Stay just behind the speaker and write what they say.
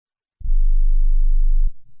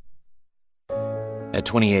At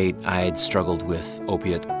 28, I had struggled with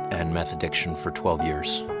opiate and meth addiction for 12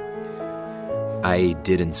 years. I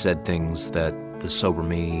did and said things that the sober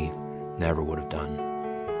me never would have done.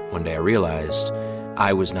 One day I realized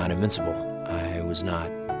I was not invincible. I was not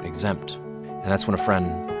exempt. And that's when a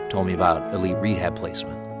friend told me about Elite Rehab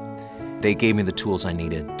Placement. They gave me the tools I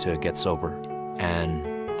needed to get sober,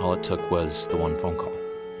 and all it took was the one phone call.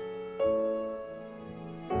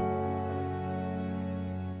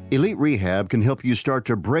 Elite Rehab can help you start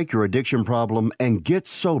to break your addiction problem and get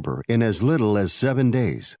sober in as little as 7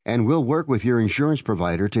 days. And we'll work with your insurance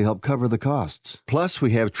provider to help cover the costs. Plus,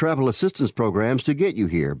 we have travel assistance programs to get you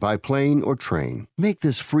here by plane or train. Make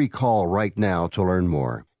this free call right now to learn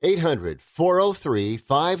more.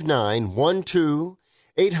 800-403-5912.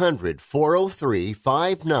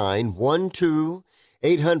 800-403-5912.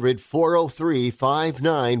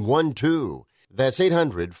 800-403-5912. That's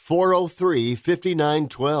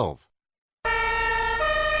 800-403-5912.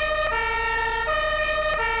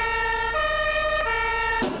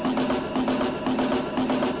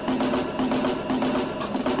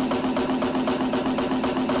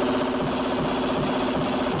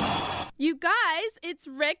 You guys, it's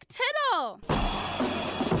Rick Tittle.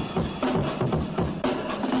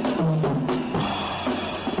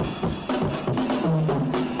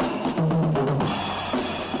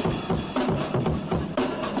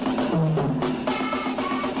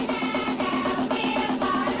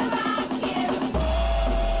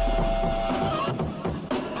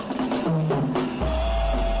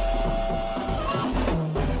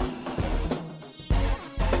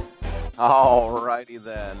 Alrighty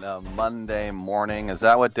then, Monday morning. Is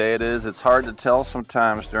that what day it is? It's hard to tell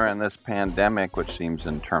sometimes during this pandemic, which seems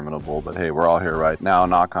interminable, but hey, we're all here right now,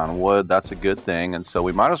 knock on wood, that's a good thing. And so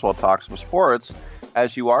we might as well talk some sports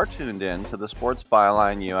as you are tuned in to the Sports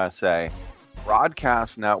Byline USA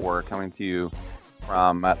broadcast network, coming to you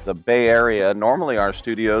from the Bay Area. Normally our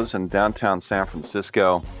studios in downtown San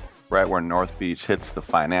Francisco, right where North Beach hits the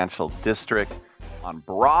financial district on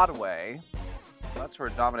Broadway. That's where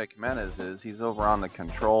Dominic Jimenez is. He's over on the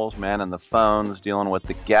controls, manning the phones, dealing with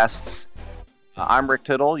the guests. I'm Rick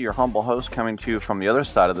Tittle, your humble host, coming to you from the other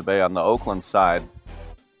side of the bay on the Oakland side,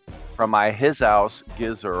 from his house,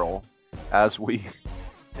 Gizerl, as we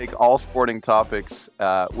take all sporting topics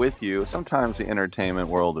with you, sometimes the entertainment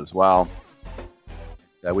world as well.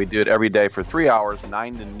 We do it every day for 3 hours,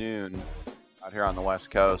 9 to noon, out here on the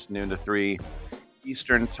West Coast, noon to 3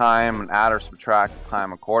 Eastern time, and add or subtract the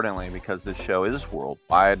time accordingly, because this show is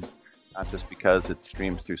worldwide, not just because it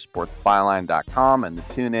streams through sportsbyline.com and the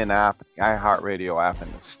TuneIn app, the iHeartRadio app,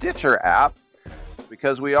 and the Stitcher app,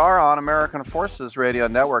 because we are on American Forces Radio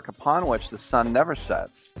Network, upon which the sun never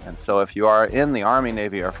sets. And so if you are in the Army,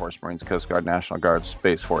 Navy, Air Force, Marines, Coast Guard, National Guard,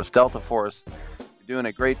 Space Force, Delta Force, you're doing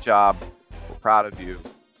a great job. We're proud of you.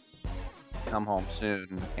 Come home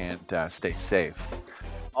soon and stay safe.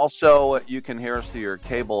 Also, you can hear us through your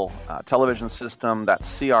cable television system. That's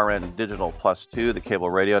CRN Digital Plus 2, the cable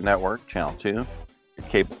radio network, Channel 2, your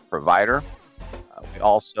cable provider. We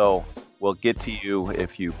also will get to you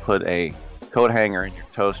if you put a coat hanger in your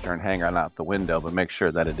toaster and hang it out the window, but make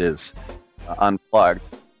sure that it is unplugged.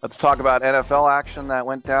 Let's talk about NFL action that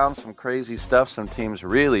went down. Some crazy stuff. Some teams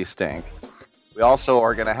really stink. We also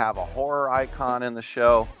are going to have a horror icon in the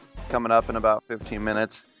show coming up in about 15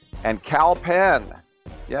 minutes. And Kal Penn.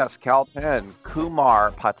 Yes, Kal Penn, Kumar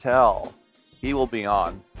Patel, he will be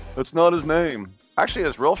on. It's not his name. Actually,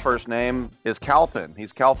 his real first name is Kalpen.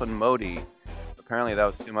 He's Kalpen Modi. Apparently, that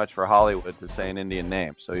was too much for Hollywood to say an Indian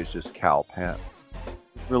name, so he's just Kal Penn.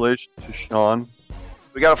 Relation to Sean.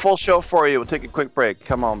 We got a full show for you. We'll take a quick break.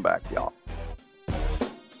 Come on back, y'all.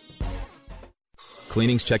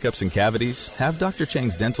 Cleanings, checkups, and cavities? Have Dr.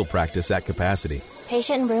 Chang's dental practice at capacity.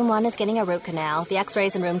 Patient in room 1 is getting a root canal. The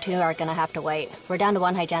x-rays in room 2 are going to have to wait. We're down to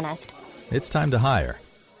 1 hygienist. It's time to hire.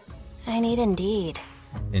 I need Indeed.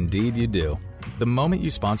 Indeed you do. The moment you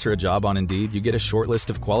sponsor a job on Indeed, you get a short list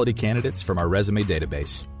of quality candidates from our resume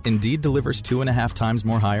database. Indeed delivers 2.5 times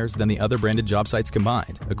more hires than the other branded job sites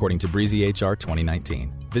combined, according to Breezy HR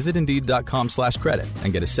 2019. Visit Indeed.com/credit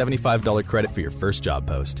and get a $75 credit for your first job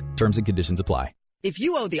post. Terms and conditions apply. If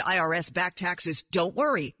you owe the IRS back taxes, don't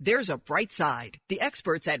worry. There's a bright side. The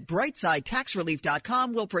experts at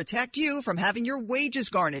BrightSideTaxRelief.com will protect you from having your wages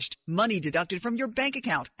garnished, money deducted from your bank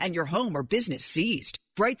account, and your home or business seized.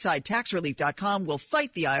 BrightSideTaxRelief.com will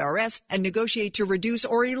fight the IRS and negotiate to reduce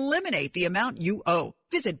or eliminate the amount you owe.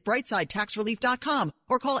 Visit BrightSideTaxRelief.com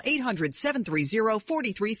or call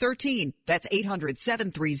 800-730-4313. That's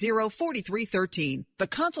 800-730-4313. The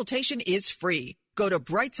consultation is free. Go to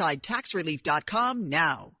BrightSideTaxRelief.com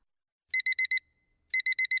now.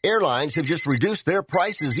 Airlines have just reduced their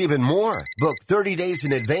prices even more. Book 30 days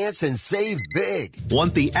in advance and save big.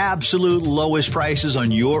 Want the absolute lowest prices on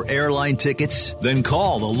your airline tickets? Then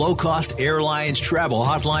call the Low Cost Airlines Travel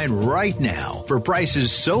Hotline right now for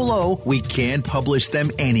prices so low we can't publish them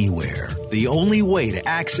anywhere. The only way to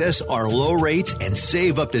access our low rates and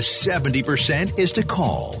save up to 70% is to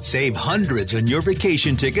call. Save hundreds on your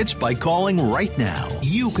vacation tickets by calling right now.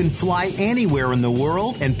 You can fly anywhere in the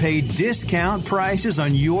world and pay discount prices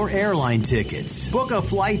on your airline tickets. Book a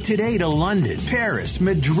flight today to London, Paris,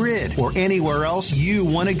 Madrid, or anywhere else you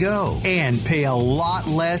want to go and pay a lot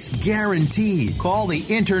less guaranteed. Call the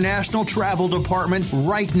International Travel Department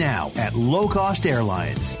right now at Low Cost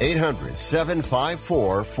Airlines.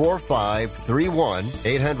 800-754-4531.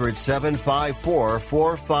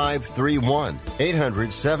 800-754-4531.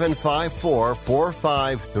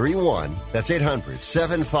 800-754-4531. That's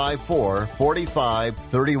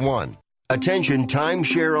 800-754-4531. Attention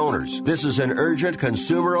timeshare owners. This is an urgent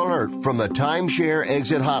consumer alert from the Timeshare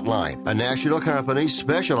Exit Hotline, a national company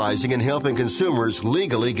specializing in helping consumers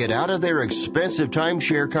legally get out of their expensive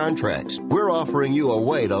timeshare contracts. We're offering you a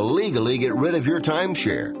way to legally get rid of your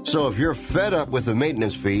timeshare. So if you're fed up with the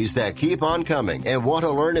maintenance fees that keep on coming and want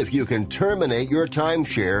to learn if you can terminate your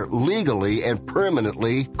timeshare legally and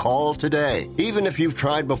permanently, call today. Even if you've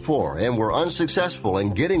tried before and were unsuccessful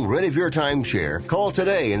in getting rid of your timeshare, call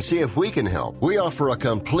today and see if we can help. We offer a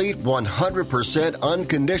complete 100%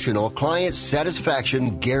 unconditional client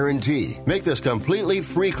satisfaction guarantee. Make this completely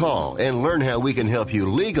free call and learn how we can help you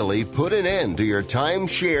legally put an end to your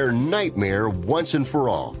timeshare nightmare once and for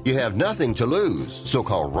all. You have nothing to lose, so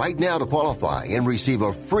call right now to qualify and receive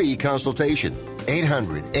a free consultation.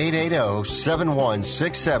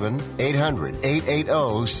 800-880-7167.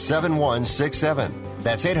 800-880-7167.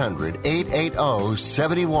 That's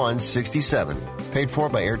 800-880-7167. Paid for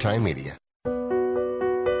by Airtime Media.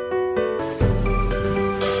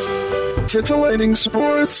 Titillating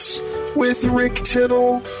Sports with Rick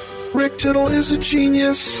Tittle. Rick Tittle is a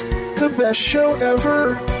genius. The best show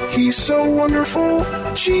ever. He's so wonderful.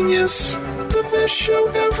 Genius. The best show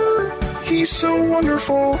ever. He's so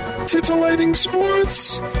wonderful. Titillating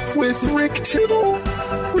Sports with Rick Tittle.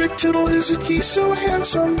 Rick Tittle he's so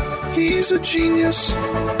handsome. He's a genius.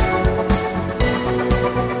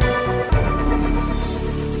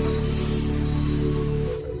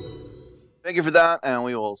 Thank you for that, and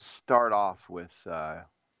we will start off with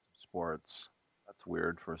sports. That's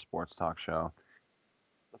weird for a sports talk show.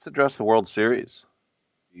 Let's address the World Series.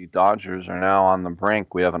 The Dodgers are now on the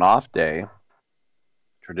brink. We have an off day,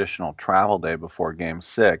 traditional travel day before Game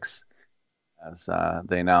 6, as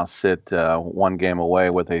they now sit one game away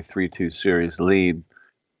with a 3-2 series lead.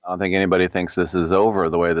 I don't think anybody thinks this is over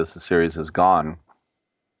the way this series has gone.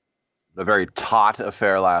 A very taut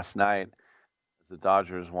affair last night. The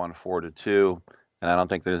Dodgers won 4-2, and I don't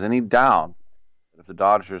think there's any doubt that if the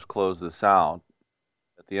Dodgers close this out,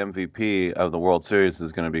 that the MVP of the World Series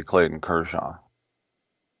is going to be Clayton Kershaw.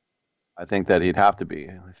 I think that he'd have to be.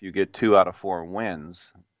 If you get 2 out of 4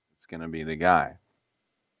 wins, it's going to be the guy.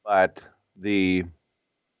 But the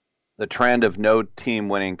trend of no team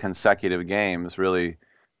winning consecutive games really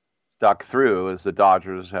stuck through as the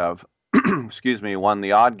Dodgers have, won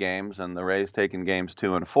the odd games and the Rays taken games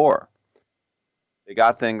 2 and 4. They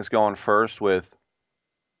got things going first with,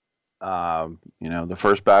 the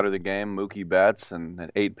first batter of the game, Mookie Betts, and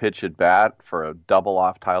an 8-pitch at bat for a double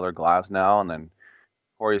off Tyler Glasnow, and then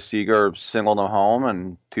Corey Seager singled him home,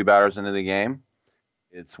 and 2 batters into the game,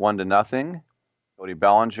 it's 1-0. Cody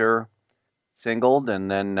Bellinger singled and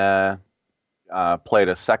then played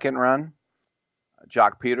a second run.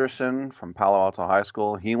 Jock Peterson from Palo Alto High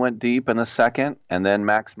School, he went deep in the second, and then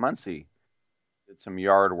Max Muncy did some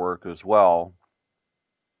yard work as well,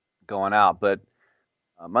 going out. But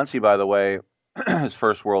Muncy, by the way, his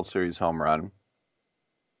first World Series home run.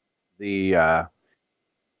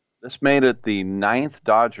 This made it the 9th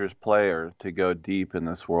Dodgers player to go deep in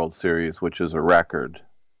this World Series, which is a record,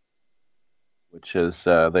 which is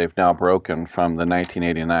they've now broken from the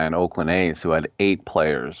 1989 Oakland A's, who had 8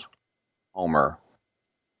 players homer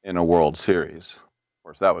in a World Series. Of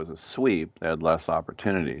course, that was a sweep. They had less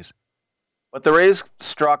opportunities. But the Rays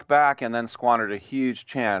struck back and then squandered a huge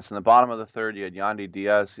chance. In the bottom of the third, you had Yandy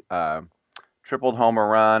Diaz tripled homer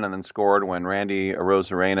run and then scored when Randy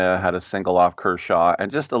Arozarena had a single off Kershaw.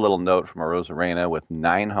 And just a little note from Arozarena with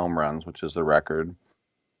 9 home runs, which is the record.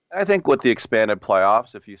 And I think with the expanded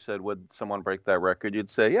playoffs, if you said, would someone break that record,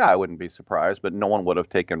 you'd say, yeah, I wouldn't be surprised. But no one would have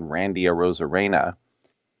taken Randy Arozarena.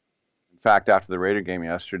 In fact, after the Raider game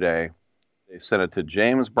yesterday, they sent it to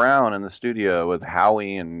James Brown in the studio with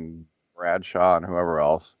Howie and Bradshaw and whoever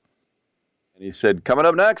else. And he said, coming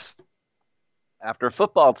up next, after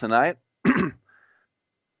football tonight,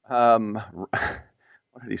 what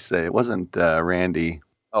did he say? It wasn't Randy.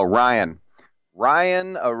 Oh, Ryan.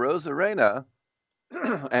 Ryan Arozarena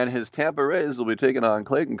and his Tampa Rays will be taking on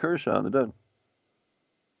Clayton Kershaw in the den.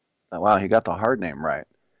 Oh, wow, he got the hard name right.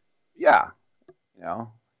 Yeah.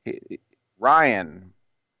 Ryan.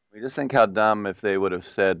 We just think how dumb if they would have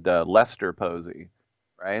said Lester Posey,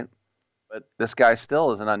 right? But this guy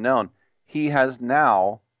still is an unknown. He has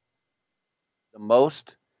now the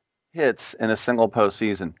most hits in a single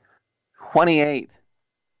postseason. 28.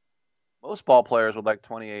 Most ball players would like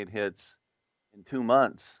 28 hits in 2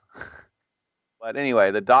 months. But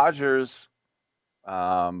anyway, the Dodgers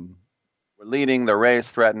were leading. The Rays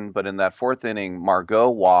threatened, but in that fourth inning, Margot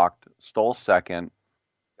walked, stole second,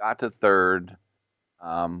 got to third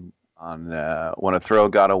when a throw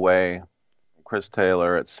got away. Chris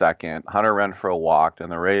Taylor at second. Hunter Renfroe walked, and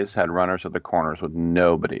the Rays had runners at the corners with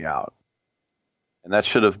nobody out. And that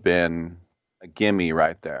should have been a gimme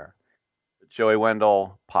right there. But Joey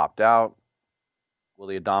Wendell popped out.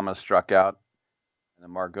 Willy Adames struck out. And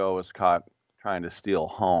then Margot was caught trying to steal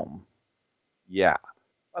home. Yeah.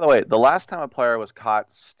 By the way, the last time a player was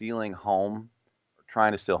caught stealing home or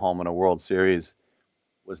trying to steal home in a World Series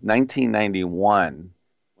was 1991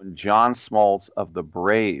 when John Smoltz of the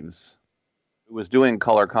Braves, who was doing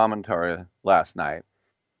color commentary last night,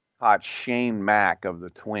 caught Shane Mack of the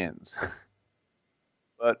Twins.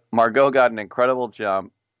 But Margot got an incredible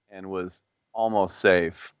jump and was almost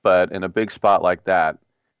safe. But in a big spot like that,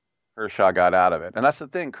 Kershaw got out of it. And that's the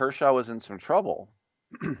thing. Kershaw was in some trouble.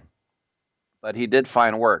 But he did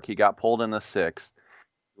fine work. He got pulled in the sixth.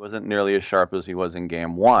 He wasn't nearly as sharp as he was in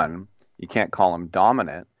game one. You can't call him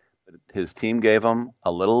dominant. But his team gave him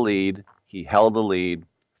a little lead. He held the lead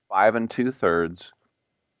 5 2/3,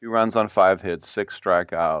 2 runs on 5 hits, 6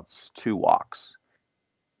 strikeouts, 2 walks.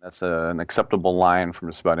 That's an acceptable line from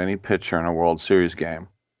just about any pitcher in a World Series game.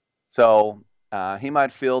 So he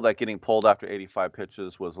might feel that getting pulled after 85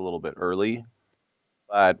 pitches was a little bit early,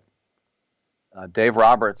 but Dave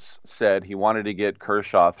Roberts said he wanted to get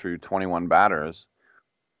Kershaw through 21 batters,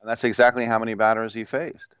 and that's exactly how many batters he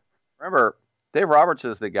faced. Remember, Dave Roberts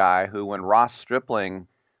is the guy who, when Ross Stripling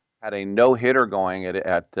had a no-hitter going at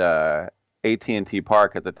AT&T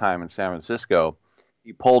Park at the time in San Francisco,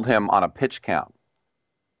 he pulled him on a pitch count,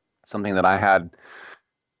 something that I had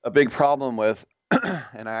a big problem with,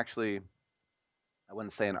 and I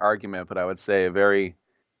wouldn't say an argument, but I would say a very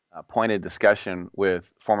pointed discussion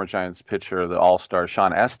with former Giants pitcher, the All-Star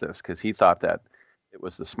Sean Estes, because he thought that it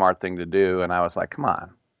was the smart thing to do, and I was like, come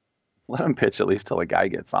on, let him pitch at least till the guy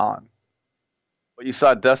gets on. But you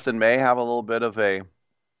saw Dustin May have a little bit of a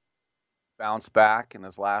bounce back in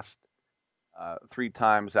his last 3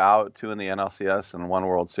 times out, 2 in the NLCS and 1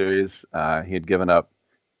 World Series. He had given up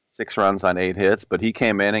 6 runs on 8 hits, but he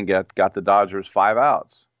came in and got the Dodgers 5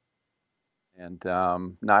 outs. And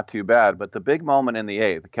not too bad. But the big moment in the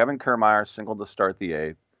 8th, Kevin Kiermaier singled to start the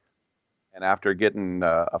 8th. And after getting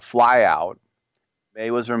a fly out,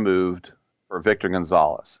 May was removed for Victor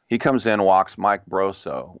Gonzalez. He comes in, walks Mike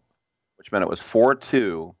Brosso, which meant it was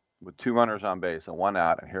 4-2 with 2 runners on base and 1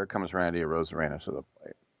 out. And here comes Randy Arozarena to the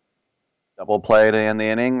plate. Double play to end the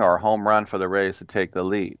inning or home run for the Rays to take the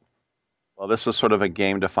lead. Well, this was sort of a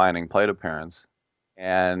game-defining plate appearance,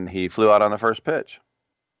 and he flew out on the first pitch.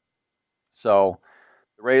 So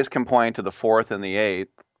the Rays can point to the 4th and the 8th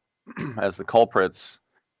as the culprits.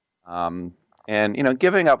 And,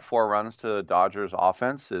 giving up 4 runs to the Dodgers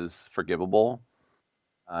offense is forgivable.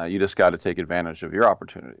 You just got to take advantage of your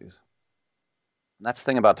opportunities. And that's the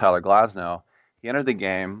thing about Tyler Glasnow. He entered the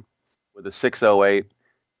game with a 6.08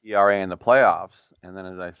 ERA in the playoffs. And then,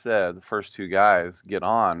 as I said, the first 2 guys get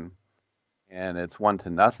on, and it's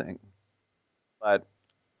 1-0. But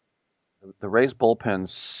the Rays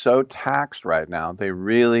bullpen's so taxed right now. They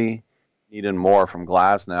really needed more from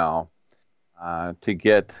Glasnow to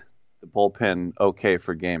get the bullpen okay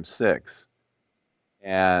for Game 6.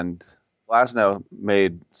 And Glasnow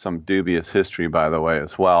made some dubious history, by the way,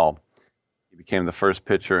 as well. He became the first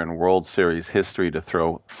pitcher in World Series history to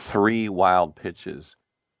throw 3 wild pitches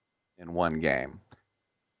in 1 game.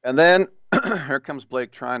 And then here comes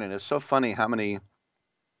Blake Treinen. It's so funny how many...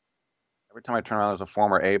 Every time I turn around, there's a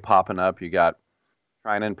former A popping up. You got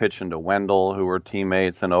Treinen pitching to Wendell, who were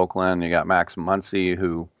teammates in Oakland. You got Max Muncy,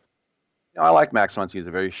 who, I like Max Muncy. He's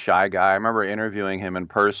a very shy guy. I remember interviewing him in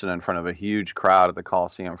person in front of a huge crowd at the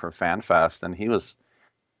Coliseum for FanFest, and he was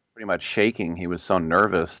pretty much shaking. He was so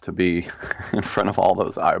nervous to be in front of all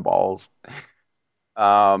those eyeballs.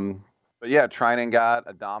 But yeah, Treinen got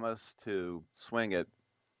Adames to swing at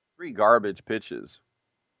 3 garbage pitches.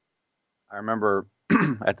 I remember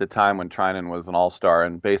at the time when Treinen was an all-star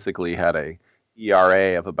and basically had a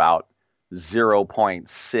ERA of about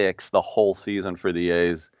 0.6 the whole season for the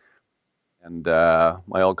A's. And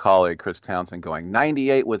my old colleague, Chris Townsend, going,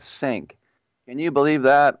 98 with sink. Can you believe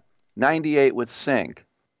that? 98 with sink.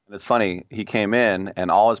 And it's funny, he came in and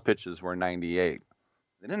all his pitches were 98.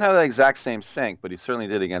 They didn't have the exact same sink, but he certainly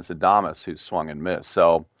did against Adames, who swung and missed.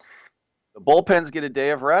 So the bullpens get a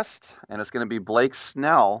day of rest, and it's going to be Blake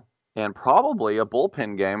Snell and probably a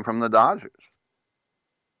bullpen game from the Dodgers.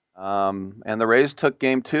 And the Rays took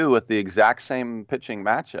game 2 with the exact same pitching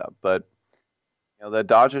matchup. But the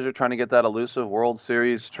Dodgers are trying to get that elusive World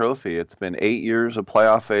Series trophy. It's been 8 years of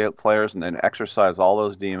playoff players and then exercise all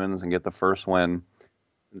those demons and get the first win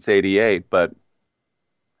since '88. But,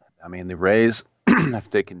 I mean, the Rays,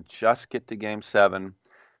 if they can just get to game 7,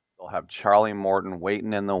 they'll have Charlie Morton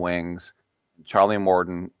waiting in the wings. Charlie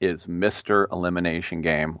Morton is Mr. Elimination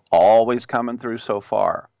Game, always coming through so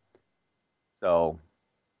far. So,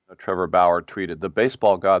 Trevor Bauer tweeted, the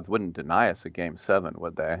baseball gods wouldn't deny us a game 7,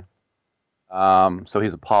 would they? So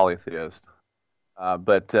he's a polytheist.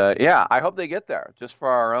 But I hope they get there just for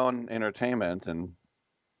our own entertainment. And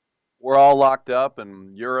we're all locked up,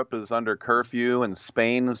 and Europe is under curfew, and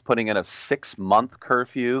Spain is putting in a 6-month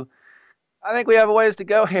curfew. I think we have a ways to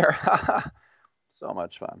go here. So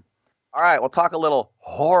much fun. All right, we'll talk a little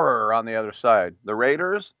horror on the other side. The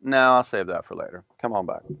Raiders? No, I'll save that for later. Come on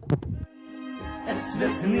back. Es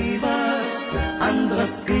wird nie was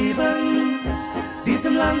anderes geben.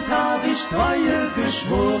 Diesem Land hab ich Treue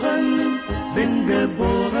geschworen. Bin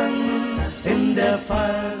geboren in der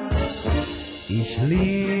Pfalz. Ich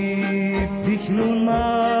lieb dich nun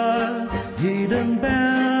mal. Jeden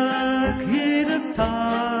Berg, jedes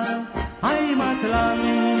Tal.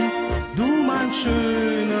 Heimatland, du mein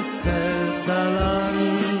schönes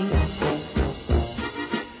Pfälzerland.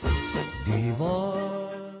 Die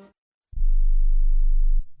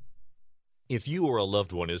If you or a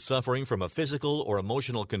loved one is suffering from a physical or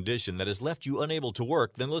emotional condition that has left you unable to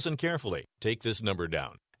work, then listen carefully. Take this number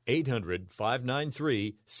down,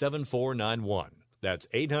 800-593-7491. That's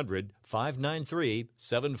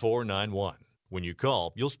 800-593-7491. When you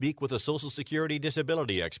call, you'll speak with a Social Security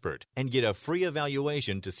disability expert and get a free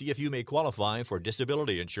evaluation to see if you may qualify for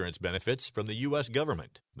disability insurance benefits from the U.S.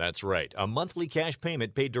 government. That's right, a monthly cash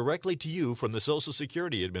payment paid directly to you from the Social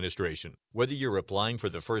Security Administration. Whether you're applying for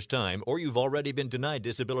the first time or you've already been denied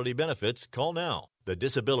disability benefits, call now. The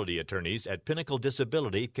disability attorneys at Pinnacle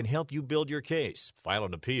Disability can help you build your case, file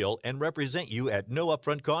an appeal, and represent you at no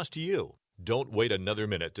upfront cost to you. Don't wait another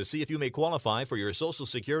minute to see if you may qualify for your Social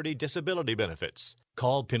Security disability benefits.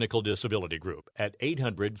 Call Pinnacle Disability Group at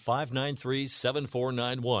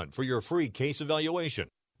 800-593-7491 for your free case evaluation.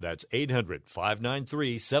 That's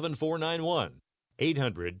 800-593-7491.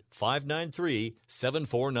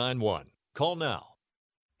 800-593-7491. Call now.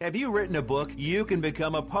 Have you written a book? You can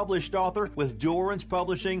become a published author with Dorrance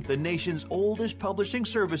Publishing, the nation's oldest publishing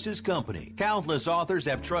services company. Countless authors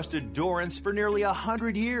have trusted Dorrance for nearly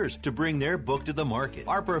 100 years to bring their book to the market.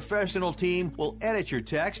 Our professional team will edit your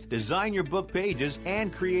text, design your book pages,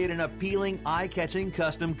 and create an appealing, eye-catching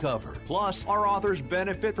custom cover. Plus, our authors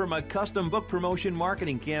benefit from a custom book promotion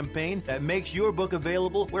marketing campaign that makes your book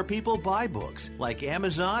available where people buy books, like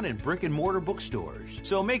Amazon and brick-and-mortar bookstores.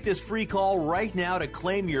 So make this free call right now to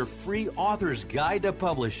claim your free author's guide to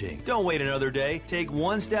publishing. Don't wait another day. Take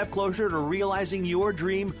one step closer to realizing your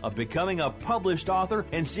dream of becoming a published author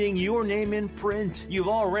and seeing your name in print. You've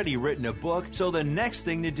already written a book, so the next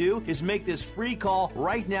thing to do is make this free call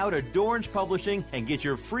right now to Dorrance Publishing and get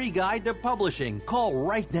your free guide to publishing. Call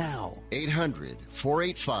right now.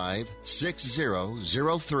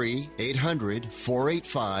 800-485-6003.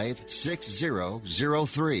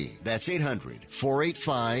 800-485-6003. That's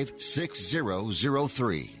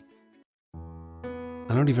 800-485-6003.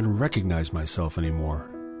 I don't even recognize myself anymore.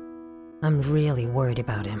 I'm really worried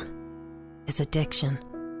about him. His addiction.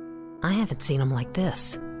 I haven't seen him like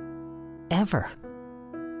this. Ever.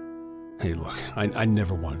 Hey, look, I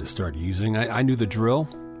never wanted to start using. I knew the drill,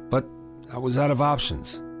 but I was out of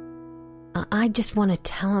options. I just want to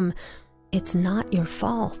tell him it's not your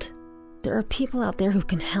fault. There are people out there who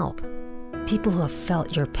can help. People who have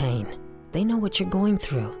felt your pain. They know what you're going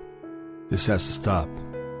through. This has to stop.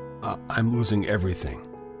 I'm losing everything.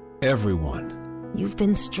 Everyone. You've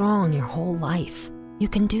been strong your whole life. You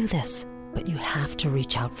can do this, but you have to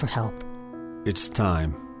reach out for help. It's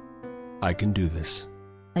time. I can do this.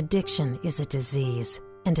 Addiction is a disease,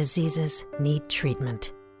 and diseases need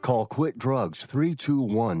treatment. Call Quit Drugs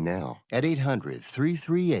 321 now at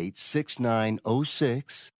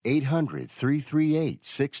 800-338-6906.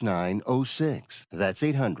 800-338-6906. That's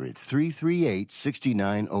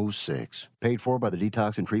 800-338-6906. Paid for by the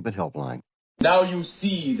Detox and Treatment Helpline. Now you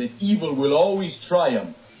see that evil will always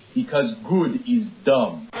triumph because good is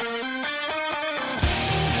dumb.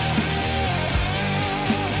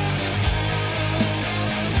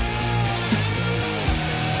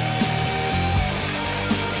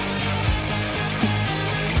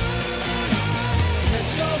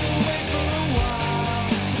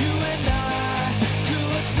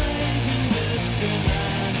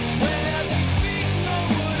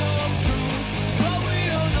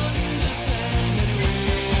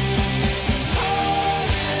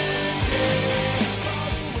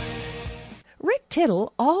 Rick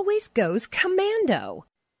Tittle always goes commando.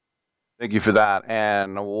 Thank you for that,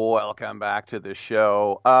 and welcome back to the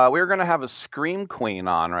show. We're going to have a Scream Queen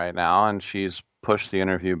on right now, and she's pushed the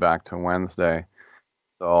interview back to Wednesday.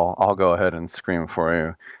 So I'll go ahead and scream for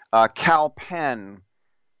you. Kal Penn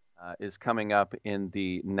is coming up in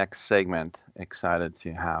the next segment. Excited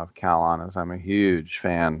to have Kal on, as I'm a huge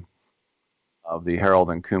fan of the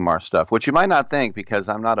Harold and Kumar stuff, which you might not think because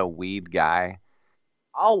I'm not a weed guy.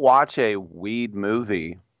 I'll watch a weed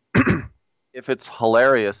movie if it's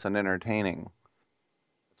hilarious and entertaining.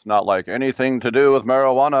 It's not like anything to do with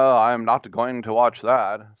marijuana. I'm not going to watch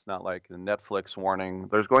that. It's not like the Netflix warning.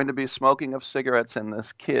 There's going to be smoking of cigarettes in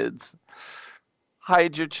this, kids.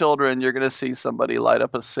 Hide your children. You're going to see somebody light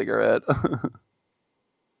up a cigarette. I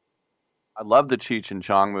loved the Cheech and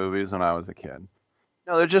Chong movies when I was a kid.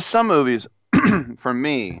 No, there's just some movies, for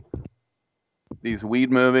me, these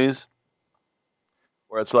weed movies,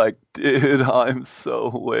 where it's like, dude, I'm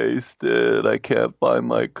so wasted. I can't buy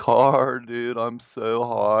my car, dude. I'm so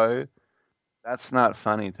high. That's not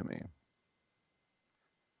funny to me.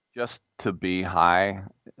 Just to be high,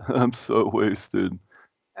 I'm so wasted.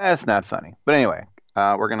 That's not funny. But anyway,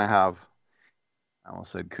 we're going to have, I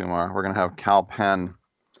almost said Kumar, we're going to have Kal Penn.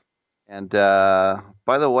 And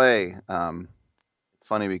by the way, it's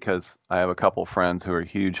funny because I have a couple friends who are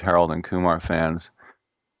huge Harold and Kumar fans.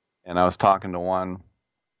 And I was talking to one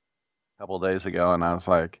couple of days ago, and I was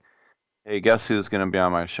like, hey, guess who's going to be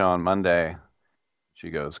on my show on Monday?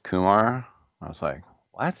 She goes, Kumar? I was like,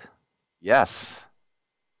 what? Yes.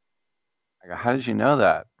 I go, how did you know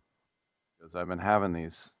that? Because I've been having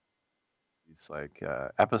these like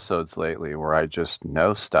episodes lately where I just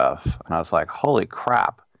know stuff. And I was like, holy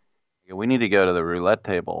crap. We need to go to the roulette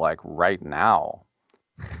table like right now.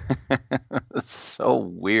 It's so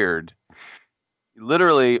weird.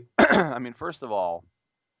 Literally, I mean, first of all,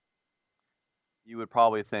 you would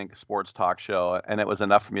probably think sports talk show, and it was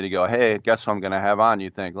enough for me to go, hey, guess who I'm going to have on? You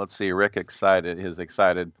think, let's see, Rick excited,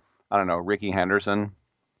 I don't know, Ricky Henderson.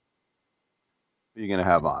 Who are you going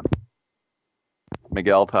to have on?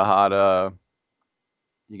 Miguel Tejada.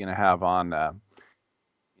 You're going to have on,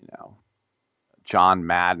 John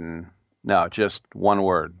Madden. No, just one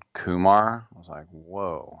word, Kumar. I was like,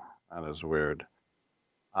 whoa, that is weird.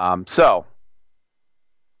 So,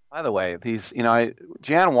 by the way, these,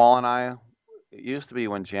 Jan Wall and I, it used to be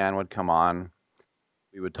when Jan would come on,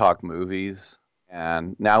 we would talk movies,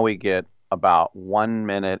 and now we get about 1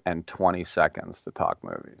 minute and 20 seconds to talk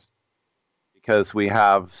movies. Because we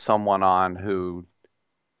have someone on who,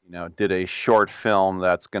 did a short film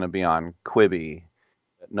that's going to be on Quibi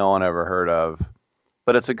that no one ever heard of.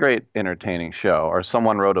 But it's a great entertaining show. Or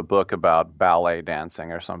someone wrote a book about ballet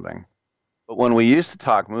dancing or something. But when we used to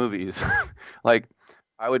talk movies, like,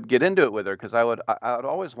 I would get into it with her because I would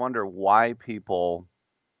always wonder why people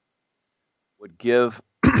would give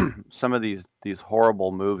some of these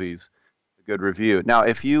horrible movies a good review. Now,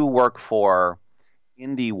 if you work for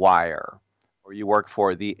IndieWire or you work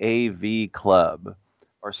for the AV Club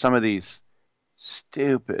or some of these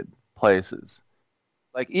stupid places,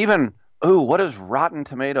 like even, what has Rotten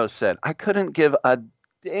Tomatoes said? I couldn't give a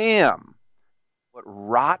damn what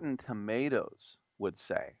Rotten Tomatoes would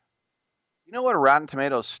say. You know what Rotten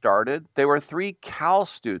Tomatoes started? They were 3 Cal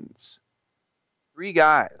students, 3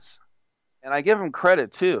 guys, and I give them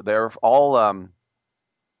credit too. They were all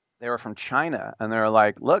they were from China, and they're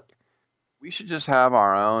like, look, we should just have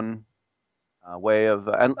our own way of,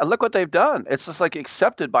 and look what they've done. It's just like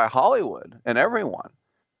accepted by Hollywood and everyone.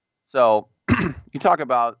 So you talk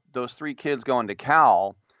about those 3 kids going to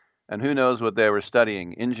Cal, and who knows what they were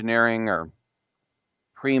studying, engineering or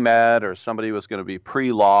pre-med, or somebody was going to be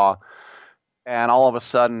pre-law. And all of a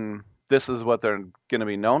sudden, this is what they're going to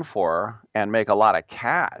be known for and make a lot of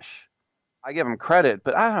cash. I give them credit,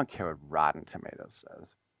 but I don't care what Rotten Tomatoes says.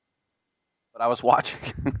 But I was watching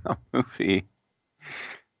a movie,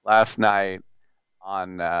 last night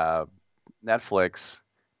on Netflix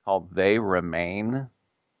called They Remain.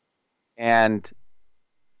 And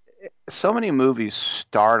so many movies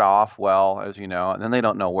start off well, as you know, and then they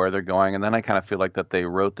don't know where they're going. And then I kind of feel like that they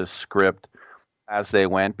wrote the script as they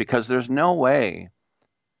went, because there's no way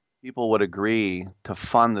people would agree to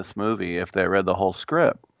fund this movie if they read the whole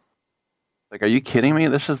script. Like, are you kidding me?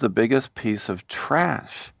 This is the biggest piece of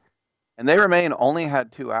trash. And They Remain only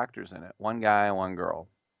had 2 actors in it, one guy and one girl.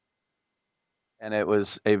 And it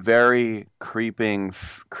was a very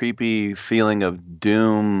creepy feeling of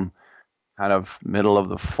doom, kind of middle of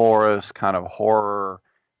the forest, kind of horror.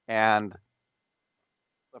 And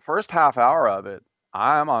the first half hour of it,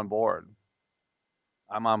 I'm on board.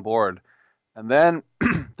 And then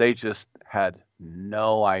they just had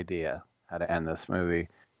no idea how to end this movie.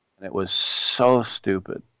 And it was so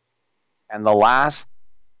stupid. And the last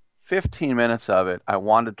 15 minutes of it, I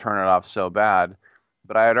wanted to turn it off so bad,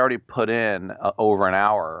 but I had already put in over an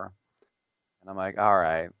hour. And I'm like, all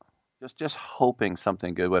right, just hoping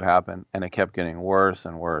something good would happen. And it kept getting worse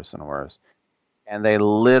and worse and worse. And they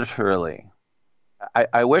literally,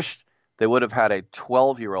 I wish they would have had a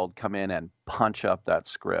 12-year-old come in and punch up that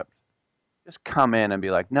script. Just come in and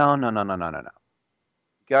be like, no.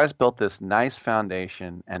 You guys built this nice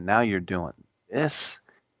foundation, and now you're doing this?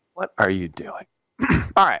 What are you doing?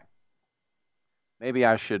 All right. Maybe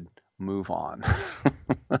I should move on.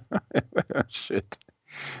 I should.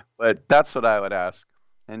 But that's what I would ask.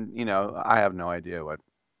 And, I have no idea what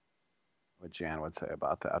Jan would say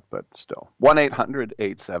about that, but still.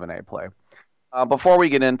 1-800-878-PLAY. Before we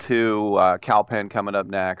get into Kal Penn coming up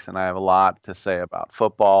next, and I have a lot to say about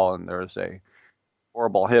football, and there's a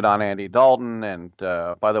horrible hit on Andy Dalton, and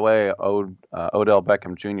by the way, Odell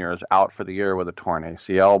Beckham Jr. is out for the year with a torn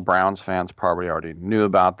ACL. Browns fans probably already knew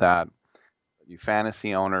about that. You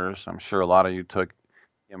fantasy owners, I'm sure a lot of you took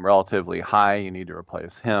him relatively high. You need to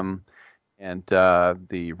replace him. And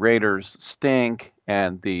the Raiders stink,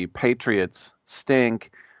 and the Patriots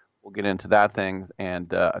stink. We'll get into that thing,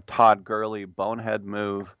 and a Todd Gurley bonehead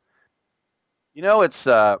move. It's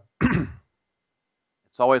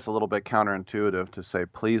it's always a little bit counterintuitive to say,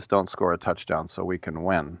 please don't score a touchdown so we can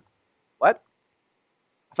win. What?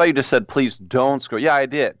 I thought you just said, please don't score. Yeah, I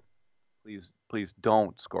did. Please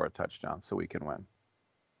don't score a touchdown so we can win.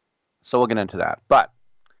 So we'll get into that. But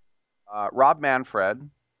Rob Manfred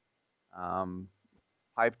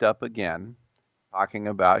piped up again, talking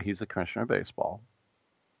about, he's the commissioner of baseball,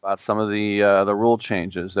 about some of the rule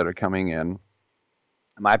changes that are coming in.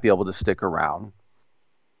 I might be able to stick around.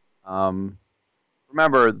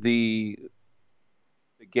 Remember, the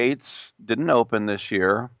gates didn't open this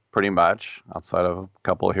year, pretty much, outside of a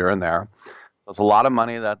couple here and there. There's a lot of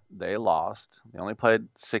money that they lost. They only played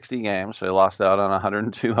 60 games, so they lost out on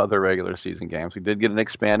 102 other regular season games. We did get an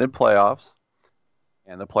expanded playoffs,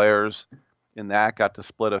 and the players in that got to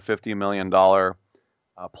split a $50 million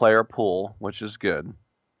player pool, which is good.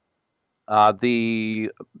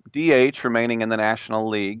 The DH remaining in the National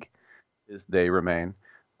League, they remain,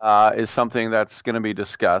 is something that's going to be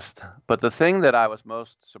discussed. But the thing that I was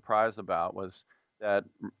most surprised about was that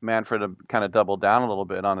Manfred kind of doubled down a little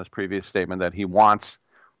bit on his previous statement that he wants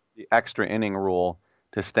the extra inning rule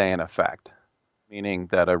to stay in effect, meaning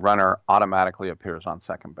that a runner automatically appears on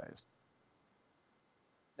second base.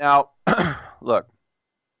 Now, look,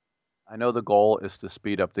 I know the goal is to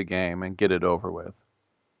speed up the game and get it over with,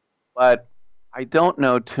 but I don't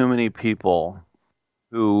know too many people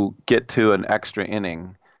who get to an extra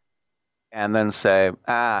inning and then say,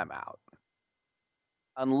 I'm out.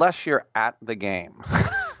 Unless you're at the game.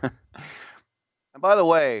 And by the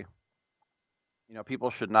way,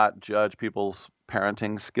 people should not judge people's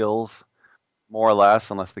parenting skills more or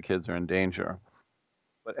less unless the kids are in danger.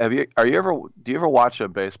 But do you ever watch a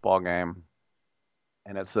baseball game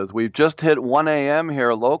and it says, we've just hit 1 a.m.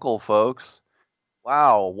 here, local folks.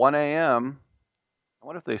 Wow, 1 a.m. I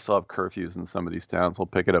wonder if they still have curfews in some of these towns. We'll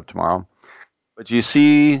pick it up tomorrow. But you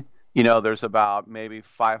see, there's about maybe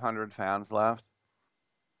 500 fans left.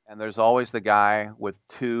 And there's always the guy with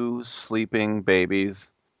 2 sleeping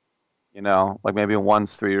babies, like maybe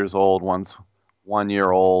one's 3 years old, one's 1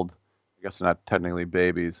 year old. I guess they're not technically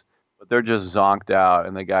babies, but they're just zonked out.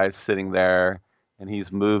 And the guy's sitting there and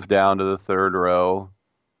he's moved down to the 3rd row.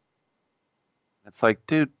 It's like,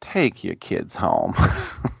 dude, take your kids home.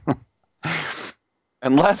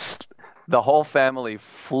 Unless the whole family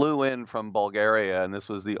flew in from Bulgaria and this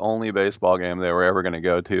was the only baseball game they were ever going to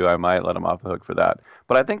go to, I might let them off the hook for that.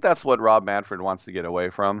 But I think that's what Rob Manfred wants to get away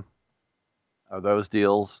from, are those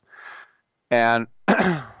deals. And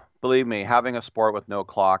believe me, having a sport with no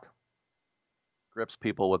clock grips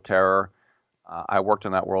people with terror. I worked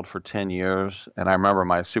in that world for 10 years, and I remember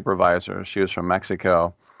my supervisor, she was from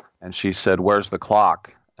Mexico, and she said, "Where's the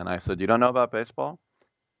clock?" And I said, "You don't know about baseball?"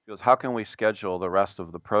 She goes, "How can we schedule the rest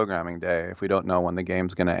of the programming day if we don't know when the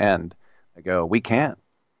game's going to end?" I go, "We can't."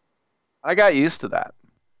 I got used to that.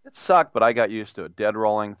 It sucked, but I got used to it. Dead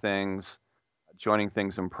rolling things, joining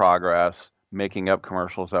things in progress, making up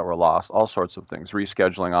commercials that were lost, all sorts of things,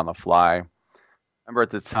 rescheduling on the fly. Remember at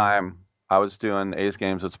the time, I was doing A's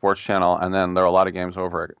games at Sports Channel, and then there were a lot of games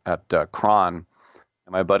over at Cron.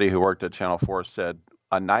 And my buddy who worked at Channel 4 said,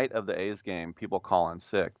 a night of the A's game, people call in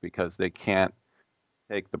sick because they can't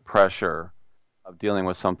take the pressure of dealing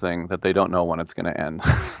with something that they don't know when it's going to end.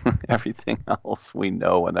 Everything else, we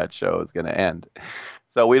know when that show is going to end.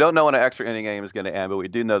 So we don't know when an extra inning game is going to end, but we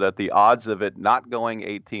do know that the odds of it not going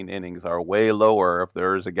 18 innings are way lower if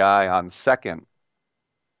there's a guy on second.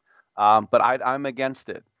 But I'm against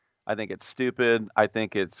it. I think it's stupid. I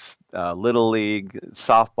think it's Little League,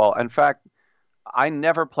 softball. In fact, I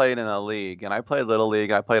never played in a league, and I played Little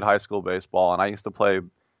League. I played high school baseball, and I used to play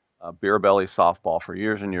beer belly softball for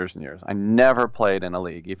years and years and years. I never played in a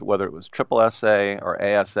league, whether it was Triple-SA or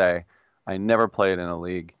ASA. I never played in a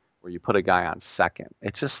league where you put a guy on second.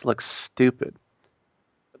 It just looks stupid.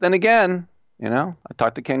 But then again, I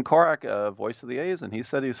talked to Ken Korak, voice of the A's, and he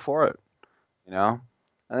said he's for it, And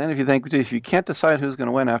then if you think, if you can't decide who's going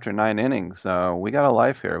to win after 9 innings, we got a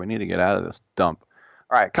life here. We need to get out of this dump.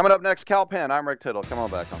 All right, coming up next, Kal Penn. I'm Rick Tittle. Come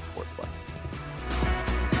on back on Sports Play.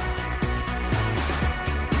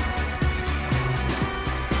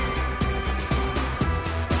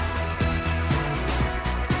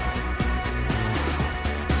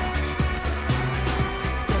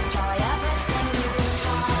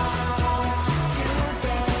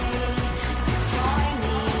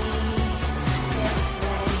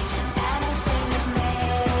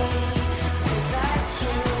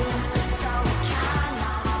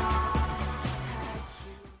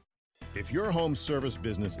 If your home service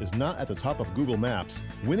business is not at the top of Google Maps,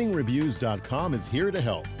 winningreviews.com is here to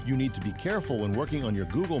help. You need to be careful when working on your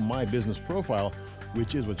Google My Business profile,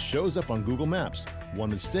 which is what shows up on Google Maps.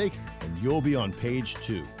 One mistake, and you'll be on page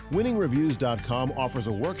 2. Winningreviews.com offers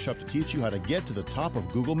a workshop to teach you how to get to the top of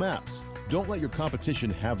Google Maps. Don't let your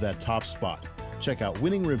competition have that top spot. Check out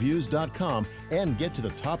winningreviews.com and get to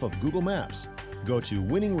the top of Google Maps. Go to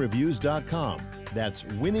winningreviews.com. That's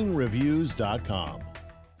winningreviews.com.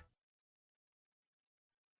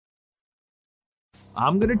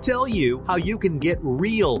 I'm going to tell you how you can get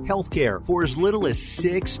real healthcare for as little as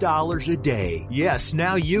 $6 a day. Yes,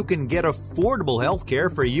 now you can get affordable healthcare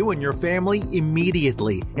for you and your family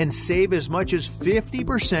immediately and save as much as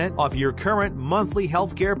 50% off your current monthly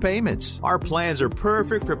healthcare payments. Our plans are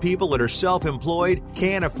perfect for people that are self-employed,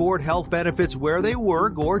 can't afford health benefits where they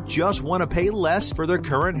work, or just want to pay less for their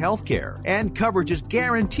current healthcare. And coverage is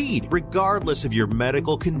guaranteed regardless of your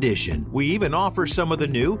medical condition. We even offer some of the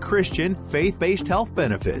new Christian faith-based health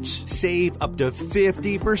benefits. Save up to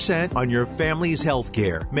 50% on your family's health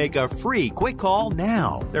care. Make a free quick call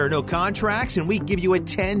now. There are no contracts, and we give you a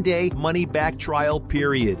 10-day money-back trial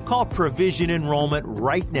period. Call Provision Enrollment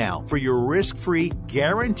right now for your risk-free,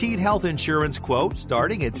 guaranteed health insurance quote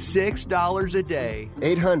starting at $6 a day.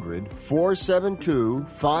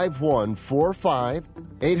 800-472-5145.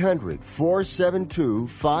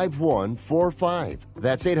 800-472-5145.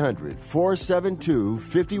 That's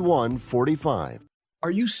 800-472-5145. Are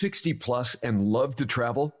you 60 plus and love to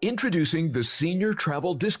travel? Introducing the Senior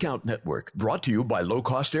Travel Discount Network, brought to you by Low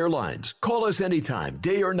Cost Airlines. Call us anytime,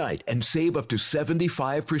 day or night, and save up to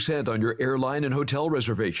 75% on your airline and hotel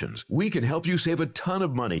reservations. We can help you save a ton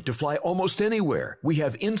of money to fly almost anywhere. We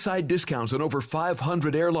have inside discounts on over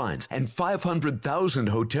 500 airlines and 500,000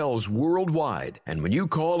 hotels worldwide. And when you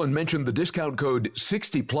call and mention the discount code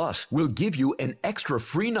 60 plus, we'll give you an extra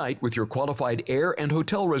free night with your qualified air and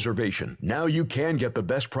hotel reservation. Now you can get the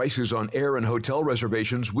best prices on air and hotel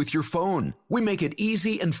reservations with your phone. We make it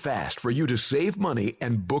easy and fast for you to save money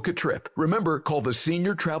and book a trip. Remember, call the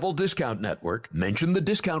Senior Travel Discount Network, mention the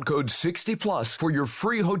discount code 60+ for your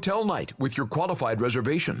free hotel night with your qualified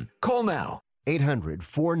reservation. Call now.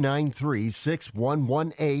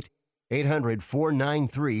 800-493-6118.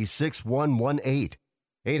 800-493-6118.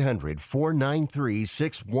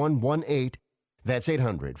 800-493-6118. That's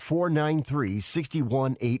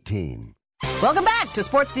 800-493-6118. Welcome back to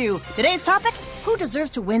Sports View. Today's topic, who deserves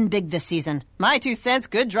to win big this season? My 2 cents,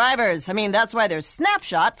 good drivers. I mean, that's why there's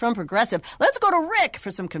Snapshot from Progressive. Let's go to Rick for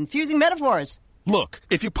some confusing metaphors. Look,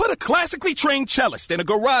 if you put a classically trained cellist in a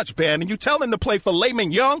garage band and you tell him to play filet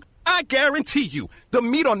mignon, I guarantee you, the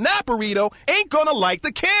meat on that burrito ain't gonna light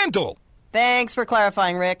the candle. Thanks for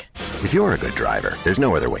clarifying, Rick. If you're a good driver, there's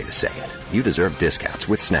no other way to say it. You deserve discounts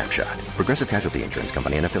with Snapshot. Progressive Casualty Insurance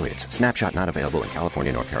Company and Affiliates. Snapshot not available in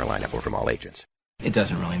California, North Carolina, or from all agents. It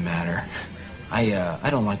doesn't really matter. I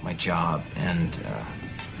don't like my job, and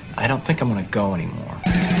I don't think I'm going to go anymore.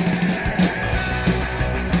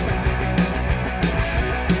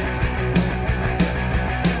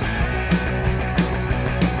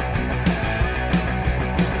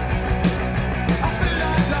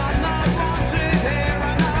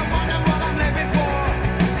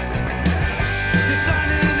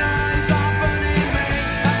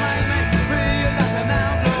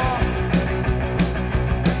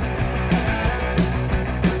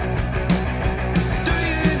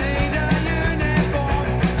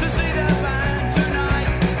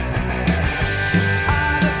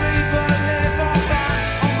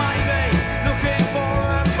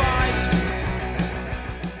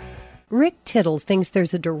 Rick Tittle thinks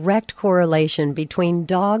there's a direct correlation between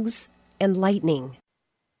dogs and lightning.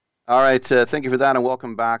 All right, thank you for that, and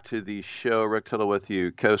welcome back to the show. Rick Tittle with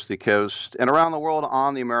you, coast to coast and around the world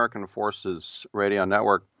on the American Forces Radio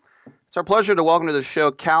Network. It's our pleasure to welcome to the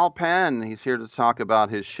show Kal Penn. He's here to talk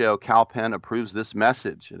about his show, Kal Penn Approves This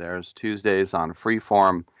Message. It airs Tuesdays on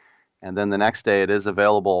Freeform, and then the next day it is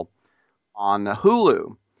available on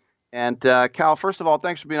Hulu. And Kal, first of all,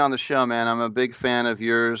 thanks for being on the show, man. I'm a big fan of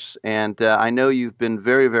yours, and I know you've been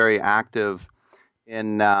very, very active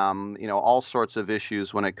in all sorts of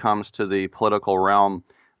issues when it comes to the political realm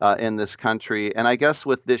in this country. And I guess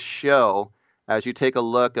with this show, as you take a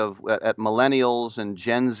look at millennials and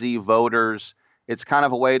Gen Z voters, it's kind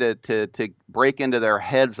of a way to break into their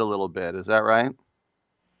heads a little bit. Is that right?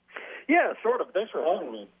 Yeah, sort of. Thanks for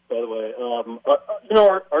having me, by the way.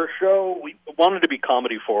 Our show, we wanted to be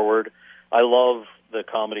comedy forward. I love the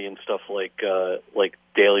comedy and stuff like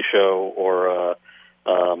Daily Show or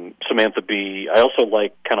Samantha Bee. I also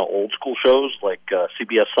like kind of old school shows like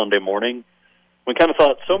CBS Sunday Morning. We kind of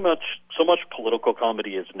thought so much political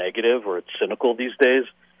comedy is negative or it's cynical these days.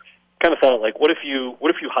 Kind of thought, like, what if you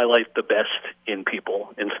highlight the best in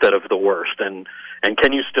people instead of the worst, and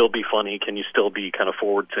can you still be funny? Can you still be kind of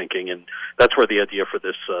forward thinking? And that's where the idea for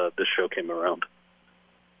this show came around.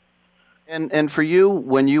 And for you,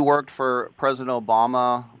 when you worked for President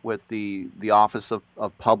Obama with the Office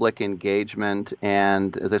of Public Engagement,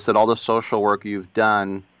 and as I said, all the social work you've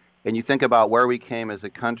done, and you think about where we came as a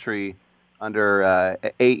country under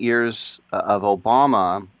 8 years of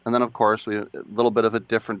Obama, and then of course a little bit of a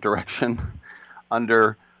different direction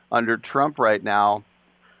under Trump right now.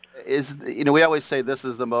 We always say this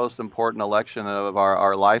is the most important election of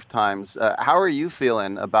our lifetimes. How are you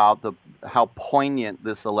feeling about how poignant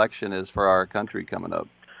this election is for our country coming up?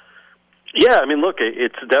 Yeah, I mean, look,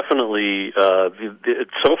 it's definitely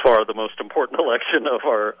it's so far the most important election of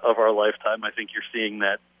our lifetime. I think you're seeing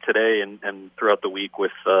that today and throughout the week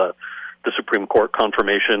with the Supreme Court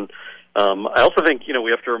confirmation. I also think,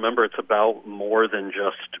 we have to remember it's about more than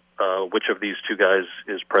just which of these two guys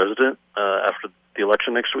is president after the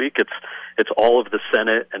election next week. It's all of the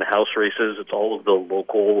Senate and House races. It's all of the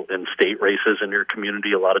local and state races in your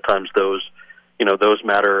community. A lot of times those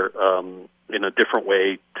matter in a different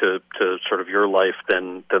way to sort of your life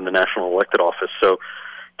than the national elected office. So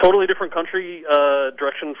totally different country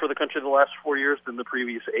direction for the country the last 4 years than the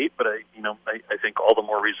previous 8. But I think all the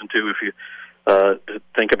more reason to if you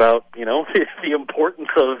think about the importance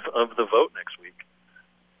of the vote next week.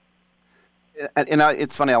 And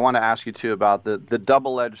it's funny. I want to ask you too about the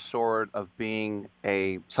double-edged sword of being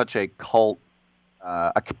such a cult,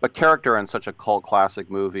 a character in such a cult classic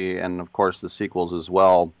movie, and of course the sequels as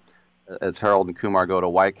well, as Harold and Kumar go to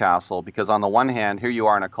White Castle. Because on the one hand, here you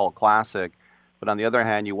are in a cult classic. But on the other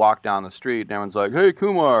hand, you walk down the street and everyone's like, "Hey,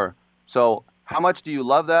 Kumar." So how much do you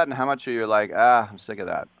love that, and how much are you like, I'm sick of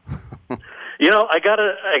that? I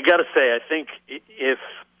gotta say, I think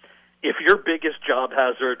if your biggest job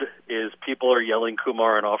hazard is people are yelling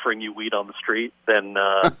Kumar and offering you weed on the street, then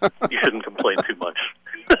you shouldn't complain too much.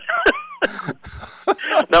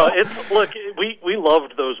 No, we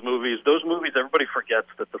loved those movies. Those movies, everybody forgets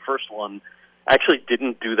that the first one actually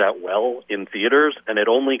didn't do that well in theaters, and it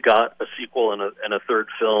only got a sequel and a third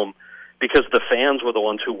film because the fans were the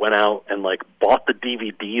ones who went out and bought the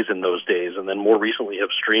DVDs in those days, and then more recently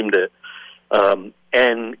have streamed it.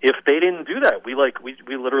 And if they didn't do that, we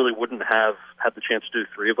literally wouldn't have had the chance to do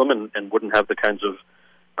 3 of them, and wouldn't have the kinds of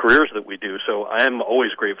careers that we do. So I am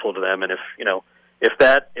always grateful to them, and if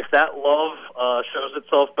that love shows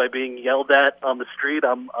itself by being yelled at on the street,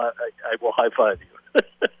 I will high five you.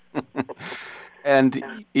 And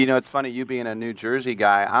it's funny, you being a New Jersey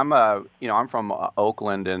guy. I'm from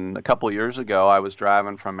Oakland, and a couple of years ago I was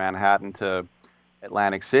driving from Manhattan to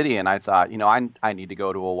Atlantic City, and I thought, I need to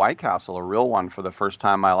go to a White Castle, a real one, for the first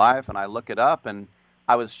time in my life. And I look it up, and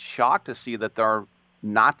I was shocked to see that there are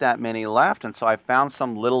not that many left. And so I found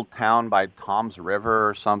some little town by Tom's River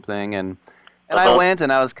or something, and I went,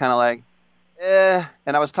 and I was kind of like,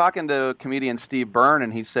 And I was talking to comedian Steve Byrne,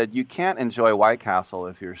 and he said, you can't enjoy White Castle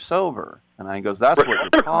if you're sober. And he goes, that's what your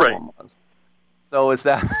problem was. So was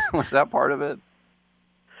that part of it?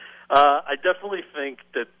 I definitely think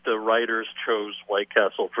that the writers chose White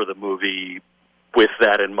Castle for the movie with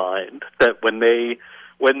that in mind. That when they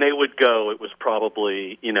would go, it was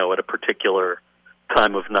probably at a particular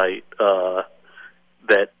time of night. And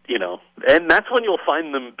that's when you'll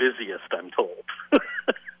find them busiest, I'm told.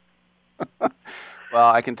 Well,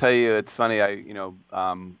 I can tell you, it's funny.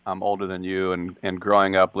 I'm older than you, and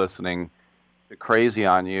growing up listening to Crazy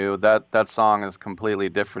on You, that song is completely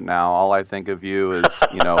different now. All I think of you is,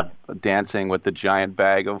 dancing with the giant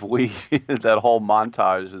bag of weed. That whole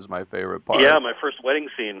montage is my favorite part. Yeah, my first wedding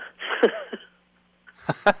scene.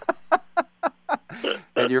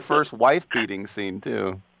 And your first wife beating scene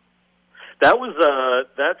too. That was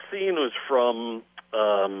that scene was from.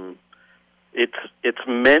 It's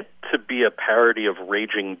meant to be a parody of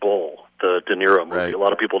Raging Bull, the De Niro movie. Right. A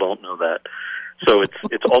lot of people don't know that. So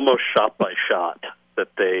it's almost shot by shot that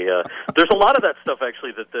they. There's a lot of that stuff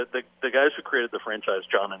actually that the guys who created the franchise,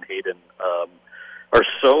 John and Hayden, are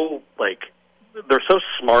so they're so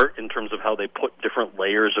smart in terms of how they put different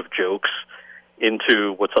layers of jokes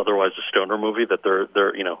into what's otherwise a stoner movie that they're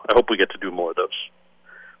I hope we get to do more of those.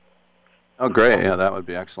 Oh, great. Yeah, that would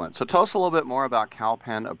be excellent. So tell us a little bit more about Kal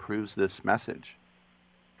Penn Approves This Message.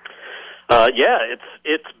 Yeah,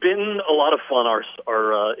 it's been a lot of fun. Our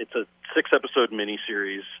it's a 6-episode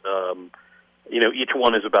miniseries. Each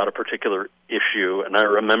one is about a particular issue, and I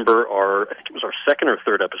remember I think it was our second or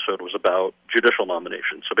third episode was about judicial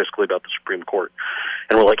nominations, so basically about the Supreme Court.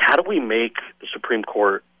 And we're like, how do we make the Supreme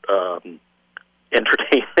Court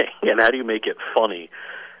entertaining, and how do you make it funny?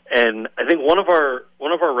 And I think one of our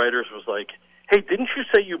writers was like, hey, didn't you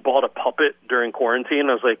say you bought a puppet during quarantine?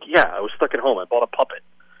 I was like, yeah, I was stuck at home. I bought a puppet.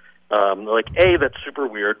 They're like, A, that's super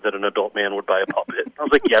weird that an adult man would buy a puppet. I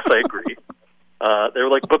was like, yes, I agree. They were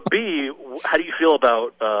like, but B, how do you feel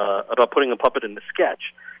about putting a puppet in the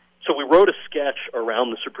sketch? So we wrote a sketch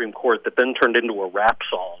around the Supreme Court that then turned into a rap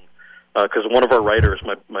song because one of our writers,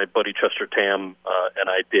 my buddy Chester Tam, and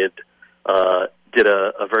I did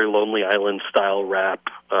a very Lonely Island style rap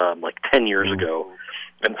 10 years ago,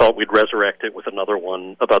 and thought we'd resurrect it with another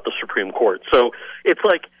one about the Supreme Court. So it's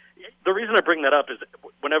like, the reason I bring that up is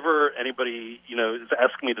whenever anybody is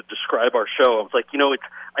asking me to describe our show, I was like,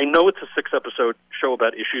 I know it's a 6-episode show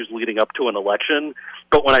about issues leading up to an election,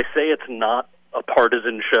 but when I say it's not a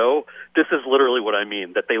partisan show, this is literally what I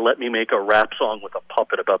mean, that they let me make a rap song with a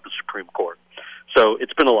puppet about the Supreme Court. So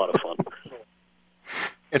it's been a lot of fun.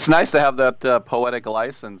 It's nice to have that poetic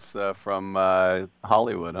license from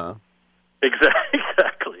Hollywood, huh?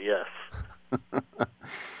 Exactly, yes.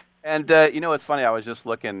 And it's funny. I was just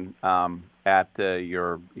looking at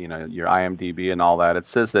your IMDb and all that. It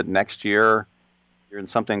says that next year you're in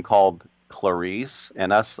something called Clarice,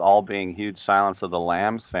 and us all being huge Silence of the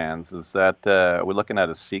Lambs fans. Is that are we looking at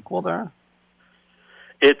a sequel there?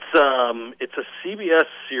 It's a CBS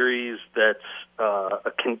series that's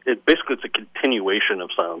basically it's a continuation of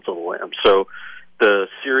Silence of the Lambs. So the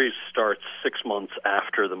series starts 6 months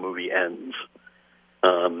after the movie ends.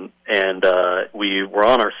 We're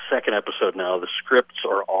on our second episode now. The scripts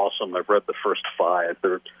are awesome. I've read the first 5.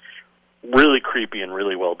 They're really creepy and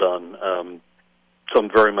really well done. So I'm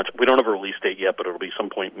very much, we don't have a release date yet, but it'll be some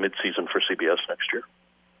point mid-season for CBS next year.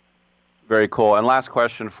 Very cool. And last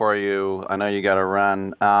question for you. I know you got to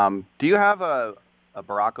run. Do you have a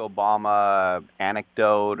Barack Obama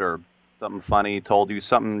anecdote or something funny told you,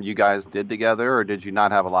 something you guys did together, or did you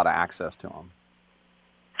not have a lot of access to him?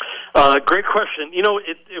 Great question. It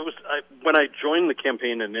was when I joined the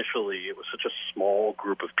campaign initially, it was such a small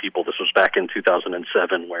group of people. This was back in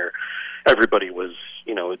 2007 where everybody was,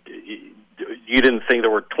 you didn't think there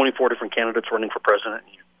were 24 different candidates running for president.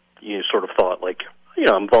 You sort of thought like,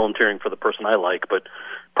 I'm volunteering for the person I like, but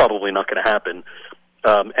probably not going to happen.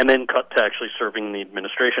 And then cut to actually serving in the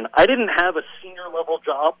administration. I didn't have a senior level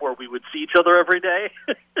job where we would see each other every day.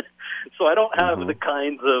 So I don't have the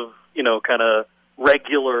kinds of, kind of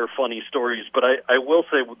regular funny stories, but I will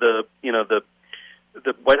say the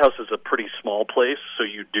White House is a pretty small place, so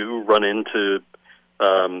you do run into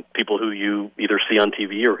people who you either see on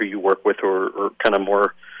TV or who you work with or kind of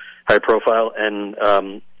more high profile. And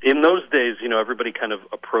in those days, everybody kind of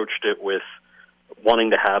approached it with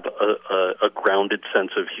wanting to have a grounded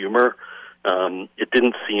sense of humor. It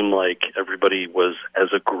didn't seem like everybody was as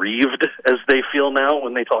aggrieved as they feel now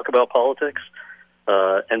when they talk about politics.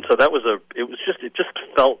 And so it just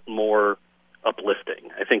felt more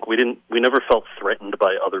uplifting. I think we never felt threatened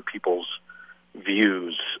by other people's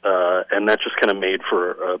views, and that just kind of made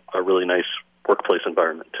for a really nice workplace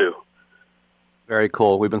environment too. Very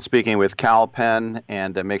cool. We've been speaking with Kal Penn,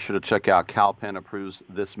 and make sure to check out Kal Penn Approves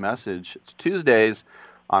This Message. It's Tuesdays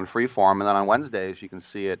on Freeform, and then on Wednesdays you can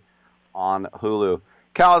see it on Hulu.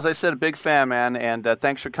 Kal, as I said, a big fan, man, and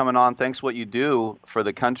thanks for coming on. Thanks for what you do for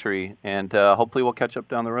the country, and hopefully we'll catch up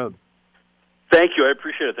down the road. Thank you. I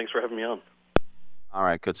appreciate it. Thanks for having me on. All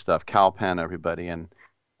right, good stuff. Kal Penn, everybody. And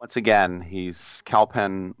once again, he's Kal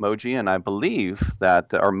Penn Moji, and I believe that,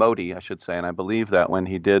 or Modi, I should say, and I believe that when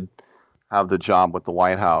he did have the job with the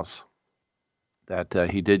White House, that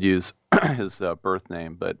he did use his birth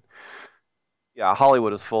name. But yeah,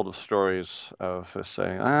 Hollywood is full of stories of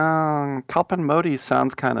saying, Kal Penn Modi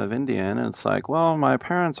sounds kind of Indian. And it's like, well, my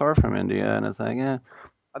parents are from India. And it's like, I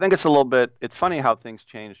think it's a little bit, it's funny how things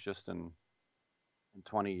change just in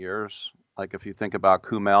 20 years. Like if you think about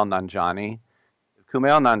Kumail Nanjiani. If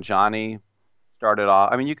Kumail Nanjiani started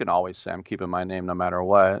off, I mean, you can always say, I'm keeping my name no matter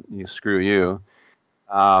what. You screw you.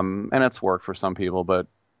 And it's worked for some people, but,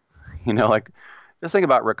 like, just think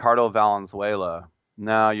about Ricardo Valenzuela.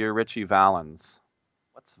 No, you're Richie Valens.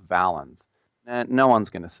 What's Valens? No one's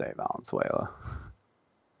going to say Valenzuela.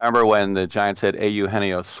 I remember when the Giants had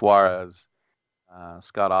Eugenio Suarez,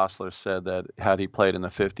 Scott Ostler said that had he played in the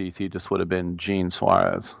 50s, he just would have been Gene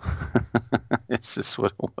Suarez. It's just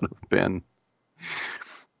what it would have been.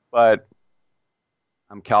 But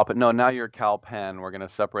I'm Kal Penn. No, now you're Kal Penn. We're going to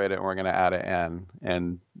separate it and we're going to add an N.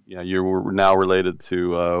 And you're now related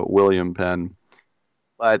to William Penn.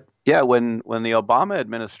 But yeah, when the Obama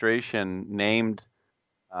administration named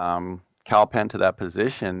Kal Penn to that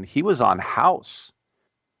position, he was on House.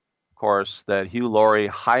 Of course, that Hugh Laurie,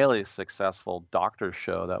 highly successful doctor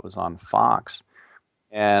show that was on Fox.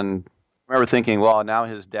 And I remember thinking, well, now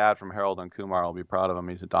his dad from Harold and Kumar will be proud of him.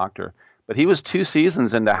 He's a doctor. But he was 2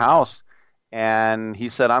 seasons into House, and he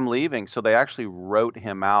said, I'm leaving. So they actually wrote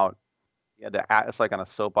him out. He had to act, it's like on a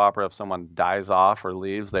soap opera, if someone dies off or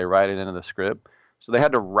leaves, they write it into the script. So they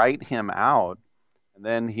had to write him out, and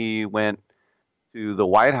then he went to the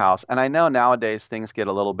White House. And I know nowadays things get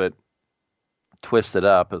a little bit twisted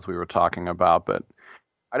up, as we were talking about, but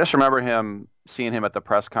I just remember seeing him at the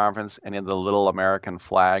press conference, and he had the little American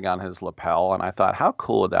flag on his lapel, and I thought, how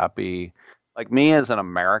cool would that be? Like, me as an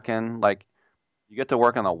American, like, you get to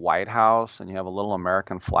work in the White House, and you have a little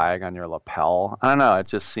American flag on your lapel. I don't know, it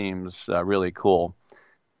just seems really cool.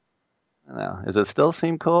 I don't know. Does it still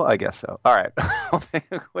seem cool? I guess so. All right, we'll take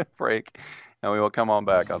a quick break, and we will come on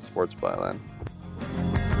back on Sports Byline.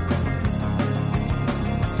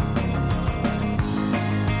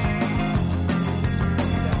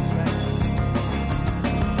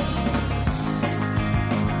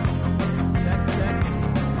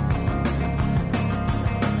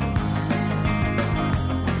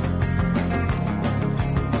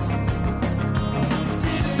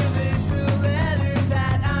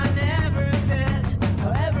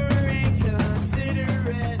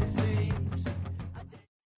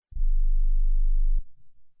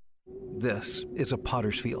 This is a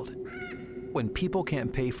potter's field. When people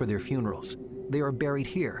can't pay for their funerals, they are buried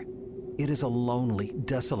here. It is a lonely,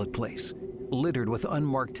 desolate place, littered with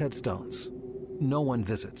unmarked headstones. No one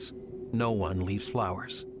visits. No one leaves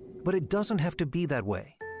flowers. But it doesn't have to be that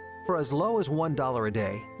way. For as low as $1 a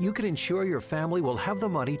day, you can ensure your family will have the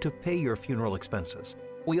money to pay your funeral expenses.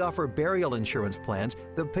 We offer burial insurance plans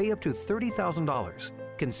that pay up to $30,000.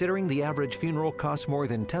 Considering the average funeral costs more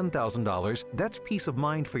than $10,000, that's peace of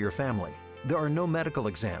mind for your family. There are no medical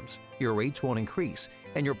exams, your rates won't increase,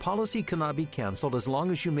 and your policy cannot be canceled as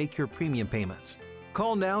long as you make your premium payments.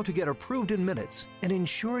 Call now to get approved in minutes and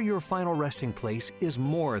ensure your final resting place is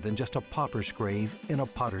more than just a pauper's grave in a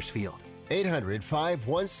potter's field.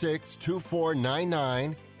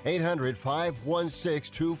 800-516-2499.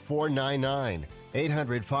 800-516-2499.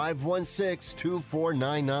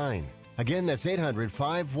 800-516-2499. Again, that's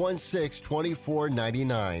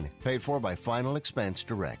 800-516-2499. Paid for by Final Expense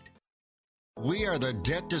Direct. We are the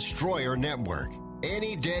Debt Destroyer Network.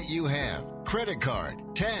 Any debt you have, credit card,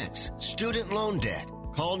 tax, student loan debt,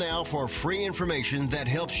 call now for free information that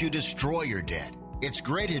helps you destroy your debt. It's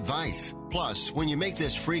great advice. Plus, when you make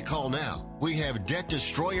this free call now, we have debt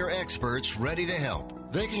destroyer experts ready to help.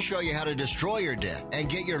 They can show you how to destroy your debt and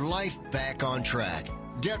get your life back on track.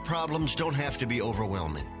 Debt problems don't have to be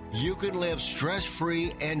overwhelming. You can live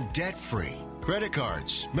stress-free and debt-free. Credit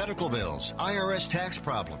cards, medical bills, IRS tax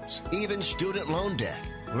problems, even student loan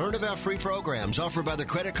debt. Learn about free programs offered by the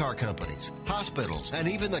credit card companies, hospitals, and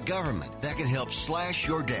even the government that can help slash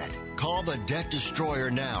your debt. Call the Debt Destroyer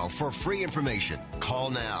now for free information. Call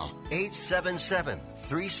now.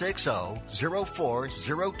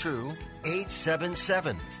 877-360-0402.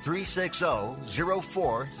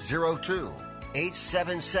 877-360-0402.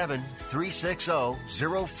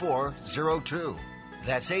 877-360-0402.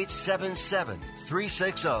 That's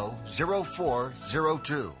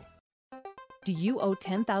 877-360-0402. Do you owe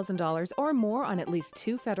 $10,000 or more on at least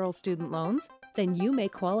 2 federal student loans? Then you may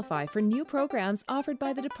qualify for new programs offered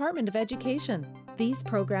by the Department of Education. These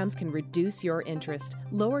programs can reduce your interest,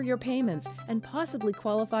 lower your payments, and possibly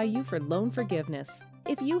qualify you for loan forgiveness.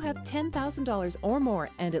 If you have $10,000 or more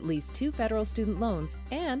and at least 2 federal student loans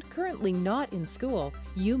and currently not in school,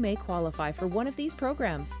 you may qualify for one of these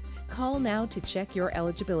programs. Call now to check your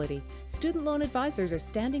eligibility. Student loan advisors are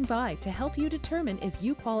standing by to help you determine if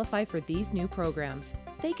you qualify for these new programs.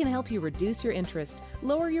 They can help you reduce your interest,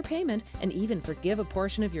 lower your payment, and even forgive a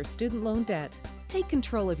portion of your student loan debt. Take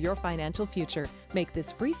control of your financial future. Make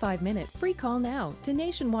this free 5-minute free call now to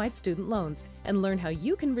Nationwide Student Loans and learn how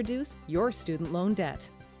you can reduce your student loan debt.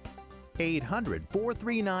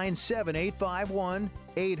 800-439-7851,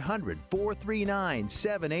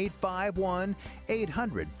 800-439-7851,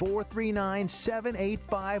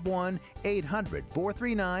 800-439-7851,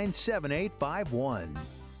 800-439-7851.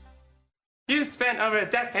 You spent over a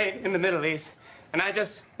decade in the Middle East, and I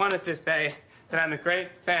just wanted to say that I'm a great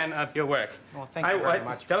fan of your work. Well, thank you very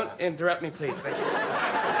much. Don't interrupt me, please. Thank you.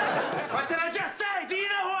 What did I just say? Do you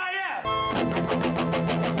know who I am?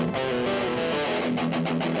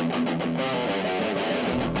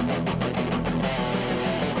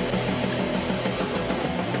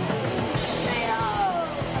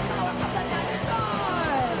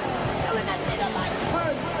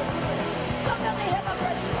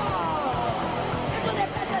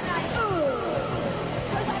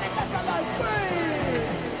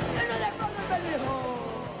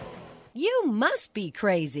 You must be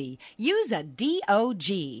crazy. You's a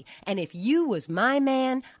DOG. And if you was my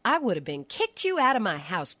man, I would have been kicked you out of my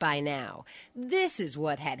house by now. This is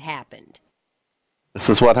what had happened. This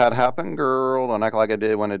is what had happened, girl. Don't act like I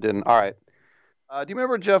did when it didn't. All right. Do you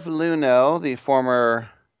remember Jeff Luhnow, the former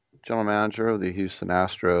general manager of the Houston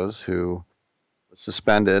Astros, who was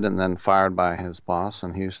suspended and then fired by his boss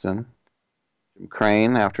in Houston? Jim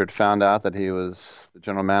Crane, after it found out that he was the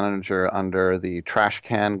general manager under the trash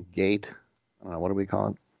can gate. I don't know, what do we call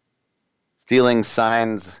it? Stealing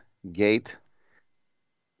signs gate.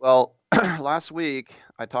 Well, last week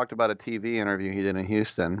I talked about a TV interview he did in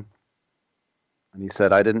Houston. And he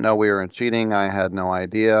said, I didn't know we were cheating. I had no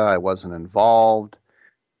idea. I wasn't involved.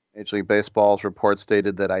 Major League Baseball's report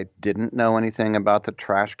stated that I didn't know anything about the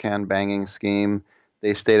trash can banging scheme.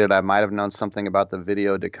 They stated I might have known something about the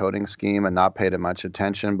video decoding scheme and not paid it much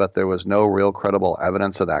attention, but there was no real credible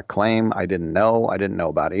evidence of that claim. I didn't know. I didn't know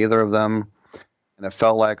about either of them. And it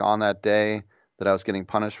felt like on that day that I was getting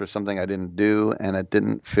punished for something I didn't do, and it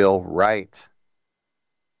didn't feel right.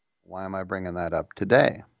 Why am I bringing that up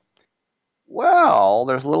today? Well,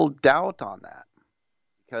 there's a little doubt on that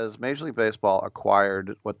because Major League Baseball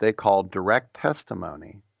acquired what they call direct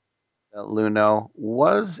testimony that Luhnow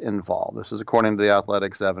was involved. This is according to the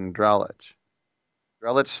Athletic's Evan Drellich.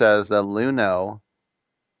 Drellich says that Luhnow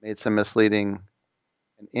made some misleading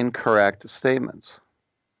and incorrect statements.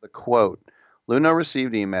 The quote, Luhnow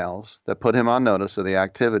received emails that put him on notice of the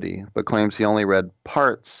activity, but claims he only read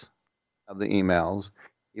parts of the emails,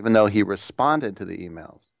 even though he responded to the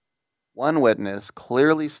emails. One witness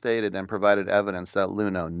clearly stated and provided evidence that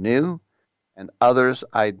Luhnow knew, and others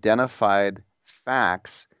identified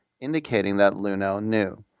facts indicating that Luhnow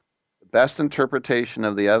knew. The best interpretation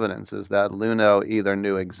of the evidence is that Luhnow either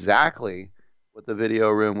knew exactly what the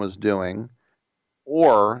video room was doing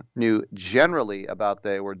or knew generally about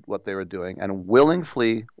what they were doing and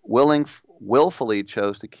willfully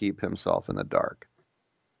chose to keep himself in the dark.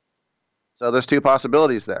 So there's two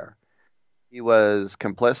possibilities there. He was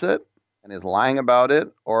complicit and is lying about it,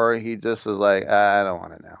 or he just is like, I don't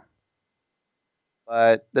want to know.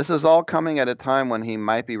 But this is all coming at a time when he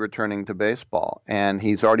might be returning to baseball, and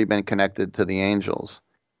he's already been connected to the Angels.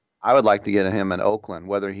 I would like to get him in Oakland,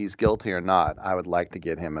 whether he's guilty or not. I would like to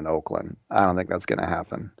get him in Oakland. I don't think that's going to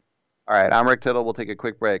happen. All right, I'm Rick Tittle. We'll take a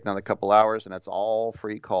quick break, another couple hours, and that's all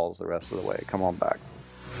free calls the rest of the way. Come on back.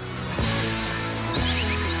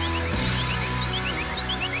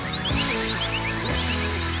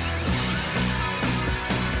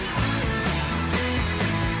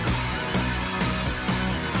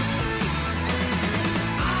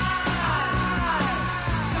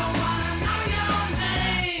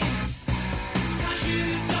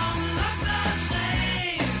 You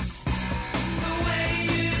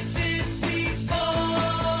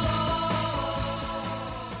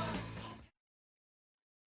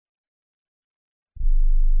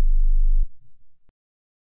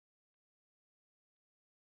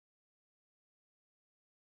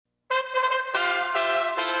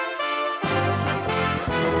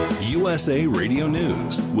USA Radio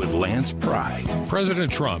News with Lance Pry.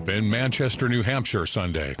 President Trump in Manchester, New Hampshire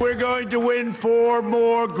Sunday. We're going to win 4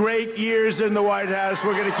 more great years in the White House.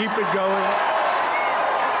 We're going to keep it going.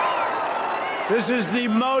 This is the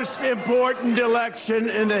most important election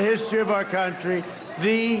in the history of our country.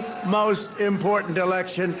 The most important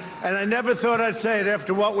election. And I never thought I'd say it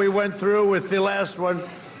after what we went through with the last one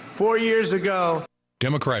 4 years ago.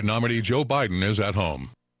 Democrat nominee Joe Biden is at home.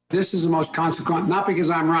 This is the most consequential, not because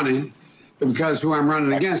I'm running, but because who I'm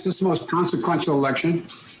running against. This is the most consequential election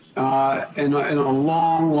in a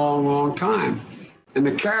long, long, long time. And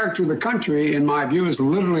the character of the country, in my view, is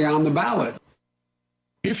literally on the ballot.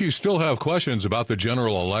 If you still have questions about the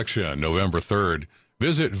general election, November 3rd,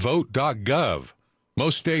 visit vote.gov.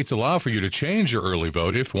 Most states allow for you to change your early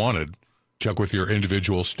vote if wanted. Check with your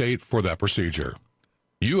individual state for that procedure.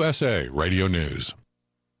 USA Radio News.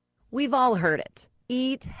 We've all heard it.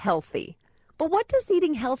 Eat healthy. But what does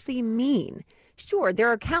eating healthy mean? Sure, there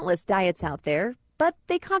are countless diets out there, but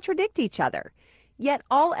they contradict each other. Yet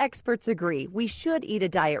all experts agree we should eat a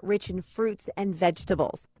diet rich in fruits and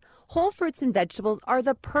vegetables. Whole fruits and vegetables are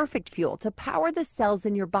the perfect fuel to power the cells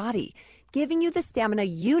in your body, giving you the stamina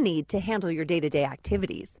you need to handle your day-to-day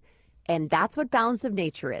activities. And that's what Balance of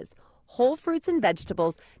Nature is. Whole fruits and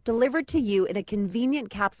vegetables delivered to you in a convenient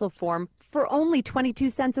capsule form for only 22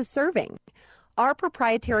 cents a serving. Our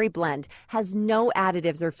proprietary blend has no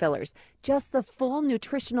additives or fillers, just the full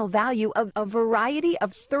nutritional value of a variety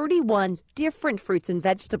of 31 different fruits and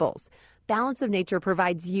vegetables. Balance of Nature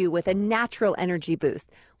provides you with a natural energy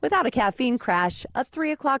boost without a caffeine crash, a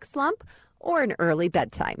 3 o'clock slump, or an early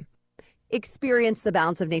bedtime. Experience the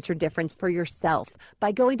Balance of Nature difference for yourself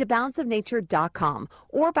by going to balanceofnature.com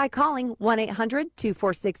or by calling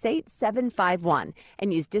 1-800-2468-751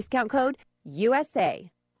 and use discount code USA.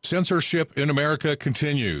 Censorship in America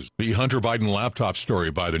continues. The Hunter Biden laptop story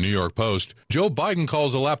by the New York Post. Joe Biden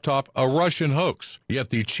calls the laptop a Russian hoax. Yet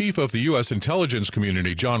the chief of the U.S. intelligence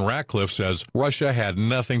community, John Ratcliffe, says Russia had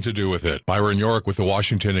nothing to do with it. Byron York with the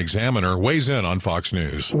Washington Examiner weighs in on Fox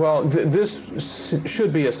News. Well, this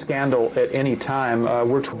should be a scandal at any time.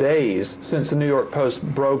 We're days since the New York Post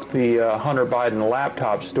broke the Hunter Biden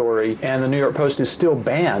laptop story, and the New York Post is still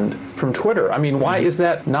banned from Twitter. I mean, why is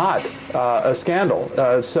that not a scandal?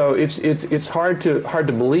 So it's hard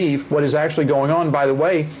to believe what is actually going on. By the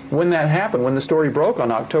way, when that happened, when the story broke on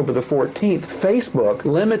October the 14th, Facebook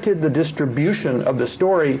limited the distribution of the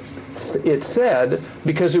story, it said,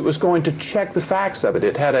 because it was going to check the facts of it.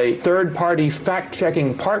 It had a third-party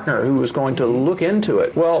fact-checking partner who was going to look into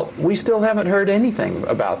it. Well, we still haven't heard anything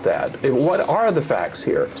about that. What are the facts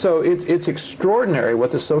here? So it's extraordinary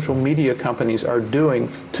what the social media companies are doing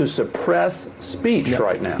to suppress speech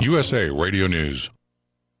right now. USA Radio News.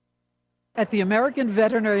 At the American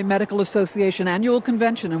Veterinary Medical Association annual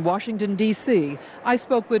convention in Washington, D.C., I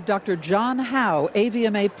spoke with Dr. John Howe,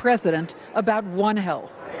 AVMA president, about One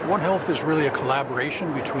Health. One Health is really a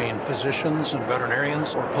collaboration between physicians and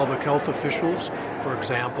veterinarians or public health officials. For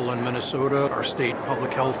example, in Minnesota, our state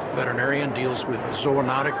public health veterinarian deals with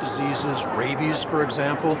zoonotic diseases, rabies, for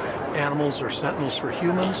example. Animals are sentinels for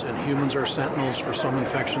humans, and humans are sentinels for some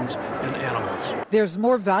infections in animals. There's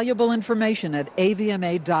more valuable information at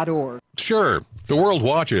avma.org. Sure. The world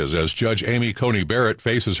watches as Judge Amy Coney Barrett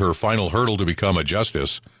faces her final hurdle to become a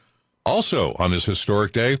justice. Also on this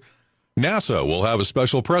historic day, NASA will have a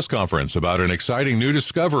special press conference about an exciting new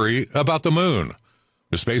discovery about the moon.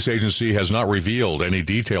 The space agency has not revealed any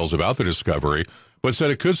details about the discovery, but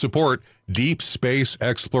said it could support deep space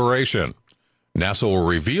exploration. NASA will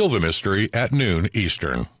reveal the mystery at noon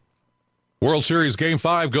Eastern. World Series Game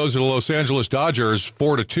 5 goes to the Los Angeles Dodgers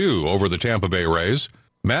 4-2 over the Tampa Bay Rays.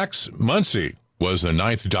 Max Muncy was the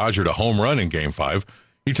 9th Dodger to home run in Game 5.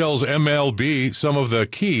 He tells MLB some of the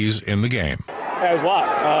keys in the game. Yeah, it was a lot.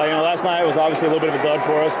 Last night was obviously a little bit of a dud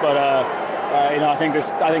for us, but I think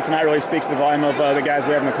tonight really speaks to the volume of the guys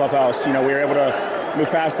we have in the clubhouse. We were able to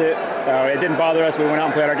move past it. It didn't bother us. We went out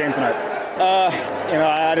and played our game tonight.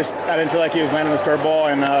 I didn't feel like he was landing this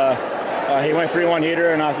curveball, and he went 3-1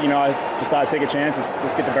 heater, and I just thought I'd take a chance.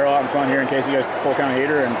 Let's get the barrel out in front here in case he goes full count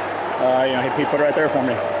heater, and he put it right there for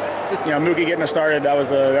me. Mookie getting us started, that was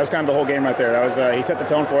kind of the whole game right there. He set the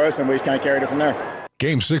tone for us, and we just kind of carried it from there.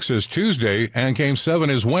 Game 6 is Tuesday, and Game 7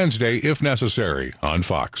 is Wednesday, if necessary, on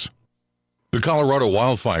Fox. The Colorado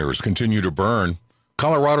wildfires continue to burn.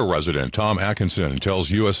 Colorado resident Tom Atkinson tells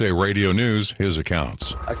USA Radio News his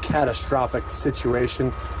accounts. A catastrophic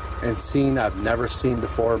situation and scene I've never seen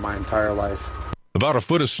before in my entire life. About a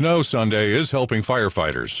foot of snow Sunday is helping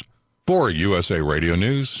firefighters. For USA Radio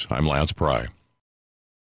News, I'm Lance Pry.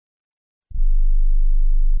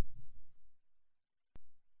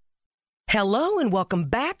 Hello and welcome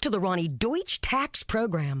back to the Ronnie Deutsch Tax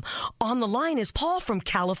Program. On the line is Paul from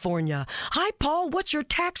California. Hi, Paul. What's your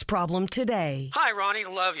tax problem today? Hi, Ronnie.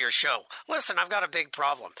 Love your show. Listen, I've got a big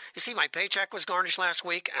problem. You see, my paycheck was garnished last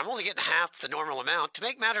week, and I'm only getting half the normal amount. To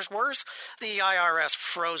make matters worse, the IRS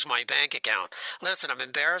froze my bank account. Listen, I'm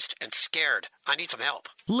embarrassed and scared. I need some help.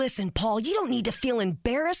 Listen, Paul, you don't need to feel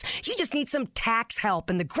embarrassed. You just need some tax help.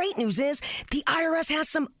 And the great news is the IRS has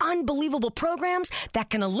some unbelievable programs that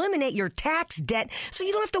can eliminate your tax debt so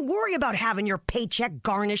you don't have to worry about having your paycheck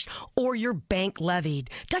garnished or your bank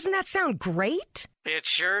levied. Doesn't that sound great? It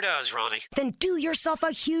sure does, Ronnie. Then do yourself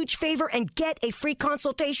a huge favor and get a free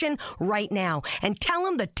consultation right now and tell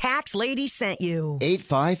them the tax lady sent you.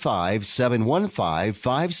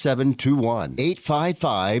 855-715-5721.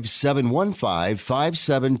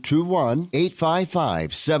 855-715-5721.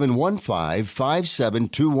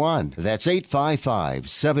 855-715-5721. That's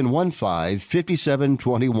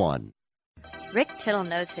 855-715-5721. Rick Tittle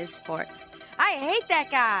knows his sports. I hate that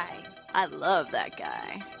guy. I love that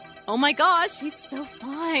guy. Oh my gosh, he's so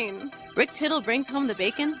fine. Rick Tittle brings home the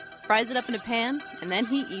bacon, fries it up in a pan, and then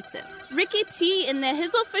he eats it. Ricky T in the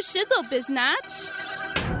hizzle for shizzle, biznatch.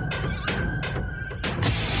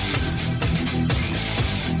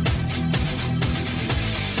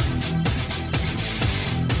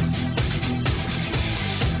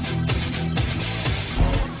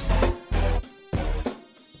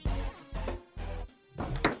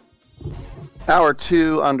 Hour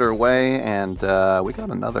 2 underway, and we got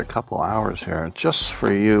another couple hours here just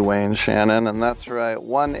for you, Wayne Shannon, and that's right,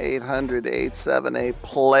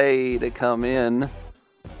 1-800-878-PLAY to come in.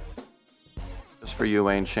 Just for you,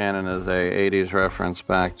 Wayne Shannon is a 80s reference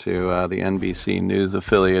back to the NBC News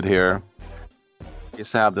affiliate here. You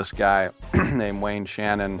used to have this guy named Wayne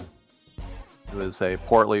Shannon, who is a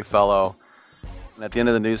portly fellow. And at the end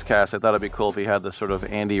of the newscast, I thought it'd be cool if he had this sort of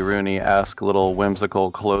Andy Rooney-esque little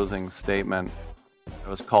whimsical closing statement. It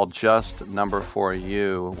was called Just Number For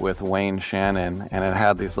You with Wayne Shannon, and it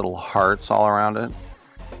had these little hearts all around it.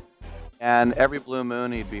 And every blue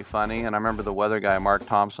moon he'd be funny, and I remember the weather guy, Mark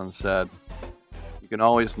Thompson, said, you can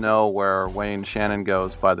always know where Wayne Shannon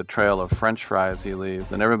goes by the trail of French fries he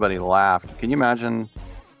leaves, and everybody laughed. Can you imagine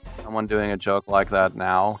someone doing a joke like that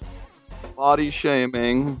now? Body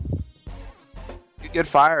shaming. You'd get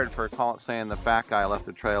fired for saying the fat guy left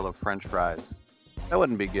a trail of French fries. That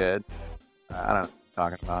wouldn't be good. I don't know what you're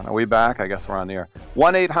talking about. Are we back? I guess we're on the air.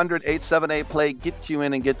 1-800-878-PLAY gets you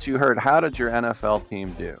in and gets you heard. How did your NFL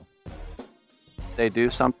team do? Did they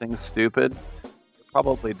do something stupid? They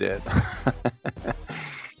probably did.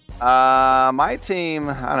 My team,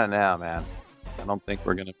 I don't know, man. I don't think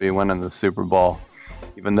we're going to be winning the Super Bowl,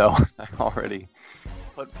 even though I already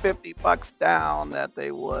put $50 down that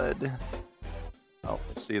they would. Oh,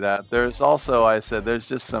 we'll see that. There's also, I said, there's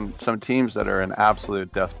just some teams that are in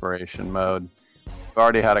absolute desperation mode. We've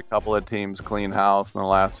already had a couple of teams clean house in the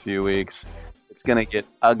last few weeks. It's going to get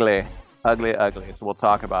ugly. So we'll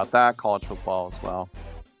talk about that, college football as well.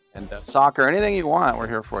 And soccer, anything you want, we're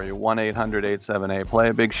here for you. 1-800-878-PLAY.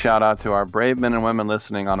 A big shout out to our brave men and women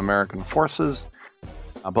listening on American forces,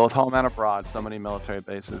 both home and abroad. So many military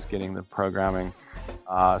bases getting the programming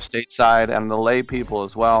stateside, and the lay people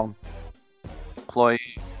as well. Employees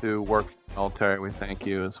who work for the military, we thank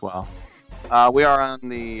you as well. We are on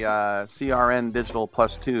the CRN Digital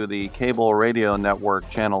Plus 2, the cable radio network,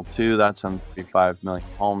 channel 2. That's on 35 million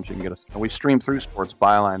homes. You can get us. We stream through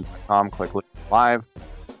sportsbyline.com. Click live. If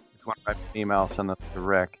you want to write an email, send that to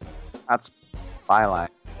Rick. That's byline.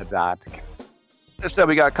 As I said,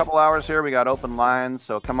 we got a couple hours here. We got open lines,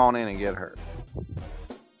 so come on in and get heard.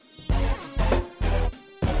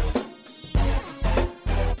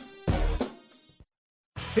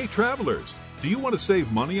 Hey travelers, do you want to save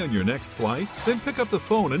money on your next flight? Then pick up the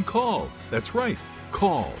phone and call. That's right,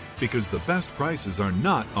 call, because the best prices are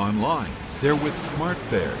not online. They're with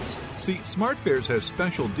SmartFares. See, SmartFares has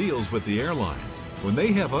special deals with the airlines. When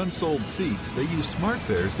they have unsold seats, they use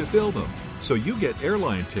SmartFares to fill them. So you get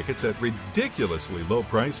airline tickets at ridiculously low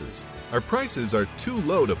prices. Our prices are too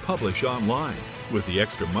low to publish online. With the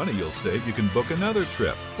extra money you'll save, you can book another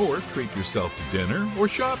trip or treat yourself to dinner or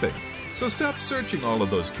shopping. So stop searching all of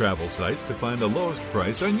those travel sites to find the lowest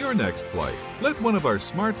price on your next flight. Let one of our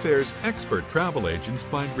SmartFares expert travel agents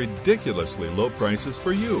find ridiculously low prices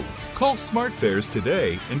for you. Call SmartFares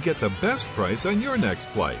today and get the best price on your next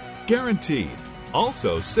flight. Guaranteed.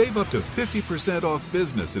 Also, save up to 50% off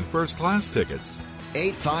business and first class tickets.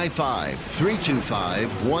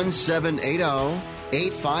 855-325-1780.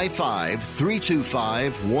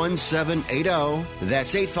 855-325-1780.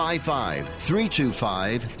 That's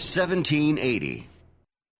 855-325-1780.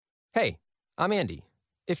 Hey, I'm Andy.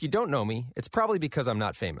 If you don't know me, it's probably because I'm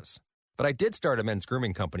not famous. But I did start a men's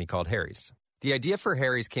grooming company called Harry's. The idea for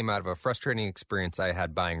Harry's came out of a frustrating experience I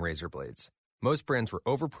had buying razor blades. Most brands were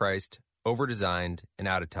overpriced, overdesigned, and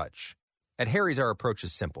out of touch. At Harry's, our approach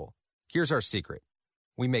is simple. Here's our secret.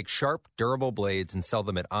 We make sharp, durable blades and sell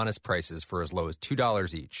them at honest prices for as low as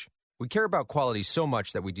 $2 each. We care about quality so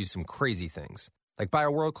much that we do some crazy things, like buy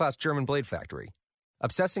a world-class German blade factory.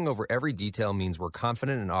 Obsessing over every detail means we're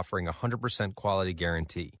confident in offering a 100% quality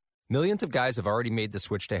guarantee. Millions of guys have already made the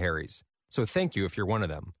switch to Harry's, so thank you if you're one of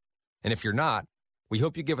them. And if you're not, we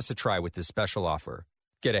hope you give us a try with this special offer.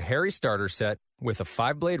 Get a Harry starter set with a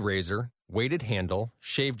 5-blade razor, weighted handle,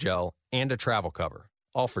 shave gel, and a travel cover.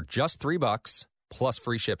 All for just $3 plus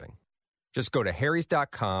free shipping. Just go to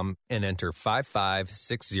harrys.com and enter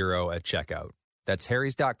 5560 at checkout. That's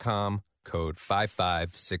harrys.com, code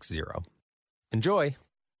 5560. Enjoy.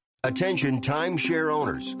 Attention timeshare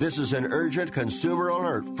owners. This is an urgent consumer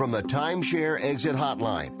alert from the Timeshare Exit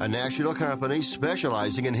Hotline, a national company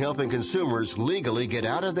specializing in helping consumers legally get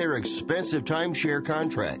out of their expensive timeshare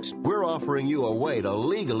contracts. We're offering you a way to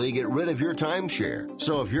legally get rid of your timeshare.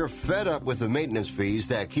 So if you're fed up with the maintenance fees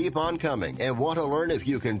that keep on coming and want to learn if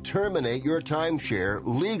you can terminate your timeshare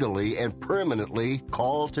legally and permanently,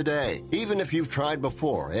 call today. Even if you've tried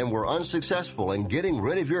before and were unsuccessful in getting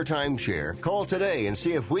rid of your timeshare, call today and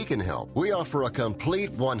see if we can help. We offer a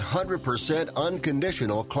complete 100%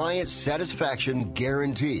 unconditional client satisfaction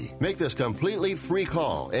guarantee. Make this completely free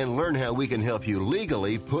call and learn how we can help you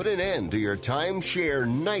legally put an end to your timeshare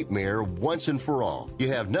nightmare once and for all. You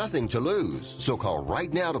have nothing to lose, so call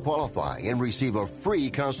right now to qualify and receive a free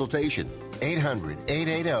consultation.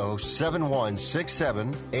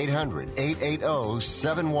 800-880-7167.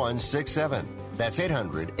 800-880-7167. That's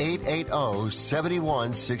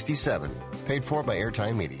 800-880-7167. Paid for by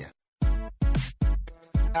Airtime Media.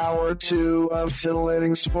 Hour 2 of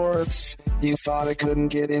titillating sports. You thought it couldn't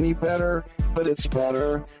get any better, but it's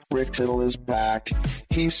better. Rick Tittle is back.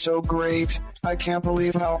 He's so great. I can't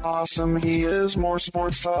believe how awesome he is. More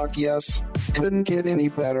sports talk, yes. Couldn't get any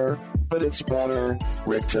better, but it's better.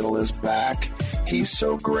 Rick Tittle is back. He's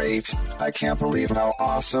so great. I can't believe how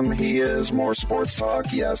awesome he is. More sports talk,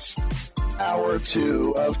 yes. Hour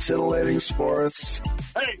 2 of titillating sports.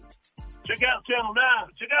 Hey, check out Channel 9.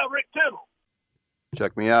 Check out Rick Tittle.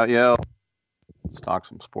 Check me out, yo. Let's talk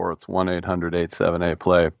some sports.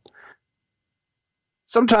 1-800-878-PLAY.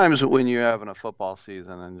 Sometimes when you're having a football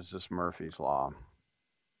season, and it's just Murphy's Law,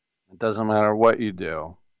 it doesn't matter what you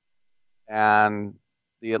do. And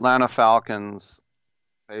the Atlanta Falcons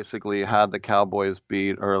basically had the Cowboys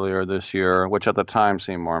beat earlier this year, which at the time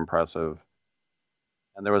seemed more impressive.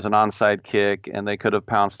 And there was an onside kick, and they could have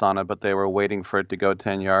pounced on it, but they were waiting for it to go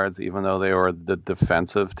 10 yards, even though they were the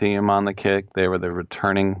defensive team on the kick. They were the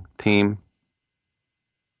returning team.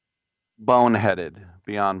 Boneheaded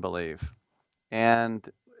beyond belief. And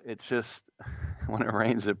it's just, when it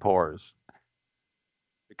rains, it pours.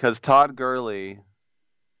 Because Todd Gurley,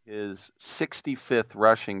 his 65th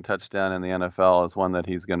rushing touchdown in the NFL is one that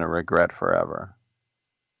he's going to regret forever.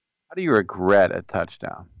 How do you regret a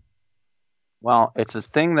touchdown? Well, it's a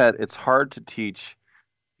thing that it's hard to teach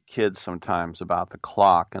kids sometimes about the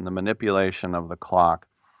clock and the manipulation of the clock.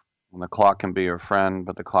 And the clock can be your friend,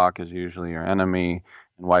 but the clock is usually your enemy,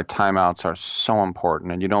 and why timeouts are so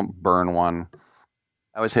important, and you don't burn one.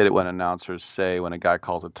 I always hate it when announcers say, when a guy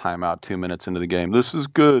calls a timeout 2 minutes into the game, this is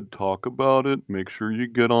good, talk about it, make sure you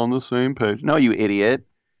get on the same page. No, you idiot.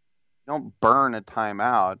 Don't burn a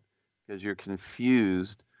timeout because you're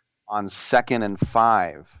confused on 2nd and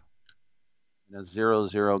 5. In a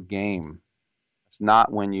 0-0 game. It's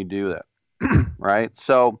not when you do that, right?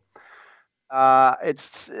 So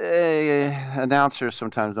announcers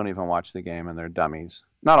sometimes don't even watch the game, and they're dummies.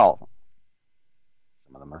 Not all of them.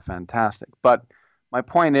 Some of them are fantastic. But my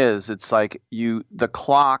point is, it's like the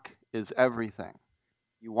clock is everything.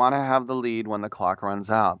 You want to have the lead when the clock runs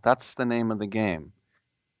out. That's the name of the game.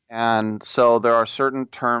 And so there are certain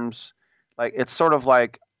terms, like it's sort of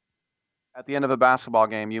like, at the end of a basketball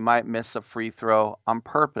game, you might miss a free throw on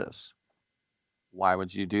purpose. Why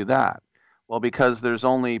would you do that? Well, because there's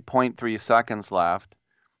only 0.3 seconds left,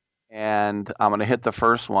 and I'm going to hit the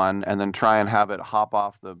first one and then try and have it hop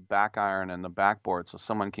off the back iron and the backboard so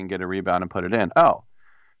someone can get a rebound and put it in. Oh,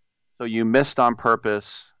 so you missed on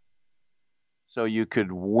purpose so you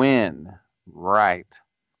could win. Right.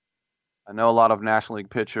 I know a lot of National League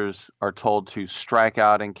pitchers are told to strike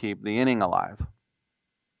out and keep the inning alive,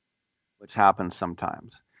 which happens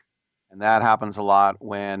sometimes. And that happens a lot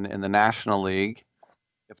when in the National League,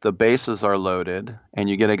 if the bases are loaded and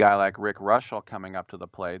you get a guy like Rick Russell coming up to the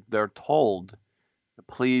plate, they're told to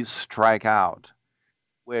please strike out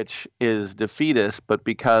which is defeatist, but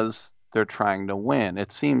because they're trying to win.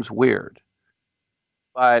 It seems weird.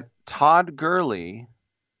 But Todd Gurley,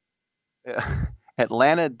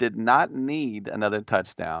 Atlanta did not need another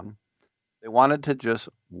touchdown. They wanted to just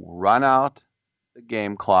run out the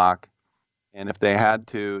game clock, and if they had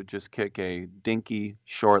to, just kick a dinky,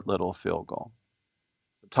 short little field goal.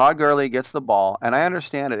 So Todd Gurley gets the ball, and I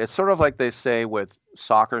understand it. It's sort of like they say with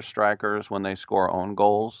soccer strikers when they score own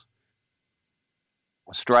goals.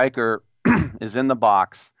 A striker is in the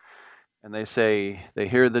box, and they say they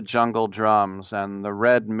hear the jungle drums, and the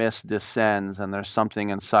red mist descends, and there's something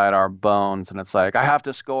inside our bones, and it's like, I have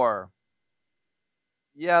to score.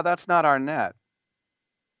 Yeah, that's not our net.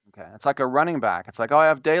 Okay, it's like a running back. It's like, oh, I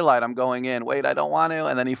have daylight, I'm going in. Wait, I don't want to.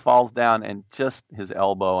 And then he falls down, and just his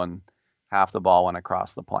elbow and half the ball went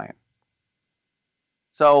across the plane.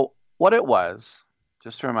 So what it was,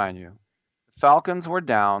 just to remind you, the Falcons were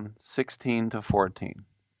down 16-14,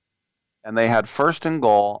 and they had first and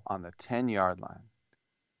goal on the 10-yard line.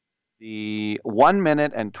 The 1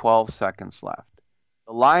 minute and 12 seconds left.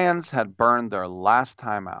 The Lions had burned their last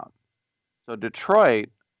timeout. So Detroit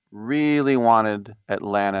really wanted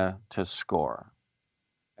Atlanta to score.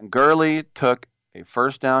 And Gurley took a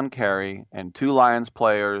first down carry, and two Lions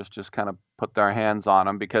players just kind of put their hands on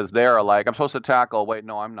him because they're like, I'm supposed to tackle. Wait,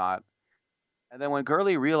 no, I'm not. And then when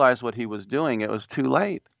Gurley realized what he was doing, it was too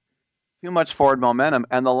late. Too much forward momentum,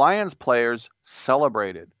 and the Lions players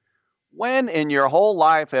celebrated. When in your whole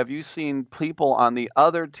life have you seen people on the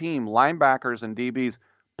other team, linebackers and DBs,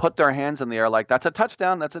 put their hands in the air like, that's a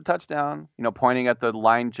touchdown, that's a touchdown, pointing at the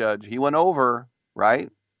line judge. He went over, right?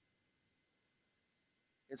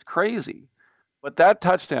 It's crazy. But that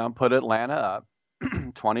touchdown put Atlanta up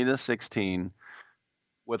 20-16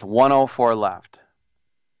 with 1:04 left.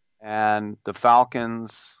 And the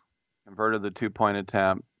Falcons converted the 2-point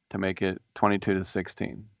attempt to make it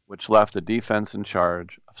 22-16, which left the defense in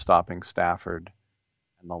charge of stopping Stafford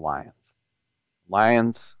and the Lions.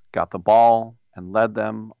 Lions got the ball and led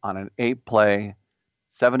them on an 8-play,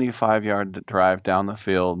 75-yard drive down the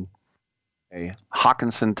field, a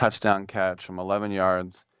Hawkinson touchdown catch from 11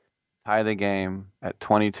 yards, tie the game at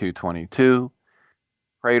 22-22.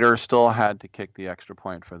 Prater still had to kick the extra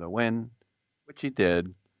point for the win, which he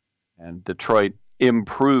did, and Detroit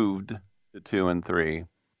improved to 2-3,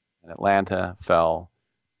 and Atlanta fell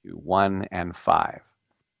to 1-5.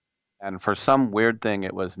 And for some weird thing,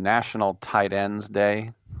 it was National Tight Ends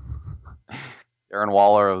Day. Darren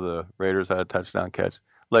Waller of the Raiders had a touchdown catch.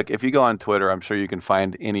 Look, if you go on Twitter, I'm sure you can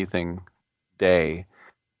find anything day.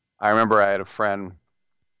 I remember I had a friend,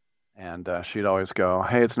 and she'd always go,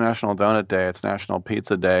 hey, it's National Donut Day, it's National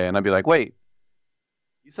Pizza Day. And I'd be like, wait,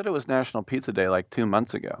 you said it was National Pizza Day like 2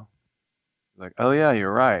 months ago. Like, oh, yeah,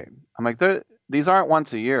 you're right. I'm like, these aren't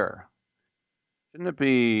once a year. Shouldn't it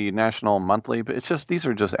be National Monthly? But it's just, these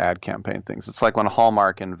are just ad campaign things. It's like when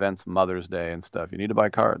Hallmark invents Mother's Day and stuff. You need to buy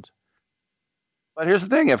cards. But here's the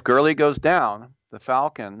thing. If Gurley goes down, the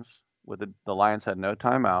Falcons, with the Lions had no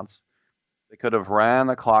timeouts, they could have ran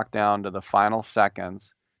the clock down to the final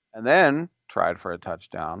seconds and then tried for a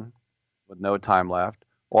touchdown with no time left,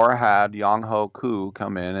 or had Younghoe Koo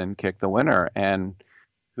come in and kick the winner. And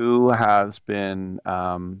Koo has been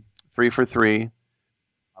 3 for 3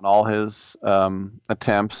 on all his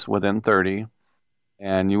attempts within 30,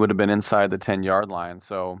 and you would have been inside the 10-yard line.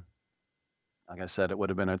 So, like I said, it would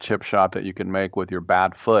have been a chip shot that you could make with your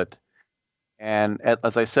bad foot. And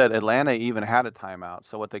as I said, Atlanta even had a timeout.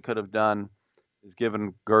 So what they could have done is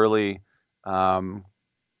given Gurley,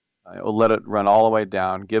 let it run all the way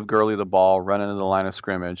down, give Gurley the ball, run into the line of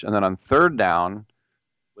scrimmage. And then on third down,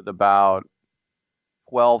 with about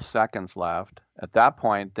 12 seconds left, at that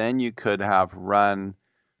point, then you could have run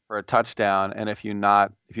for a touchdown. And if you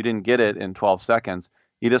didn't get it in 12 seconds,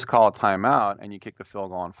 you just call a timeout and you kick the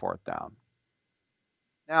field goal on fourth down.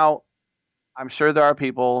 Now, I'm sure there are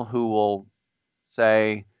people who will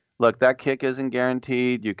say, look, that kick isn't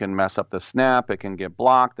guaranteed. You can mess up the snap. It can get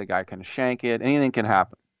blocked. The guy can shank it. Anything can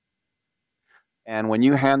happen. And when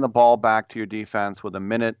you hand the ball back to your defense with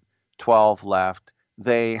 1:12 left,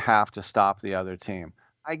 they have to stop the other team.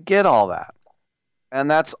 I get all that. And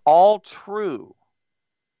that's all true.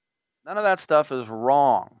 None of that stuff is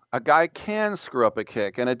wrong. A guy can screw up a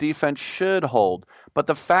kick, and a defense should hold. But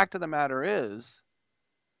the fact of the matter is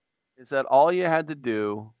that all you had to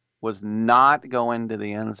do was not go into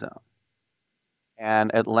the end zone. And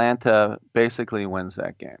Atlanta basically wins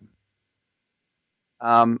that game.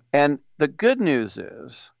 And the good news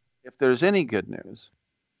is, if there's any good news,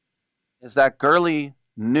 is that Gurley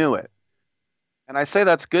knew it. And I say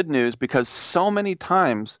that's good news because so many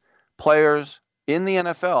times players in the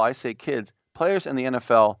NFL, I say kids, Players in the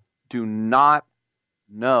NFL do not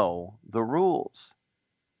know the rules.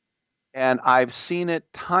 And I've seen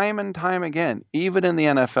it time and time again, even in the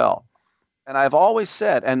NFL. And I've always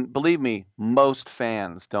said, and believe me, most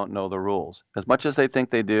fans don't know the rules as much as they think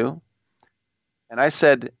they do. And I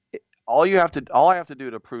said, all I have to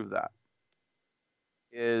do to prove that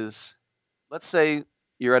is, let's say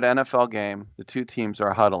you're at an NFL game, the two teams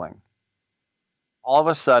are huddling. All of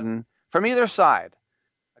a sudden, from either side,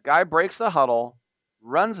 a guy breaks the huddle,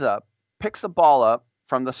 runs up, picks the ball up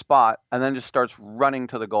from the spot, and then just starts running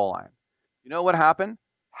to the goal line. You know what happened?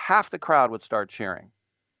 Half the crowd would start cheering.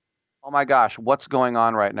 Oh my gosh, what's going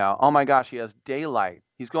on right now? Oh my gosh, he has daylight.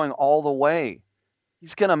 He's going all the way.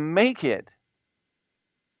 He's going to make it.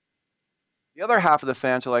 The other half of the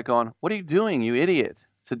fans are like going, what are you doing, you idiot?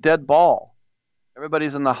 It's a dead ball.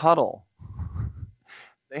 Everybody's in the huddle.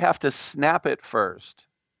 They have to snap it first.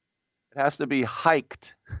 It has to be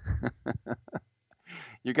hiked.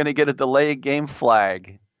 You're going to get a delayed game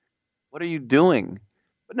flag. What are you doing?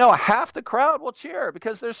 But no, half the crowd will cheer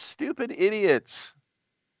because they're stupid idiots.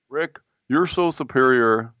 Rick, you're so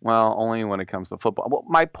superior. Well, only when it comes to football. Well,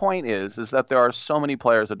 my point is that there are so many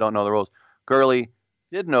players that don't know the rules. Gurley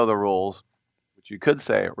did know the rules, which you could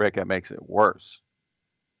say, Rick, it makes it worse.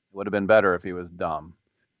 It would have been better if he was dumb.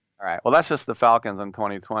 All right, well, that's just the Falcons in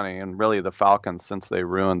 2020, and really the Falcons since they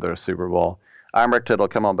ruined their Super Bowl. I'm Rick Tittle.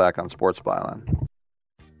 Come on back on Sports Byline.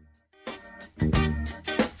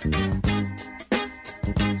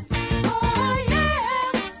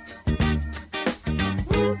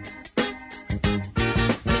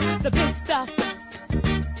 The big stuff.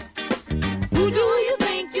 Who do you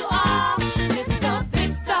think you are? Mr.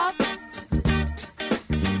 Big Stuff.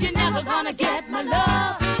 You're never gonna get my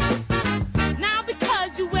love. Now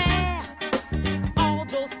because you wear all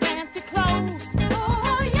those fancy clothes.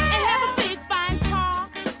 Oh yeah. And have a big fine car.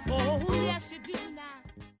 Oh yes you do now.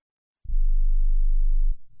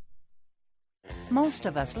 Most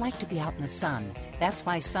of us like to be out in the sun. That's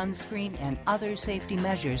why sunscreen and other safety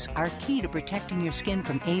measures are key to protecting your skin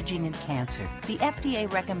from aging and cancer. The FDA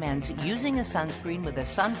recommends using a sunscreen with a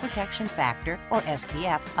sun protection factor, or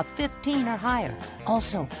SPF, of 15 or higher.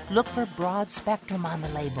 Also, look for broad spectrum on the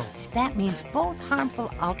label. That means both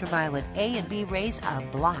harmful ultraviolet A and B rays are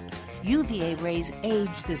blocked. UVA rays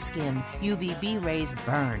age the skin, UVB rays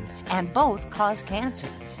burn, and both cause cancer.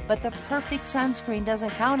 But the perfect sunscreen doesn't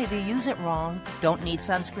count if you use it wrong. Don't need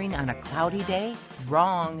sunscreen on a cloudy day?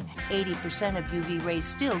 Wrong. 80% of UV rays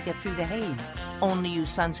still get through the haze. Only use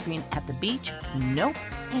sunscreen at the beach? Nope.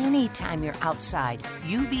 Anytime you're outside,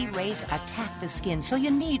 UV rays attack the skin, so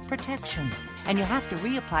you need protection. And you have to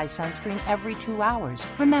reapply sunscreen every 2 hours.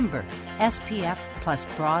 Remember, SPF plus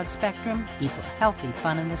broad spectrum equal healthy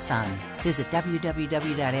fun in the sun. Visit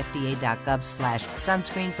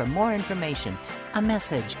www.fda.gov/sunscreen for more information. A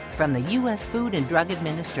message from the U.S. Food and Drug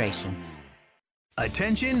Administration.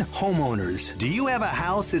 Attention homeowners. Do you have a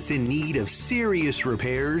house that's in need of serious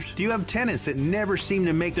repairs? Do you have tenants that never seem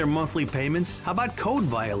to make their monthly payments? How about code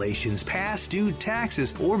violations, past due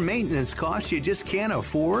taxes, or maintenance costs you just can't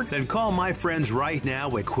afford? Then call my friends right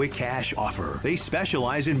now at Quick Cash Offer. They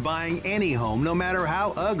specialize in buying any home, no matter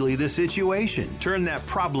how ugly the situation. Turn that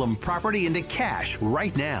problem property into cash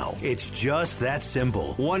right now. It's just that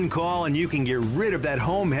simple. One call and you can get rid of that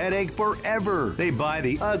home headache forever. They buy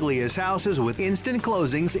the ugliest houses with instant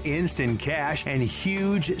closings, instant cash, and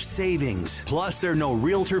huge savings. Plus, there are no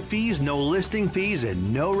realtor fees, no listing fees,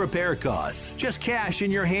 and no repair costs. Just cash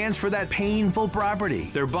in your hands for that painful property.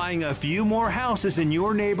 They're buying a few more houses in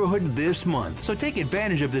your neighborhood this month. So take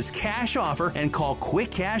advantage of this cash offer and call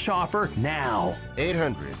Quick Cash Offer now.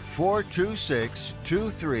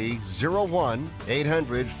 800-426-2301.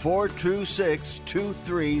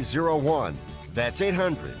 800-426-2301. That's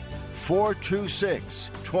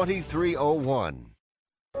 800-426-2301.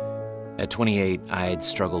 At 28, I had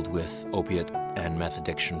struggled with opiate and meth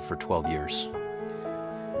addiction for 12 years.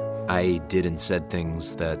 I did and said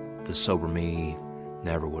things that the sober me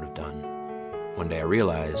never would have done. One day I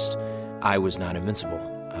realized I was not invincible.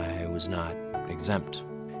 I was not exempt.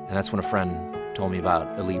 And that's when a friend told me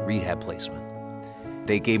about Elite Rehab Placement.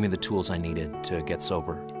 They gave me the tools I needed to get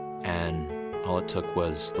sober, and all it took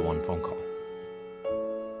was the one phone call.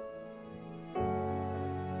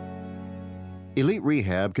 Elite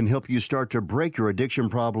Rehab can help you start to break your addiction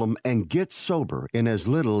problem and get sober in as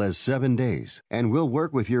little as 7 days. And we'll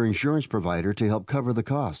work with your insurance provider to help cover the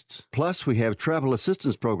costs. Plus, we have travel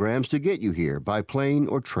assistance programs to get you here by plane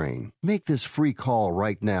or train. Make this free call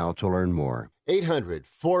right now to learn more.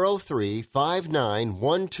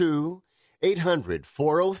 800-403-5912.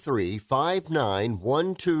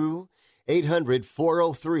 800-403-5912.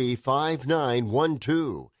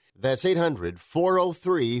 800-403-5912. That's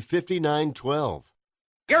 800-403-5912.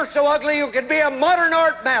 You're so ugly you could be a modern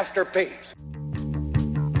art masterpiece.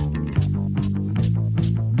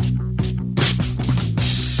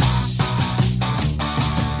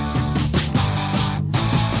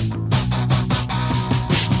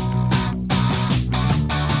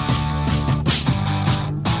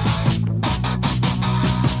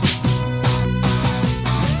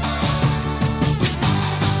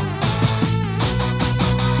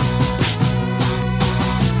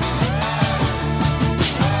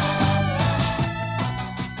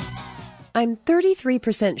 I'm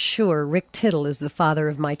 33% sure Rick Tittle is the father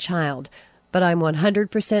of my child, but I'm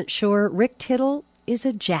 100% sure Rick Tittle is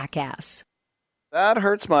a jackass. That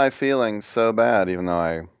hurts my feelings so bad, even though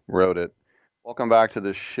I wrote it. Welcome back to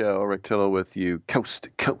the show. Rick Tittle with you, coast to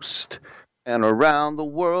coast and around the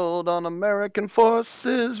world on American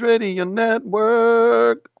Forces Radio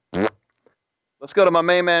Network. Let's go to my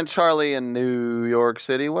main man, Charlie, in New York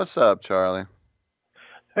City. What's up, Charlie?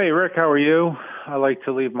 Hey, Rick, how are you? I like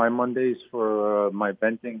to leave my Mondays for my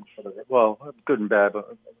venting. Good and bad.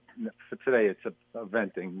 But for today, it's a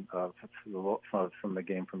venting from the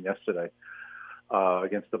game from yesterday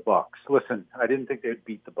against the Bucks. Listen, I didn't think they'd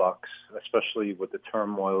beat the Bucks, especially with the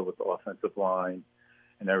turmoil with the offensive line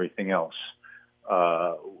and everything else,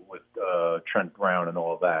 with Trent Brown and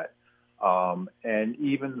all that. And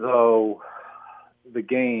even though the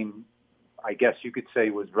game, I guess you could say,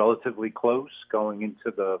 was relatively close going into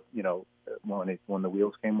the, when the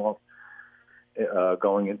wheels came off,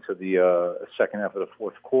 going into the second half of the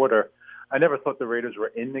fourth quarter. I never thought the Raiders were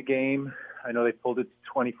in the game. I know they pulled it to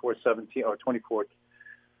 24-17 or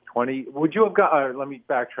 24-20. Would you have got? Let me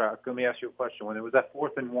backtrack. Let me ask you a question. When it was at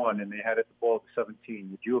 4th and 1 and they had it the ball at 17,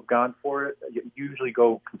 would you have gone for it? You usually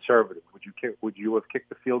go conservative. Would you have kicked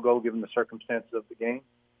the field goal given the circumstances of the game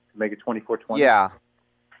to make it 24-20? Yeah.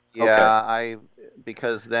 Yeah, Okay.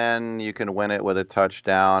 Because then you can win it with a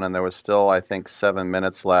touchdown, and there was still, I think, 7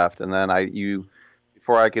 minutes left, and then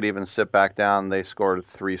before I could even sit back down, they scored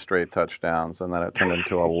 3 straight touchdowns, and then it turned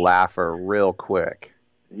into a laugher real quick.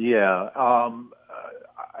 Yeah.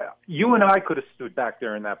 You and I could have stood back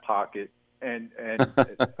there in that pocket, and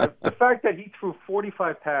the fact that he threw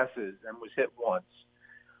 45 passes and was hit once.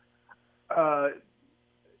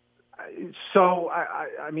 So, I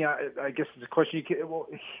guess it's a question.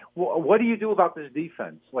 What do you do about this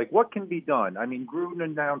defense? Like, what can be done? I mean, Gruden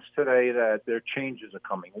announced today that their changes are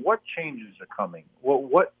coming. What changes are coming?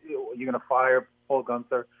 What you're going to fire Paul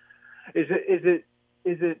Guenther? Is it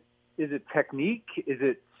technique? Is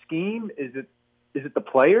it scheme? Is it the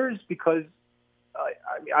players? Because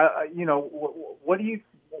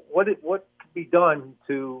what could be done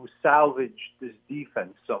to salvage this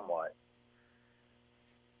defense somewhat?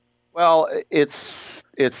 Well, it's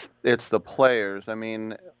the players. I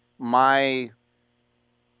mean, the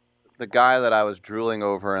guy that I was drooling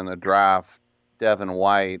over in the draft, Devin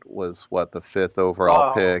White, was the 5th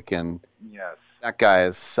overall pick, and yes, that guy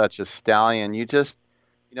is such a stallion. You just,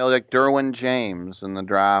 like Derwin James in the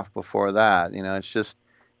draft before that. It's just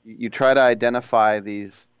you try to identify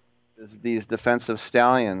these defensive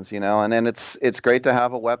stallions, and then it's great to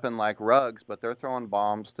have a weapon like Ruggs, but they're throwing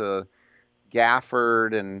bombs to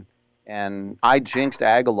Gafford and I jinxed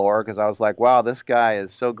Aguilar because I was like, wow, this guy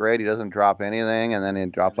is so great. He doesn't drop anything, and then he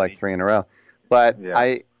dropped like 3 in a row. But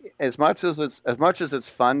yeah. As much as it's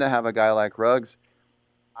fun to have a guy like Ruggs,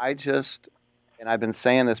 and I've been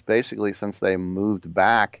saying this basically since they moved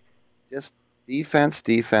back, just defense.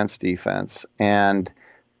 And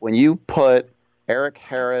when you put Eric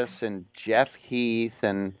Harris and Jeff Heath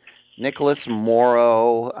and Nicholas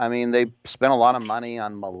Morrow, I mean, they spent a lot of money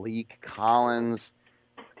on Malik Collins.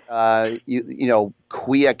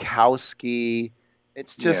 Kwiatkowski.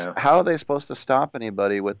 It's just, how are they supposed to stop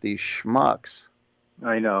anybody with these schmucks?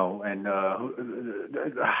 I know. And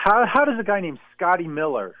how does a guy named Scotty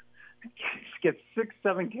Miller get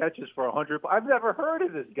 6-7 catches for 100? I've never heard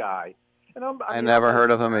of this guy. And I never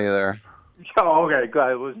heard of him either. Oh, okay,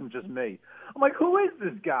 good. It wasn't just me. I'm like, who is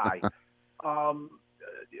this guy?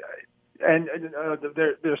 And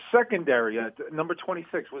their secondary, number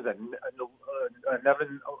 26, was that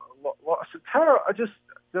Nevin Lositaro.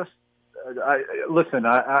 Listen,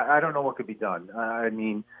 I don't know what could be done. I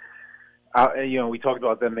mean, we talked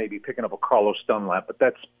about them maybe picking up a Carlos Dunlap, but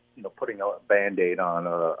that's putting a Band-Aid on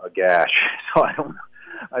a gash. So I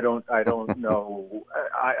don't know.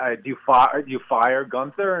 Do you fire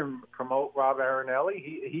Guenther and promote Rob Aronelli?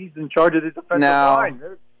 He's in charge of the defensive line.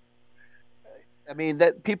 I mean,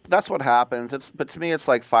 that's what happens. But to me, it's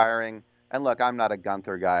like firing. And look, I'm not a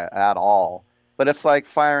Guenther guy at all. but it's like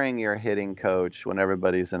firing your hitting coach when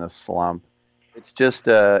everybody's in a slump. It's just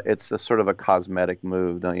it's a sort of a cosmetic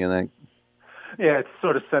move, don't you think? Yeah, it's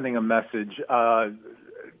sort of sending a message. Just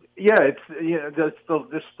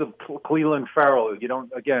the Cleveland Farrell. You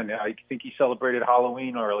don't. Again, I think he celebrated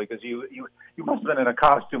Halloween early because you must have been in a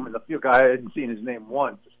costume, and the guy hadn't seen his name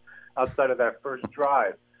once outside of that first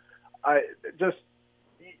drive.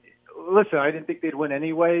 Listen, I didn't think they'd win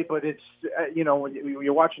anyway, but it's when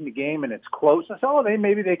you're watching the game and it's close, I said,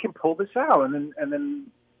 maybe they can pull this out, and then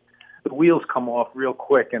the wheels come off real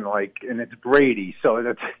quick, and it's Brady. So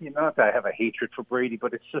that's not that I have a hatred for Brady,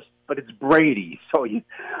 but it's Brady. So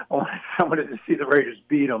I wanted to see the Raiders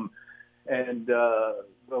beat them, and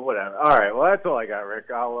but whatever. All right, well that's all I got, Rick.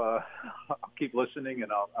 I'll keep listening,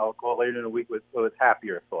 and I'll call later in the week with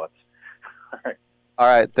happier thoughts. All right. All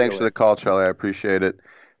right. Thanks for the call, Charlie. I appreciate it.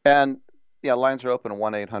 And yeah, lines are open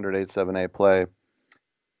 1-800-878-PLAY.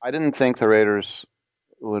 I didn't think the Raiders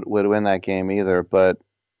would win that game either, but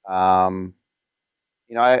I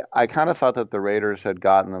kind of thought that the Raiders had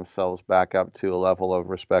gotten themselves back up to a level of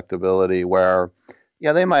respectability where,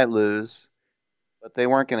 yeah, they might lose, but they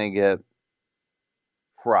weren't going to get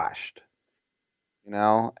crushed,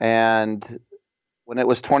 And when it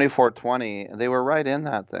was 24-20, they were right in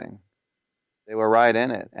that thing. They were right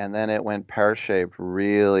in it, and then it went pear-shaped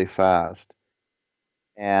really fast.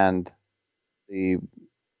 And the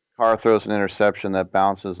Carr throws an interception that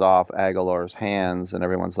bounces off Aguilar's hands, and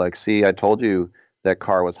everyone's like, see, I told you that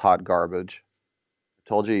Carr was hot garbage. I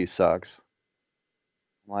told you he sucks.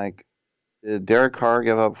 Like, did Derek Carr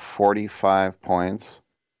give up 45 points?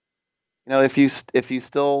 If you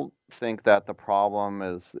still think that the problem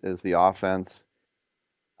is the offense,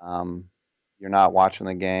 you're not watching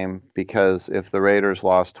the game, because if the Raiders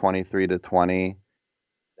lost 23-20,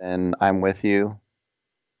 then I'm with you.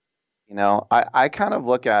 I kind of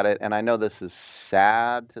look at it, and I know this is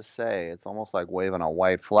sad to say. It's almost like waving a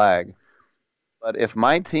white flag. But if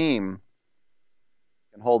my team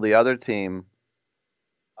can hold the other team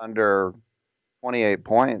under 28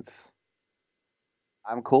 points,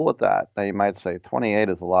 I'm cool with that. Now, you might say 28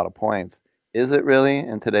 is a lot of points. Is it really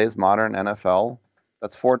in today's modern NFL?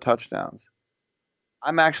 That's 4 touchdowns.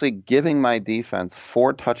 I'm actually giving my defense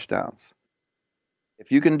 4 touchdowns.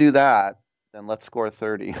 If you can do that, then let's score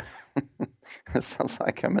 30. It sounds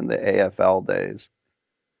like I'm in the AFL days.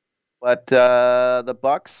 But the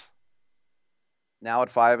Bucks now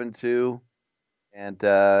at 5-2,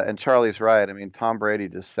 and Charlie's right. I mean, Tom Brady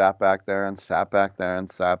just sat back there, and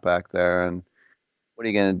what are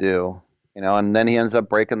you going to do? And then he ends up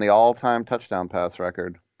breaking the all-time touchdown pass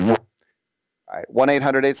record. All right,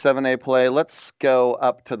 1-800-878-PLAY. Let's go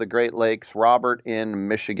up to the Great Lakes. Robert in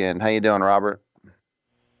Michigan. How you doing, Robert?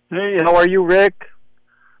 Hey, how are you, Rick?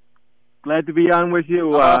 Glad to be on with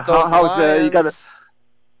you. How's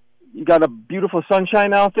you got a beautiful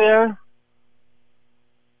sunshine out there?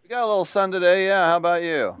 We got a little sun today, yeah. How about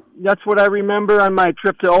you? That's what I remember on my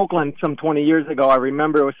trip to Oakland some 20 years ago. I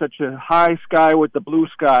remember it was such a high sky with the blue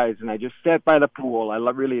skies, and I just sat by the pool. I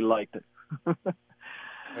really liked it.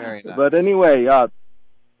 Very nice. But anyway,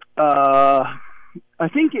 I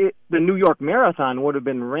think the New York Marathon would have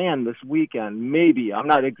been ran this weekend. Maybe, I'm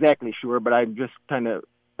not exactly sure, but I'm just kind of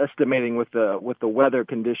estimating with the weather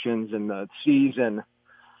conditions and the season.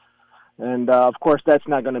 And of course, that's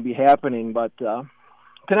not going to be happening. But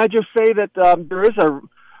can I just say that there is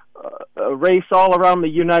a race all around the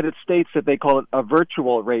United States that they call it a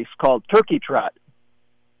virtual race called Turkey Trot.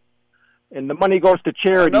 And the money goes to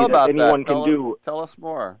charity that anyone can do. Tell us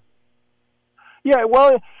more. Yeah,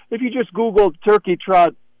 well, if you just Google Turkey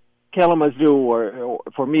Trot Kalamazoo, or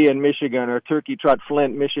for me in Michigan, or Turkey Trot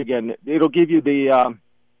Flint, Michigan, it'll give you the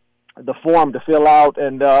form to fill out,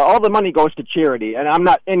 and all the money goes to charity. And I'm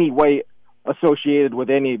not any way associated with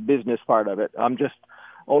any business part of it. I'm just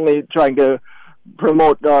only trying to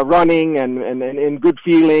promote running and good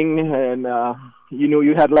feeling. And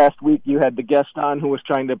you had last week, you had the guest on who was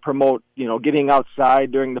trying to promote, getting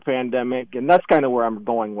outside during the pandemic, and that's kind of where I'm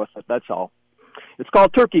going with it. That's all. It's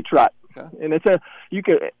called Turkey Trot, and it's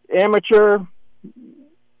amateur,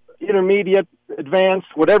 intermediate, advanced,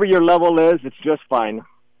 whatever your level is, it's just fine.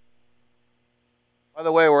 By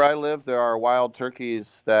the way, where I live, there are wild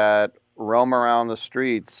turkeys that roam around the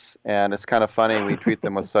streets, and it's kind of funny. We treat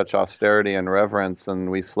them with such austerity and reverence,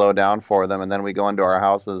 and we slow down for them, and then we go into our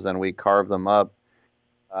houses and we carve them up,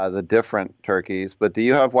 the different turkeys. But do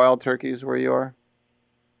you have wild turkeys where you are?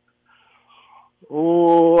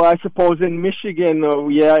 Oh, I suppose in Michigan,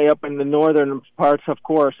 up in the northern parts, of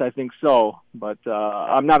course, I think so. But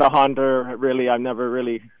I'm not a hunter, really. I've never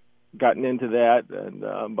really gotten into that,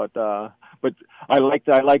 and but I like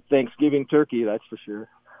Thanksgiving turkey. That's for sure.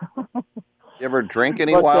 You ever drink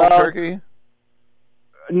any wild turkey?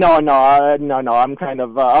 No. I'm kind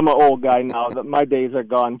of I'm an old guy now. My days are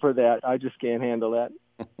gone for that. I just can't handle that.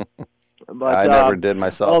 But I never did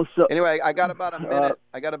myself. Also, anyway, I got about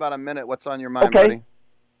a minute. What's on your mind, okay. buddy?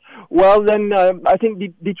 Well, then I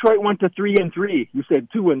think Detroit went to 3-3. You said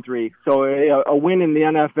 2-3. So a win in the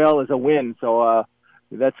NFL is a win. So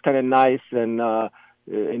that's kind of nice. And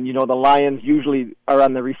you know, the Lions usually are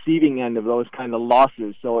on the receiving end of those kind of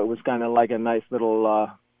losses. So it was kind of like a nice little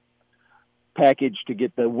package to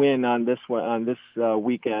get the win on this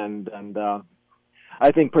weekend. And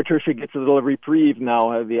I think Patricia gets a little reprieve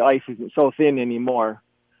now. The ice isn't so thin anymore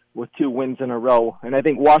with 2 wins in a row. And I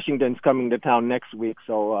think Washington's coming to town next week.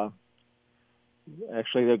 So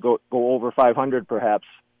actually they'll go over 500 perhaps.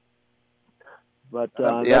 But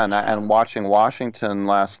and watching Washington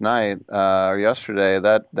last night or yesterday,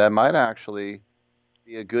 that might actually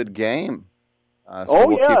be a good game.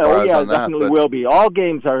 We'll definitely will be. All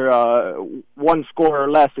games are one score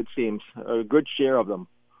or less, it seems. A good share of them.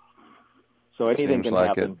 So anything can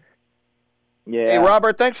happen. Yeah. Hey,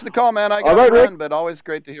 Robert, thanks for the call, man. I got to run, but always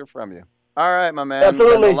great to hear from you. All right, my man.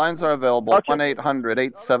 Absolutely. And the lines are available.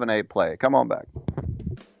 1-800-878-PLAY. Come on back.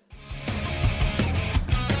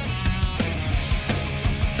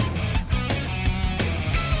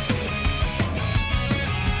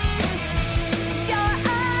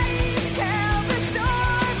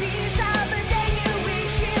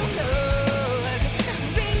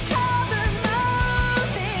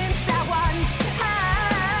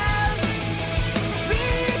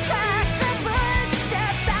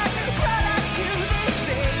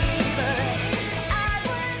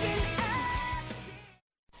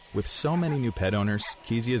 With so many new pet owners,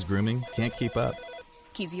 Kezia's Grooming can't keep up.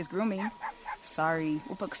 Kezia's Grooming? Sorry,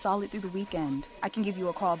 we'll book solid through the weekend. I can give you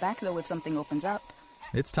a call back, though, if something opens up.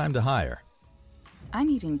 It's time to hire. I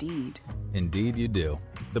need Indeed. Indeed you do.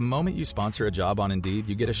 The moment you sponsor a job on Indeed,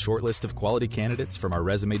 you get a short list of quality candidates from our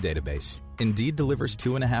resume database. Indeed delivers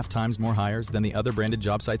 2.5 times more hires than the other branded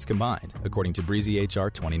job sites combined, according to Breezy HR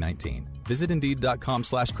 2019. Visit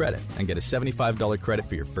Indeed.com/credit and get a $75 credit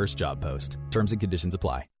for your first job post. Terms and conditions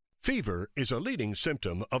apply. Fever is a leading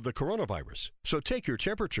symptom of the coronavirus, so take your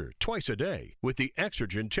temperature twice a day with the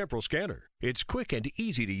Exergen Temporal Scanner. It's quick and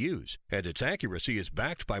easy to use, and its accuracy is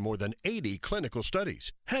backed by more than 80 clinical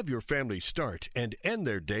studies. Have your family start and end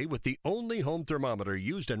their day with the only home thermometer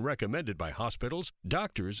used and recommended by hospitals,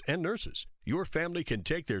 doctors, and nurses. Your family can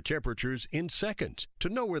take their temperatures in seconds to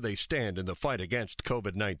know where they stand in the fight against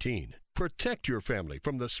COVID-19. Protect your family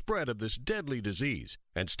from the spread of this deadly disease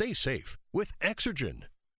and stay safe with Exergen.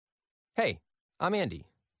 Hey, I'm Andy.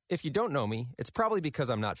 If you don't know me, it's probably because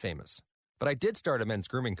I'm not famous. But I did start a men's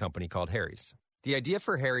grooming company called Harry's. The idea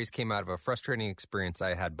for Harry's came out of a frustrating experience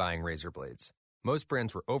I had buying razor blades. Most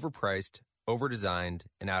brands were overpriced, overdesigned,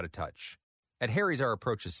 and out of touch. At Harry's, our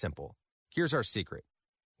approach is simple. Here's our secret.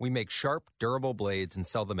 We make sharp, durable blades and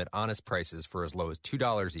sell them at honest prices for as low as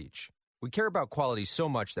 $2 each. We care about quality so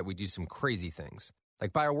much that we do some crazy things,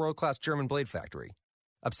 like buy a world-class German blade factory.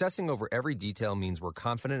 Obsessing over every detail means we're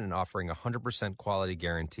confident in offering a 100% quality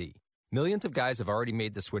guarantee. Millions of guys have already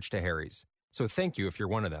made the switch to Harry's, so thank you if you're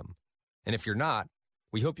one of them. And if you're not,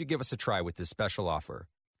 we hope you give us a try with this special offer.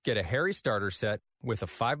 Get a Harry starter set with a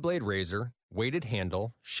 5-blade razor, weighted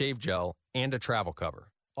handle, shave gel, and a travel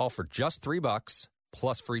cover, all for just $3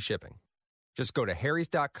 plus free shipping. Just go to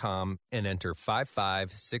harrys.com and enter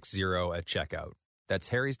 5560 at checkout. That's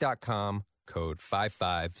harrys.com, code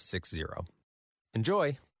 5560.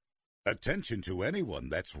 Enjoy. Attention to anyone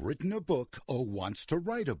that's written a book or wants to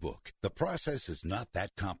write a book. The process is not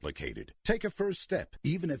that complicated. Take a first step.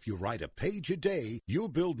 Even if you write a page a day, you'll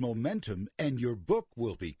build momentum and your book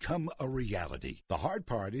will become a reality. The hard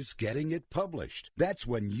part is getting it published. That's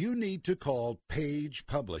when you need to call Page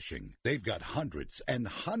Publishing. They've got hundreds and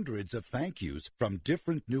hundreds of thank yous from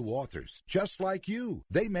different new authors, just like you.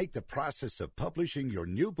 They make the process of publishing your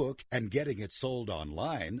new book and getting it sold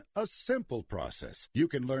online a simple process. You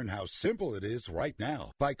can learn how simple it is right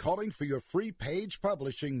now by calling for your free Page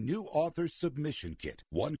Publishing New Author Submission Kit.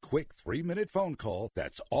 One quick 3-minute phone call,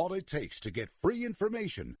 that's all it takes to get free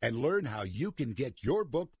information and learn how you can get your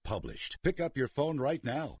book published. Pick up your phone right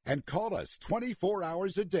now and call us 24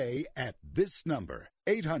 hours a day at this number.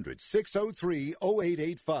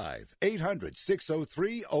 800-603-0885.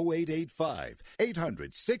 800-603-0885.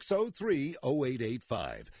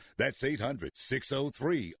 800-603-0885. That's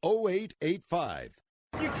 800-603-0885.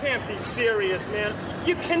 You can't be serious, man.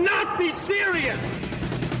 You cannot be serious!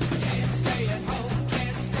 Can't stay at home,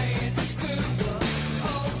 can't stay at school.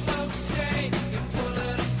 Old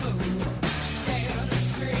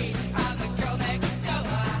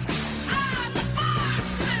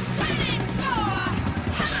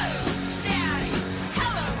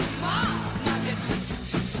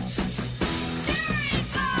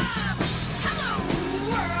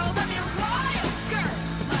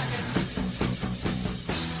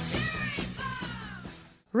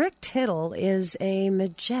Rick Tittle is a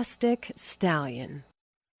majestic stallion.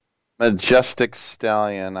 Majestic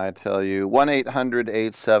stallion, I tell you.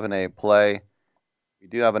 1-800-878-PLAY. We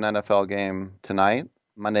do have an NFL game tonight,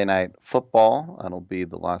 Monday Night Football. That'll be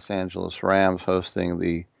the Los Angeles Rams hosting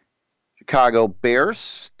the Chicago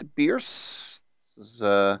Bears. The Bears is,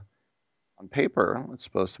 on paper, it's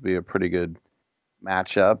supposed to be a pretty good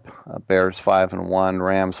matchup. Bears 5-1,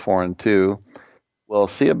 Rams 4-2. We'll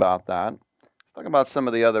see about that. Let's talk about some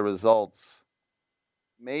of the other results.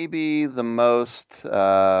 Maybe the most,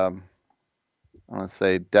 I want to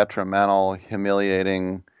say, detrimental,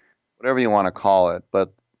 humiliating, whatever you want to call it.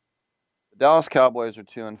 But the Dallas Cowboys are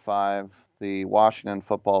 2-5. The Washington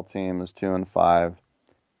football team is 2-5.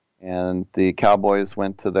 And the Cowboys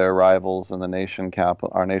went to their rivals in the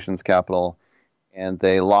our nation's capital, and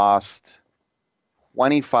they lost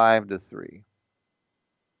 25-3. It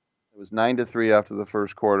was 9-3 after the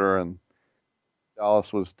first quarter, and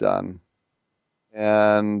Dallas was done.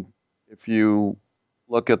 And if you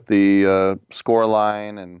look at the score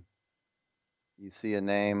line and you see a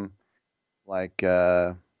name like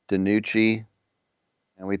DiNucci,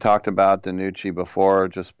 and we talked about DiNucci before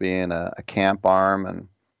just being a camp arm, and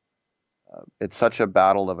it's such a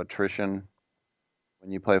battle of attrition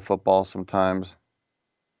when you play football sometimes.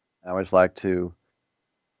 I always like to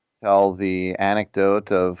tell the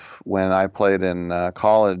anecdote of when I played in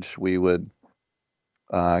college, we would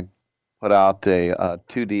put out a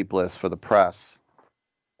two-deep list for the press.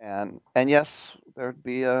 And yes, there'd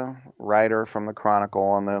be a writer from the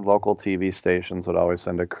Chronicle, and the local TV stations would always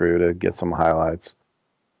send a crew to get some highlights.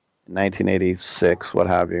 In 1986, what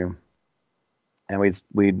have you. And we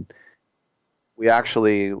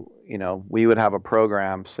actually, you know, we would have a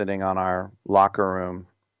program sitting on our locker room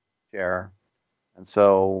chair. And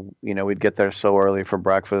so, you know, we'd get there so early for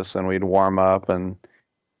breakfast, and we'd warm up and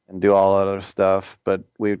do all other stuff. But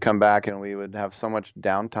we would come back and we would have so much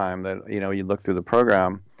downtime that, you know, you'd look through the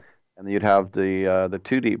program and you'd have the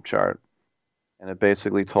two-deep chart. And it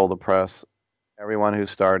basically told the press everyone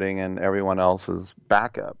who's starting and everyone else's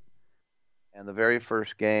backup. And the very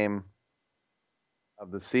first game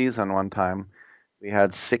of the season one time, we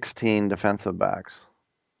had 16 defensive backs.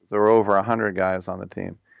 There were over 100 guys on the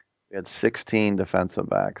team. We had 16 defensive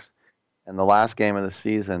backs. And the last game of the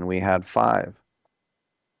season, we had 5.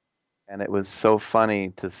 And it was so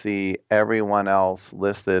funny to see everyone else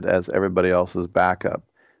listed as everybody else's backup.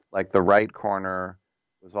 Like the right corner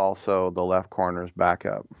was also the left corner's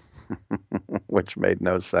backup, which made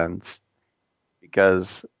no sense.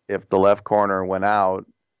 Because if the left corner went out,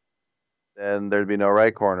 then there'd be no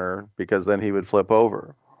right corner, because then he would flip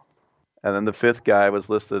over. And then the 5th guy was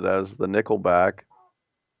listed as the nickel back.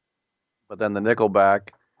 But then the nickel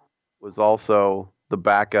back was also the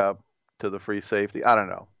backup to the free safety. I don't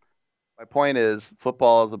know. My point is,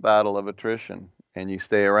 football is a battle of attrition, and you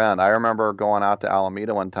stay around. I remember going out to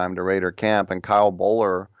Alameda one time to Raider camp, and Kyle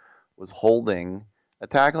Bowler was holding a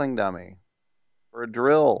tackling dummy for a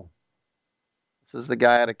drill. This is the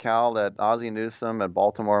guy out of Cal that Ozzie Newsome at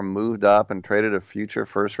Baltimore moved up and traded a future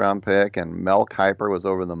first-round pick, and Mel Kiper was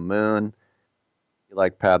over the moon. He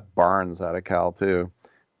liked Pat Barnes out of Cal, too.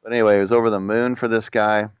 But anyway, he was over the moon for this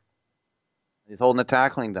guy. He's holding a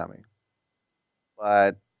tackling dummy.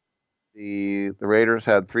 But the Raiders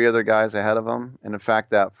had 3 other guys ahead of him. And in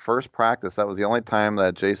fact, that first practice, that was the only time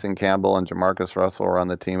that Jason Campbell and Jamarcus Russell were on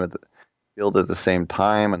the team at the field at the same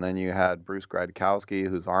time. And then you had Bruce Gradkowski,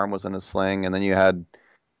 whose arm was in a sling. And then you had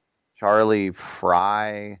Charlie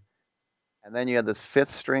Fry. And then you had this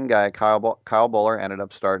 5th string guy, Kyle Bowler, ended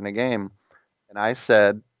up starting the game. And I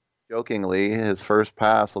said, jokingly, his first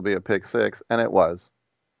pass will be a pick 6. And it was.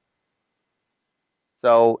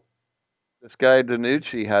 So this guy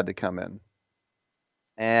DiNucci had to come in.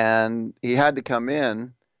 And he had to come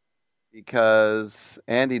in because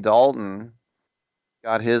Andy Dalton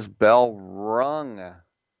got his bell rung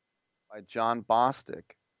by John Bostic,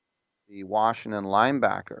 the Washington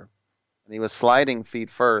linebacker. And he was sliding feet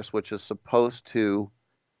first, which is supposed to,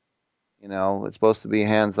 you know, it's supposed to be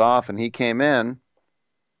hands off. And he came in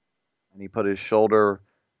and he put his shoulder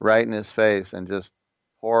right in his face and just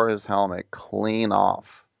tore his helmet clean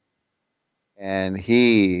off. And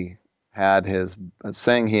he had his,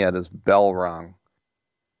 saying he had his bell rung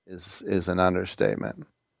is an understatement.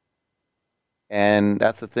 And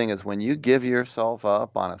that's the thing, is when you give yourself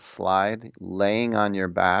up on a slide, laying on your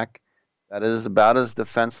back, that is about as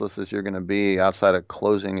defenseless as you're going to be outside of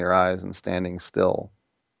closing your eyes and standing still.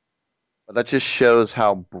 But that just shows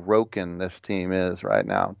how broken this team is right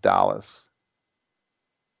now, Dallas.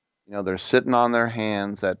 You know, they're sitting on their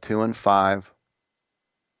hands at 2-5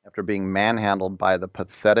 after being manhandled by the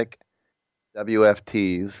pathetic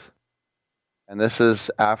WFTs. And this is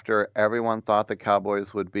after everyone thought the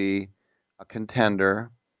Cowboys would be a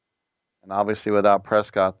contender. And obviously without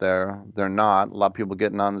Prescott there, they're not. A lot of people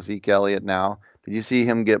getting on Zeke Elliott now. Did you see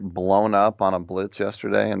him get blown up on a blitz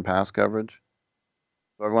yesterday in pass coverage?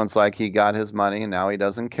 So everyone's like, he got his money and now he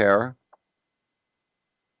doesn't care.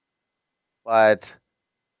 But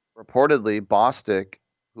reportedly, Bostic,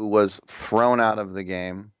 who was thrown out of the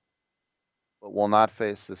game, but will not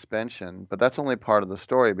face suspension. But that's only part of the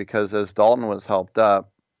story, because as Dalton was helped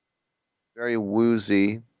up, very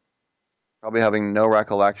woozy, probably having no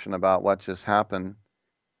recollection about what just happened,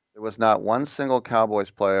 there was not one single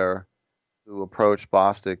Cowboys player who approached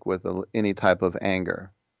Bostic with any type of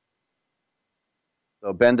anger.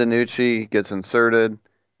 So Ben DiNucci gets inserted,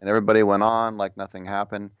 and everybody went on like nothing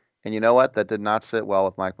happened. And you know what? That did not sit well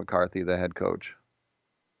with Mike McCarthy, the head coach.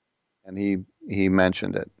 And he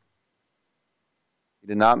mentioned it. He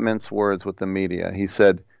did not mince words with the media. He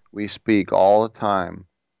said, we speak all the time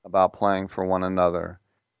about playing for one another,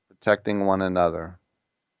 protecting one another.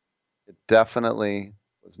 It definitely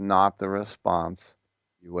was not the response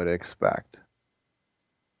you would expect.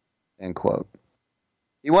 End quote.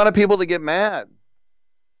 He wanted people to get mad,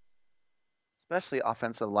 especially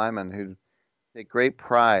offensive linemen who take great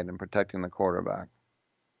pride in protecting the quarterback.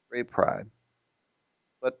 Great pride.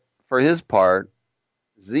 But for his part,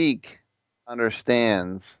 Zeke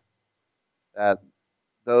understands that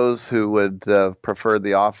those who would have preferred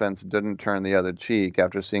the offense didn't turn the other cheek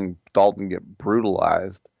after seeing Dalton get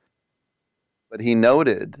brutalized. But he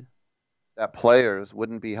noted that players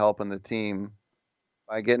wouldn't be helping the team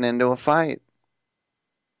by getting into a fight.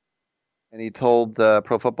 And he told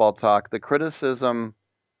Pro Football Talk, the criticism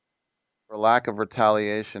for lack of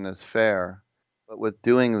retaliation is fair, but with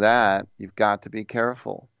doing that, you've got to be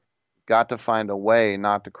careful. You've got to find a way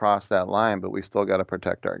not to cross that line, but we still got to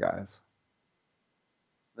protect our guys.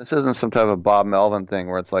 This isn't some type of Bob Melvin thing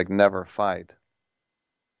where it's like never fight.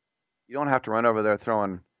 You don't have to run over there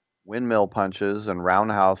throwing windmill punches and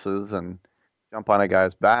roundhouses and jump on a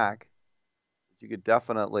guy's back. You could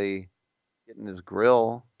definitely get in his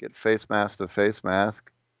grill, get face mask to face mask,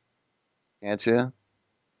 can't you?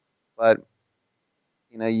 But,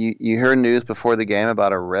 you know, you hear news before the game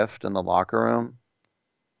about a rift in the locker room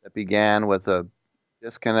that began with a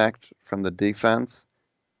disconnect from the defense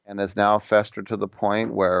and has now festered to the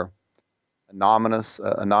point where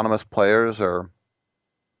anonymous players are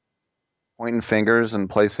pointing fingers and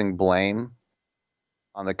placing blame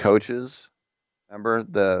on the coaches. Remember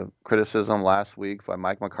the criticism last week by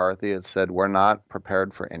Mike McCarthy? It said, we're not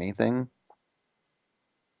prepared for anything.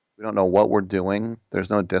 We don't know what we're doing. There's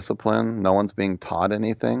no discipline. No one's being taught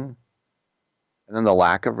anything. And then the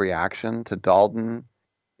lack of reaction to Dalton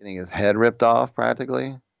getting his head ripped off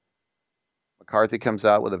practically. McCarthy comes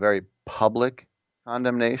out with a very public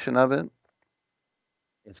condemnation of it.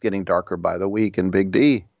 It's getting darker by the week in Big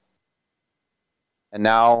D. And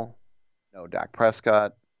now, no Dak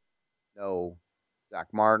Prescott, no Zach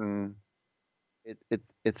Martin.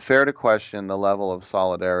 It's fair to question the level of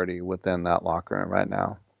solidarity within that locker room right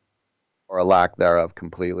now, or a lack thereof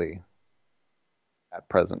completely at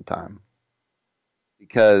present time.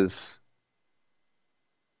 Because,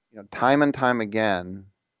 you know, time and time again,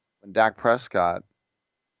 when Dak Prescott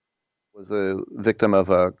was a victim of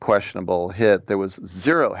a questionable hit, there was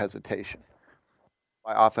zero hesitation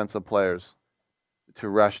by offensive players to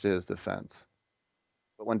rush to his defense.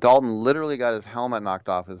 But when Dalton literally got his helmet knocked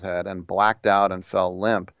off his head and blacked out and fell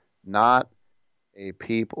limp, not a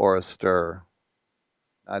peep or a stir,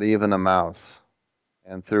 not even a mouse,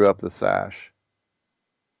 and threw up the sash.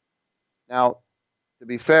 Now, to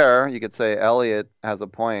be fair, you could say Elliott has a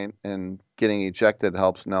point in getting ejected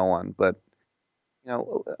helps no one, but you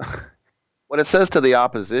know what it says to the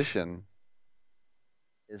opposition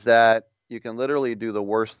is that you can literally do the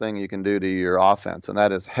worst thing you can do to your offense, and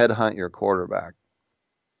that is headhunt your quarterback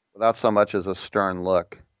without so much as a stern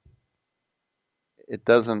look. It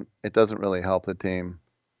doesn't really help the team.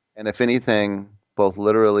 And if anything, both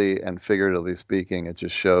literally and figuratively speaking, it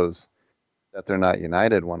just shows that they're not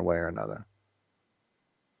united one way or another.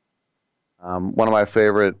 One of my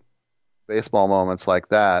favorite baseball moments like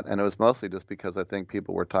that, and it was mostly just because I think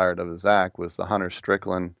people were tired of Zach, was the Hunter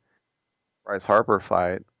Strickland Bryce Harper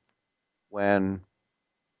fight when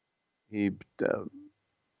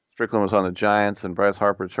Strickland was on the Giants and Bryce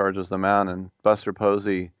Harper charges the mound, and Buster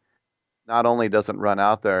Posey not only doesn't run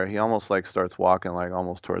out there, he almost like starts walking like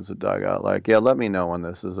almost towards the dugout, like, yeah, let me know when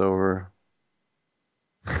this is over.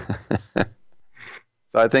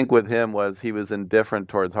 So I think with him was he was indifferent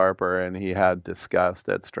towards Harper and he had disgust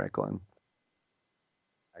at Strickland.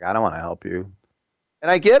 Like, I don't want to help you. And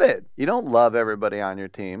I get it. You don't love everybody on your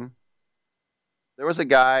team. There was a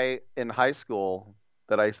guy in high school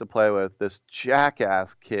that I used to play with, this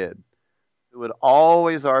jackass kid, who would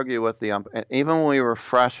always argue with the umpire. Even when we were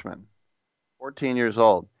freshmen, 14 years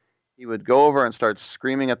old, he would go over and start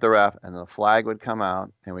screaming at the ref, and the flag would come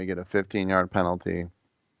out, and we get a 15-yard penalty.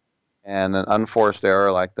 And an unforced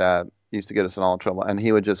error like that used to get us in all trouble. And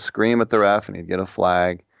he would just scream at the ref, and he'd get a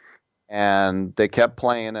flag. And they kept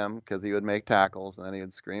playing him because he would make tackles, and then he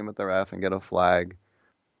would scream at the ref and get a flag.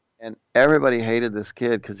 And everybody hated this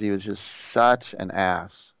kid because he was just such an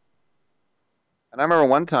ass. And I remember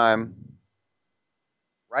one time,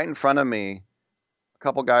 right in front of me, a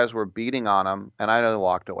couple guys were beating on him, and I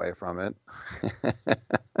walked away from it.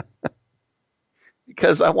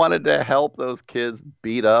 Because I wanted to help those kids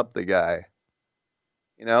beat up the guy.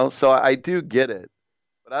 You know, so I do get it.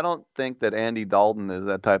 But I don't think that Andy Dalton is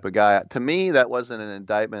that type of guy. To me, that wasn't an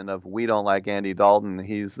indictment of we don't like Andy Dalton.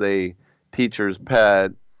 He's the teacher's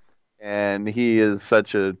pet, and he is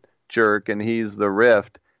such a jerk, and he's the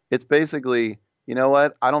rift. It's basically, you know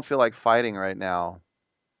what? I don't feel like fighting right now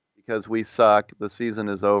because we suck. The season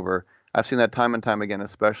is over. I've seen that time and time again,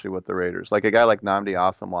 especially with the Raiders. Like a guy like Nnamdi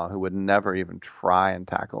Asomugha, who would never even try and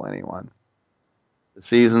tackle anyone. The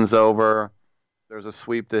season's over. There's a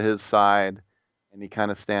sweep to his side. And he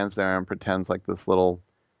kind of stands there and pretends like this little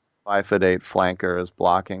 5'8" flanker is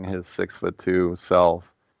blocking his 6'2"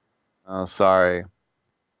 self. Oh, sorry.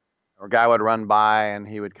 Or a guy would run by and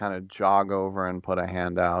he would kind of jog over and put a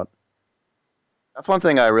hand out. That's one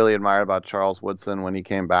thing I really admired about Charles Woodson when he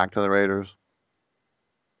came back to the Raiders.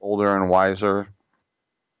 Older and wiser.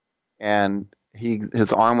 And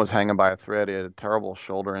his arm was hanging by a thread. He had a terrible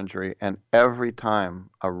shoulder injury. And every time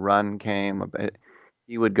a run came,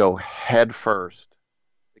 he would go head first.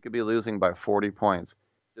 He could be losing by 40 points.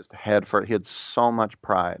 Just head first. He had so much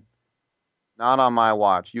pride. Not on my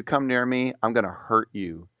watch. You come near me, I'm going to hurt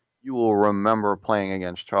you. You will remember playing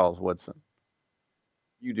against Charles Woodson.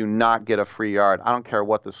 You do not get a free yard. I don't care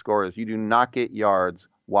what the score is. You do not get yards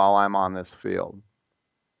while I'm on this field.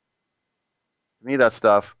 To me, that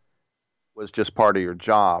stuff was just part of your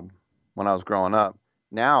job when I was growing up.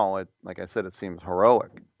 Now, like I said, it seems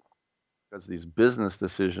heroic. Because these business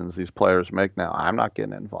decisions these players make now, I'm not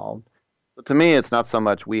getting involved. But to me, it's not so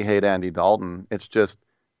much we hate Andy Dalton. It's just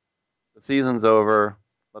the season's over.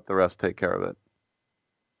 Let the rest take care of it.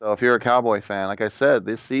 So if you're a Cowboy fan, like I said,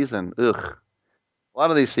 this season, ugh. A lot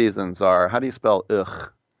of these seasons are, how do you spell ugh?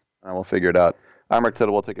 And we'll figure it out. I'm Rick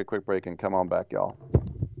Tittle. We'll take a quick break and come on back, y'all.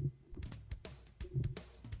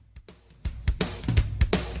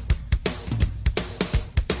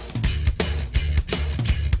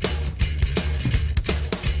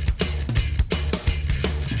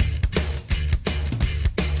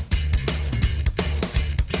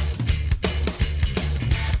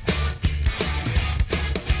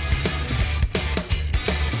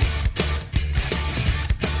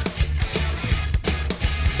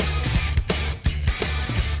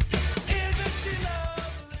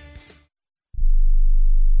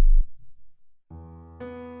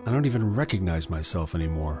 I don't even recognize myself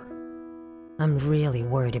anymore. I'm really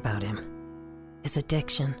worried about him. His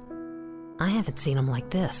addiction. I haven't seen him like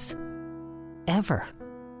this. Ever.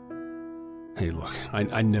 Hey, look,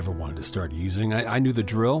 I never wanted to start using. I knew the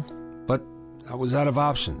drill, but I was out of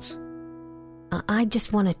options. I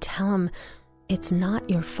just want to tell him it's not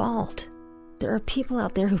your fault. There are people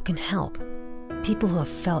out there who can help. People who have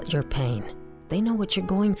felt your pain. They know what you're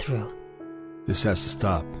going through. This has to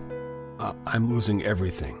stop. I'm losing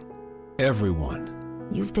everything. Everyone.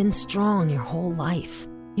 You've been strong your whole life.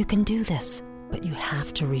 You can do this, but you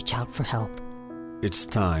have to reach out for help. It's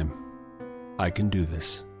time. I can do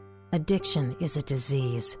this. Addiction is a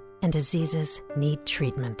disease, and diseases need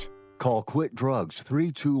treatment. Call Quit Drugs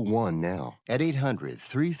 321 now at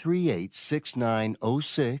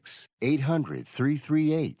 800-338-6906.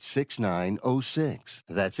 800-338-6906.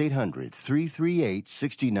 That's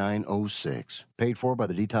 800-338-6906. Paid for by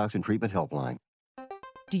the Detox and Treatment Helpline.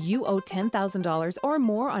 Do you owe $10,000 or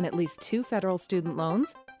more on at least 2 federal student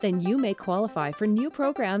loans? Then you may qualify for new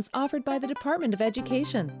programs offered by the Department of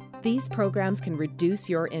Education. These programs can reduce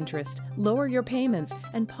your interest, lower your payments,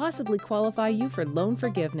 and possibly qualify you for loan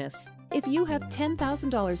forgiveness. If you have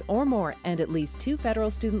 $10,000 or more and at least 2 federal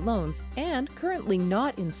student loans and currently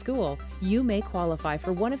not in school, you may qualify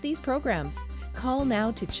for one of these programs. Call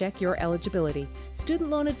now to check your eligibility. Student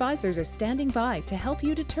loan advisors are standing by to help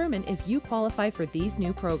you determine if you qualify for these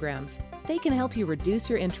new programs. They can help you reduce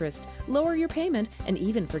your interest, lower your payment, and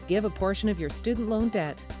even forgive a portion of your student loan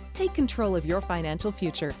debt. Take control of your financial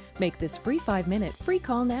future. Make this free 5-minute free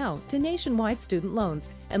call now to Nationwide Student Loans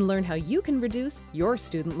and learn how you can reduce your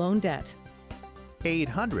student loan debt.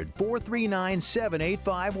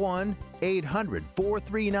 800-439-7851.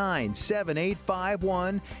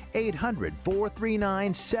 800-439-7851.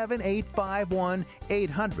 800-439-7851.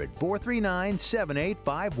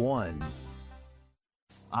 800-439-7851.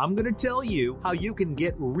 I'm going to tell you how you can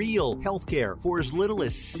get real health care for as little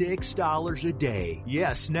as $6 a day.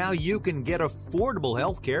 Yes, now you can get affordable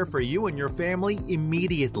health care for you and your family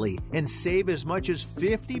immediately and save as much as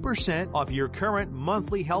 50% off your current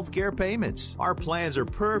monthly health care payments. Our plans are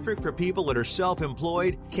perfect for people that are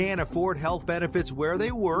self-employed, can't afford health benefits where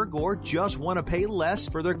they work, or just want to pay less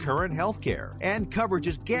for their current health care. And coverage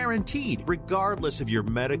is guaranteed regardless of your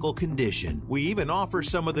medical condition. We even offer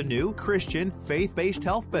some of the new Christian faith-based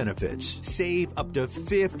health benefits. Save up to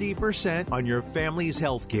 50% on your family's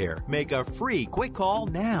health care. Make a free quick call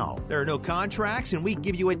now. There are no contracts, and we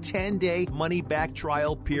give you a 10-day money-back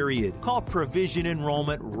trial period. Call Provision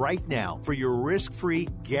Enrollment right now for your risk-free,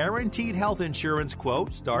 guaranteed health insurance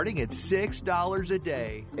quote starting at $6 a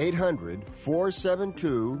day.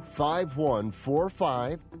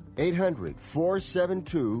 800-472-5145.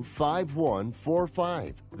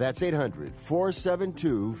 800-472-5145. That's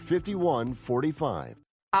 800-472-5145.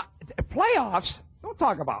 Playoffs? Don't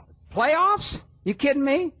talk about it. Playoffs? You kidding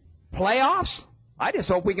me? Playoffs? I just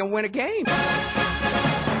hope we can win a game.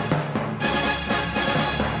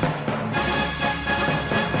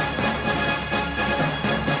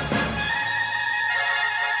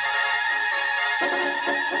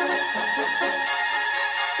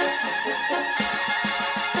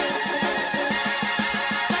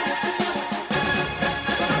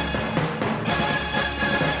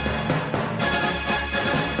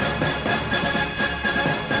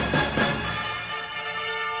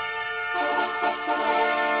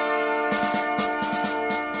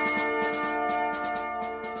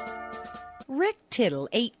 Tittle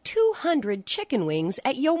ate 200 chicken wings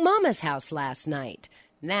at Yo Mama's house last night.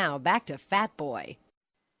 Now back to Fat Boy.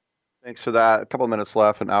 Thanks for that. A couple minutes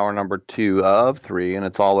left in hour number 2 of 3, and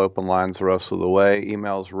it's all open lines the rest of the way.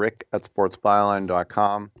 Emails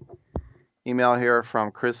rick@sportsbyline.com. Email here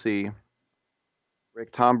from Chrissy.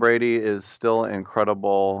 Rick, Tom Brady is still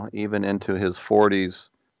incredible, even into his 40s.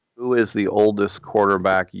 Who is the oldest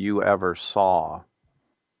quarterback you ever saw?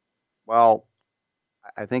 Well,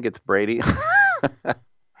 I think it's Brady. The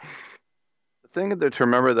thing to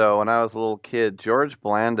remember, though, when I was a little kid, George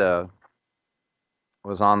Blanda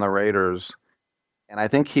was on the Raiders, and I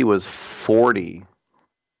think he was 40,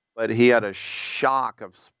 but he had a shock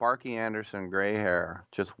of Sparky Anderson gray hair,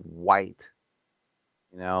 just white,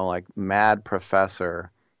 like Mad Professor,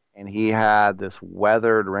 and he had this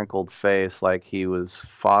weathered, wrinkled face like he was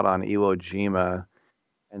fought on Iwo Jima,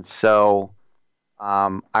 and so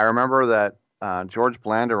I remember that George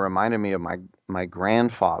Blanda reminded me of my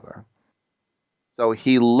grandfather. So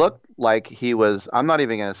he looked like he was, I'm not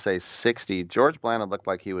even going to say 60. George Blanda looked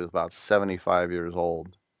like he was about 75 years old.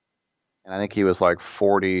 And I think he was like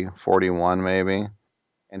 40, 41 maybe.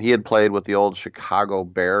 And he had played with the old Chicago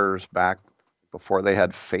Bears back before they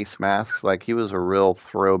had face masks. Like, he was a real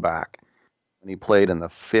throwback when he played in the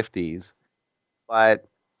 50s. But,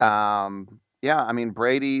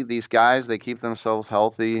 Brady, these guys, they keep themselves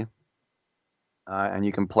healthy. And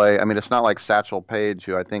you can play. I mean, it's not like Satchel Paige,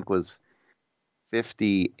 who I think was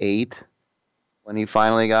 58 when he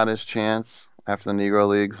finally got his chance after the Negro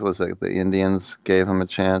Leagues. Was it the Indians gave him a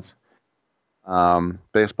chance?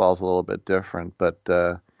 Baseball's a little bit different, but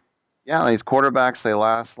these quarterbacks, they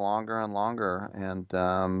last longer and longer. And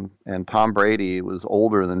Tom Brady was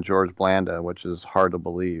older than George Blanda, which is hard to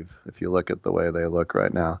believe if you look at the way they look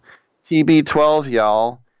right now. TB12,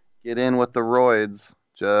 y'all, get in with the roids.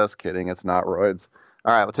 Just kidding, it's not roids.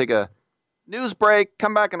 All right, we'll take a news break,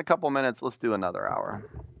 come back in a couple minutes. Let's do another hour.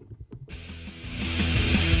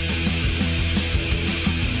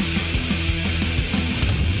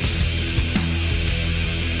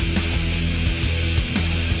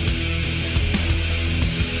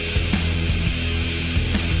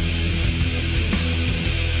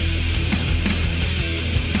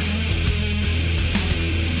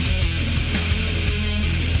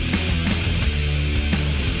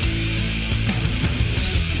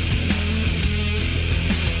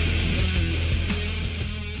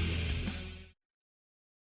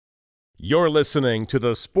 You're listening to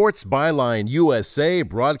the Sports Byline USA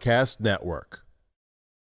Broadcast Network.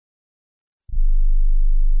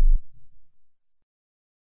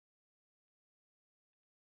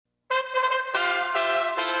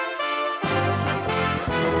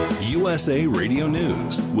 USA Radio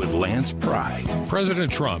News with Lance Pry.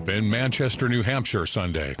 President Trump in Manchester, New Hampshire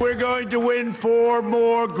Sunday. We're going to win 4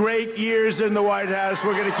 more great years in the White House.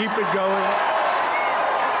 We're going to keep it going.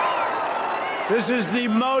 This is the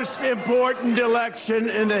most important election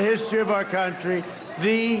in the history of our country.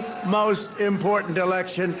 The most important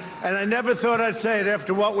election. And I never thought I'd say it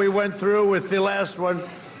after what we went through with the last one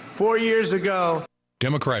 4 years ago.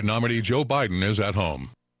 Democrat nominee Joe Biden is at home.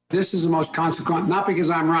 This is the most consequential, not because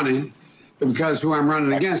I'm running, but because who I'm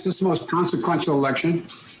running against. This is the most consequential election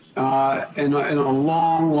in a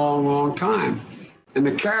long, long, long time. And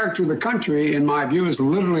the character of the country, in my view, is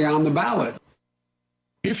literally on the ballot.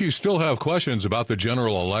 If you still have questions about the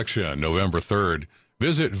general election, November 3rd,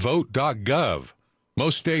 visit vote.gov.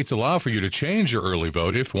 Most states allow for you to change your early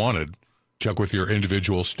vote if wanted. Check with your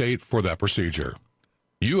individual state for that procedure.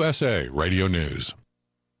 USA Radio News.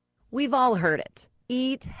 We've all heard it.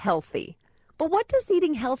 Eat healthy. But what does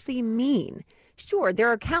eating healthy mean? Sure, there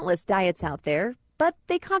are countless diets out there, but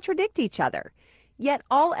they contradict each other. Yet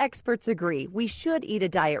all experts agree we should eat a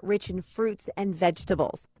diet rich in fruits and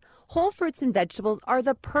vegetables. Whole fruits and vegetables are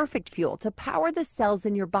the perfect fuel to power the cells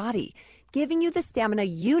in your body, giving you the stamina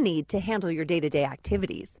you need to handle your day-to-day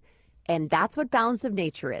activities. And that's what Balance of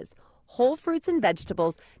Nature is. Whole fruits and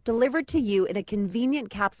vegetables delivered to you in a convenient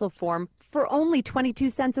capsule form for only 22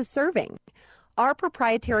 cents a serving. Our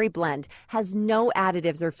proprietary blend has no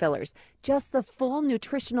additives or fillers, just the full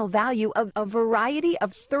nutritional value of a variety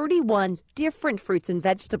of 31 different fruits and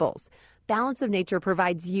vegetables. Balance of Nature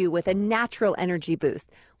provides you with a natural energy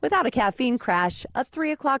boost without a caffeine crash, a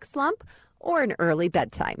 3 o'clock slump, or an early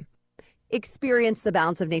bedtime. Experience the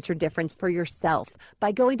Balance of Nature difference for yourself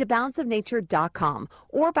by going to balanceofnature.com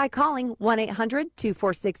or by calling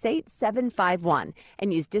 1-800-2468-751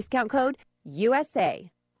 and use discount code USA.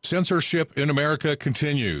 Censorship in America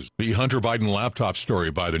continues. The Hunter Biden laptop story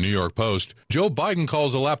by the New York Post. Joe Biden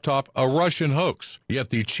calls the laptop a Russian hoax. Yet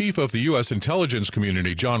the chief of the U.S. intelligence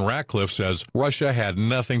community, John Ratcliffe, says Russia had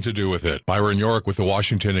nothing to do with it. Byron York with the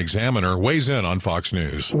Washington Examiner weighs in on Fox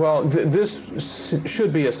News. Well, this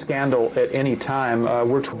should be a scandal at any time.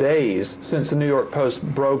 We're days since the New York Post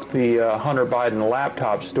broke the Hunter Biden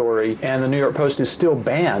laptop story, and the New York Post is still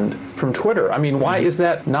banned from Twitter. I mean, why is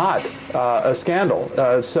that not a scandal?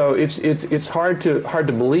 So it's hard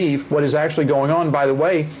to believe what is actually going on. By the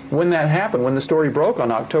way, when that happened, when the story broke on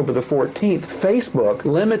October the 14th, Facebook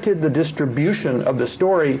limited the distribution of the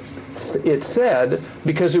story, it said,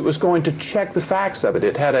 because it was going to check the facts of it.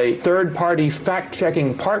 It had a third-party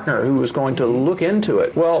fact-checking partner who was going to look into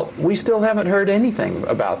it. Well, we still haven't heard anything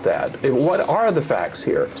about that. What are the facts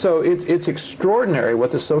here? So it's extraordinary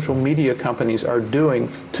what the social media companies are doing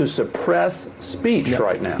to suppress speech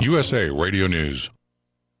right now. USA Radio News.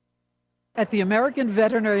 At the American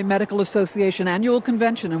Veterinary Medical Association annual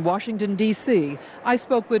convention in Washington, D.C., I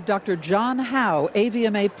spoke with Dr. John Howe,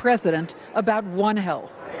 AVMA president, about One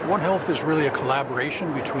Health. One Health is really a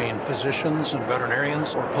collaboration between physicians and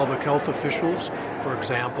veterinarians or public health officials. For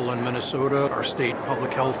example, in Minnesota, our state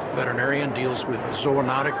public health veterinarian deals with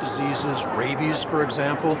zoonotic diseases, rabies, for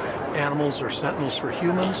example. Animals are sentinels for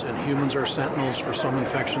humans, and humans are sentinels for some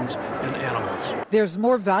infections in animals. There's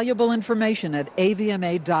more valuable information at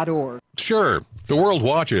avma.org. Sure, the world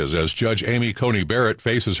watches as Judge Amy Coney Barrett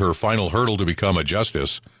faces her final hurdle to become a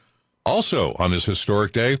justice. Also on this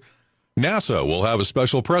historic day, NASA will have a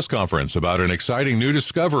special press conference about an exciting new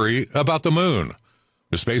discovery about the moon.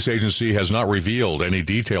 The space agency has not revealed any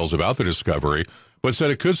details about the discovery, but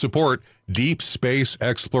said it could support deep space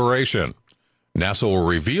exploration. NASA will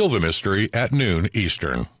reveal the mystery at noon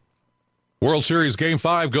Eastern. World Series Game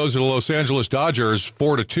 5 goes to the Los Angeles Dodgers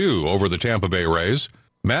 4-2 over the Tampa Bay Rays.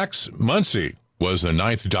 Max Muncy was the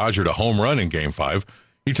 9th Dodger to home run in Game 5.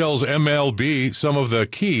 He tells MLB some of the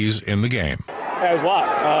keys in the game. Yeah, it was a lot.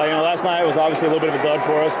 Last night was obviously a little bit of a dud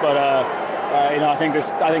for us, but I think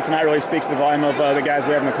tonight really speaks to the volume of the guys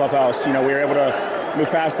we have in the clubhouse. We were able to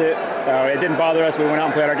move past it. It didn't bother us. We went out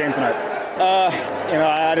and played our game tonight.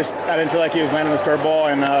 I didn't feel like he was landing this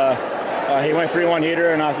curveball, and he went 3-1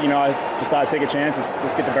 heater, and I just thought I'd take a chance.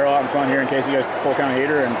 Let's get the barrel out in front here in case he goes full count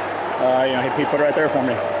heater, and he put it right there for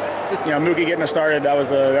me. Mookie getting us started, that was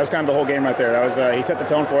kind of the whole game right there. He set the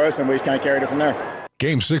tone for us, and we just kind of carried it from there.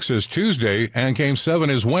 Game 6 is Tuesday, and Game 7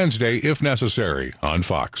 is Wednesday, if necessary, on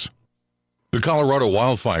Fox. The Colorado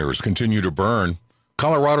wildfires continue to burn.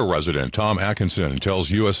 Colorado resident Tom Atkinson tells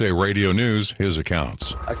USA Radio News his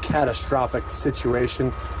accounts. A catastrophic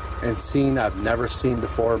situation and scene I've never seen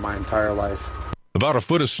before in my entire life. About a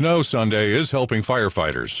foot of snow Sunday is helping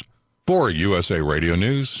firefighters. For USA Radio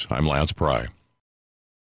News, I'm Lance Pry.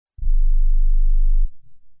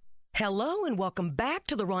 Hello and welcome back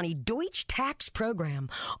to the Ronnie Deutsch Tax Program.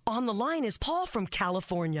 On the line is Paul from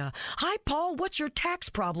California. Hi, Paul. What's your tax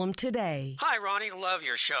problem today? Hi, Ronnie. Love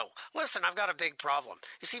your show. Listen, I've got a big problem.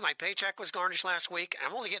 You see, my paycheck was garnished last week, and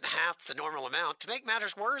I'm only getting half the normal amount. To make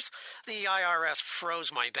matters worse, the IRS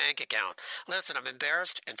froze my bank account. Listen, I'm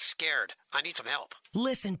embarrassed and scared. I need some help.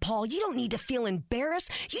 Listen, Paul, you don't need to feel embarrassed.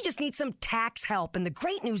 You just need some tax help. And the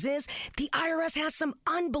great news is the IRS has some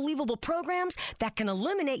unbelievable programs that can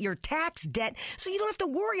eliminate your tax debt so you don't have to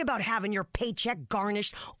worry about having your paycheck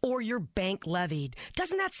garnished or your bank levied.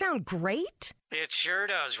 Doesn't that sound great? It sure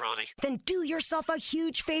does, Ronnie. Then do yourself a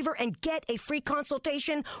huge favor and get a free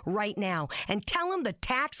consultation right now and tell them the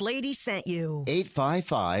tax lady sent you.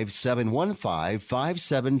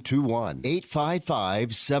 855-715-5721.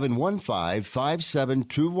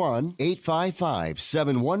 855-715-5721.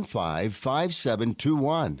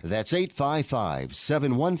 855-715-5721. That's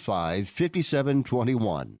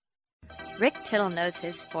 855-715-5721. Rick Tittle knows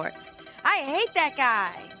his sports. I hate that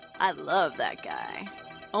guy. I love that guy.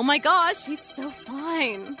 Oh my gosh, he's so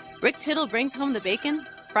fine. Rick Tittle brings home the bacon,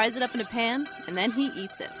 fries it up in a pan, and then he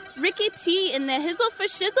eats it. Ricky T in the hizzle for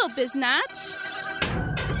shizzle, biznatch.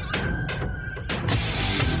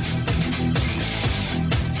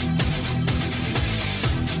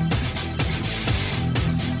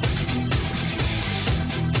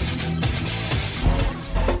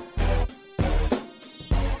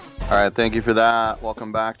 All right, thank you for that.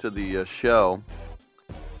 Welcome back to the show.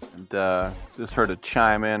 And just heard a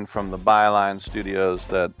chime in from the Byline Studios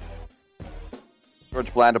that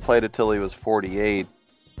George Blanda played it till he was 48.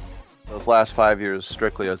 Those last 5 years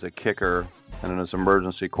strictly as a kicker and as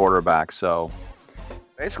emergency quarterback. So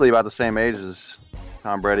basically about the same age as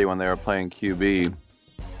Tom Brady when they were playing QB.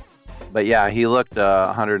 But yeah, he looked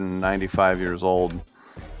 195 years old.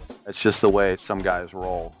 It's just the way some guys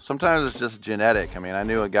roll. Sometimes it's just genetic. I mean, I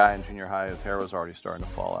knew a guy in junior high, his hair was already starting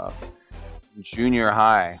to fall out. In junior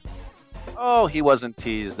high, oh, he wasn't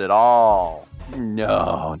teased at all.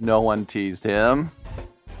 No one teased him.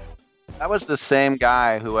 That was the same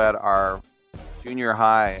guy who had our junior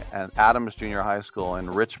high at Adams Junior High School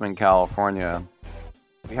in Richmond, California.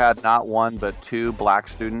 We had not one but two black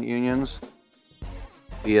student unions,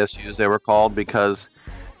 BSUs they were called, because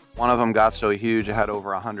one of them got so huge it had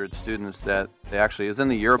over 100 students that they actually, it was in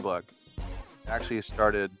the yearbook, they actually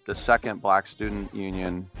started the second black student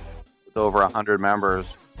union with over 100 members.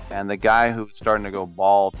 And the guy who was starting to go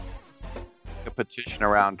bald took a petition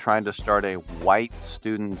around trying to start a white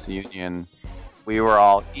students union. We were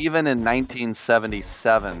all, even in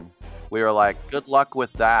 1977, we were like, good luck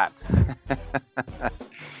with that.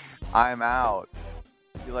 I'm out.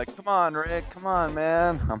 You're like, come on, Rick, come on,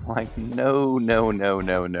 man. I'm like, no.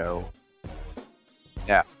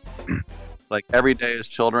 Yeah. It's like every day is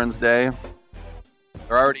Children's Day.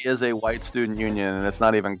 There already is a white student union, and it's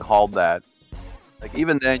not even called that. Like,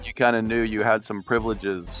 even then, you kind of knew you had some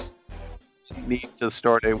privileges. You need to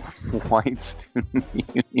start a white student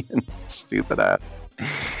union. Stupid ass.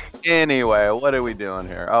 Anyway, what are we doing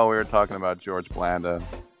here? Oh, we were talking about George Blanda.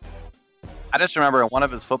 I just remember in one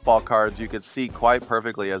of his football cards, you could see quite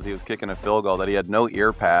perfectly as he was kicking a field goal that he had no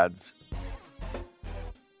ear pads.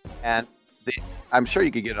 And I'm sure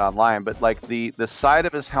you could get it online, but like the side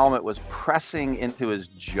of his helmet was pressing into his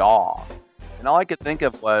jaw. And all I could think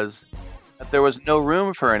of was that there was no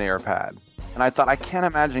room for an ear pad. And I thought, I can't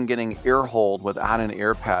imagine getting ear holed without an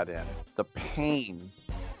ear pad in. The pain,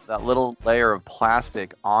 that little layer of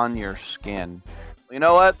plastic on your skin. Well, you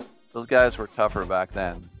know what? Those guys were tougher back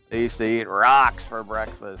then. They used to eat rocks for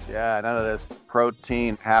breakfast. Yeah, none of this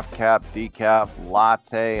protein, half cap, decaf,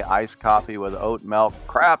 latte, iced coffee with oat milk.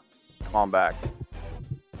 Crap. Come on back.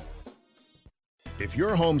 If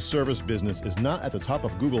your home service business is not at the top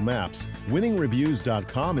of Google Maps,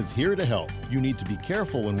 winningreviews.com is here to help. You need to be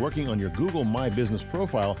careful when working on your Google My Business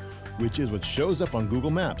profile, which is what shows up on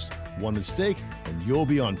Google Maps. One mistake, and you'll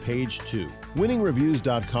be on page 2.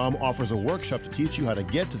 Winningreviews.com offers a workshop to teach you how to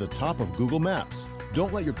get to the top of Google Maps.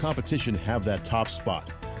 Don't let your competition have that top spot.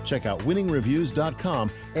 Check out winningreviews.com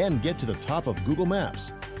and get to the top of Google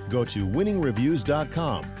Maps. Go to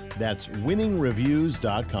winningreviews.com. That's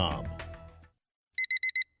winningreviews.com.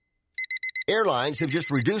 Airlines have just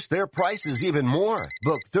reduced their prices even more.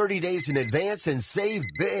 Book 30 days in advance and save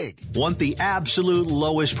big. Want the absolute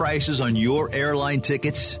lowest prices on your airline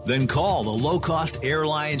tickets? Then call the Low Cost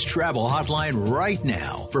Airlines Travel Hotline right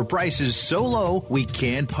now for prices so low we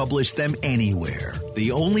can't publish them anywhere.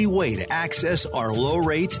 The only way to access our low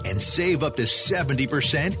rates and save up to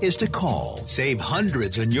 70% is to call. Save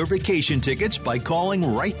hundreds on your vacation tickets by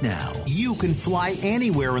calling right now. You can fly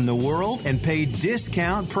anywhere in the world and pay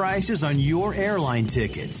discount prices on your your airline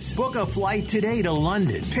tickets. Book a flight today to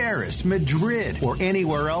London, Paris, Madrid, or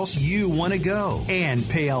anywhere else you want to go. And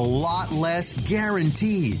pay a lot less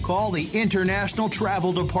guaranteed. Call the International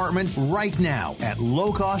Travel Department right now at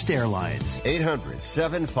Low Cost Airlines.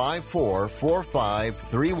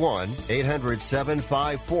 800-754-4531.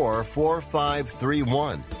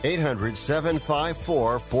 800-754-4531.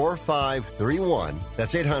 800-754-4531.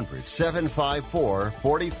 That's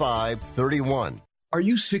 800-754-4531. Are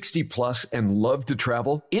you 60 plus and love to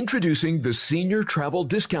travel? Introducing the Senior Travel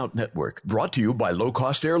Discount Network, brought to you by Low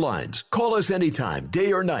Cost Airlines. Call us anytime,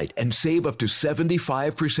 day or night, and save up to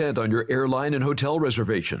 75% on your airline and hotel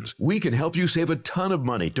reservations. We can help you save a ton of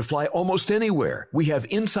money to fly almost anywhere. We have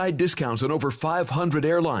inside discounts on over 500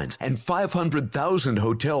 airlines and 500,000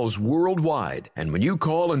 hotels worldwide. And when you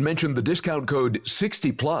call and mention the discount code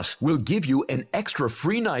 60 plus, we'll give you an extra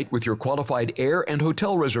free night with your qualified air and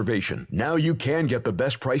hotel reservation. Now you can get the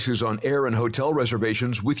best prices on air and hotel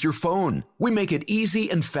reservations with your phone. We make it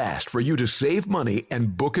easy and fast for you to save money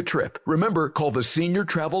and book a trip. Remember, call the Senior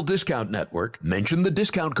Travel Discount Network, mention the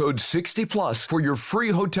discount code 60+ for your free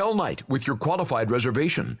hotel night with your qualified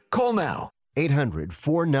reservation. Call now.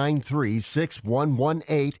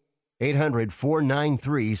 800-493-6118.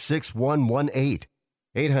 800-493-6118.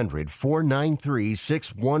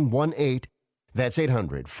 800-493-6118. That's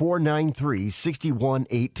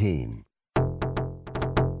 800-493-6118.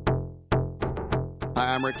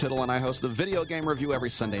 Hi, I'm Rick Tittle, and I host the Video Game Review every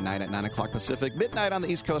Sunday night at 9 o'clock Pacific, midnight on the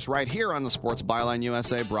East Coast, right here on the Sports Byline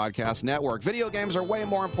USA Broadcast Network. Video games are way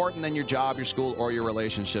more important than your job, your school, or your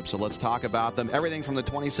relationship, so let's talk about them. Everything from the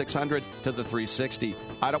 2600 to the 360.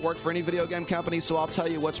 I don't work for any video game company, so I'll tell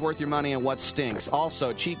you what's worth your money and what stinks.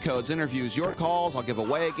 Also, cheat codes, interviews, your calls. I'll give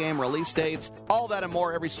away a game, release dates, all that and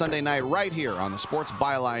more every Sunday night right here on the Sports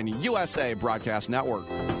Byline USA Broadcast Network.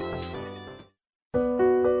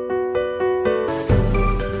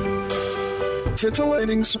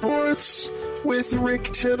 Titillating Sports with Rick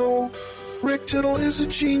Tittle. Rick Tittle is a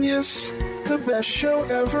genius, the best show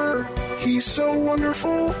ever. He's so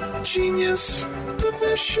wonderful, genius, the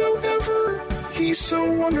best show ever. He's so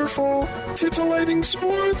wonderful. Titillating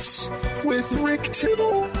Sports with Rick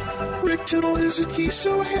Tittle. Rick Tittle he's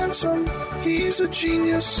so handsome, he's a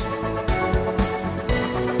genius.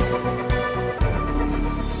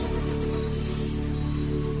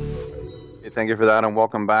 Thank you for that, and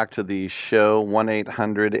welcome back to the show.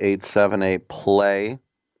 1-800-878-PLAY.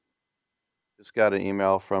 Just got an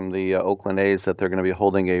email from the Oakland A's that they're going to be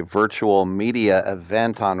holding a virtual media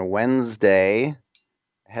event on Wednesday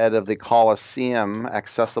ahead of the Coliseum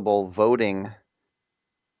accessible voting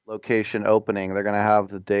location opening. They're going to have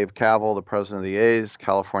the Dave Kaval, the president of the A's,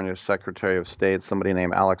 California Secretary of State, somebody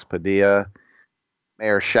named Alex Padilla,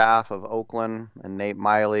 Mayor Schaaf of Oakland, and Nate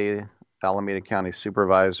Miley, Alameda County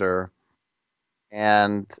Supervisor.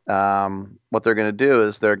 And what they're going to do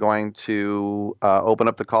is they're going to open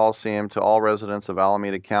up the Coliseum to all residents of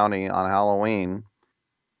Alameda County on Halloween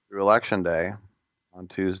through Election Day on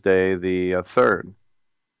Tuesday the 3rd.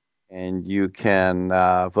 And you can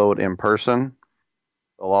vote in person.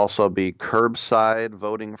 There'll also be curbside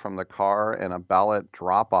voting from the car and a ballot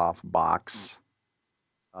drop-off box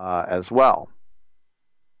as well.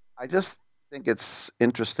 I just think it's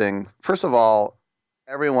interesting. First of all,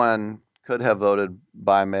 everyone could have voted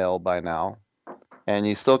by mail by now, and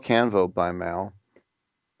you still can vote by mail.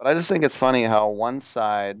 But I just think it's funny how one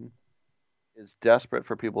side is desperate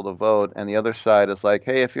for people to vote, and the other side is like,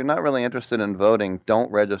 hey, if you're not really interested in voting,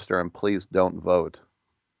 don't register and please don't vote.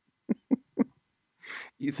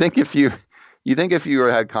 You think if you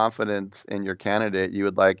had confidence in your candidate, you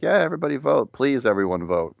would like, yeah, everybody vote. Please, everyone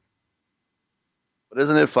vote. But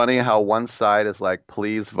isn't it funny how one side is like,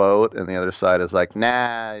 please vote, and the other side is like,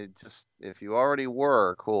 nah, just if you already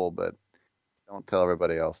were, cool, but don't tell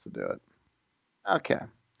everybody else to do it. Okay.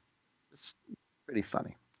 It's pretty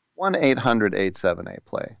funny.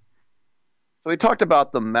 1-800-878-PLAY. So we talked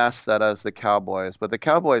about the mess that is the Cowboys, but the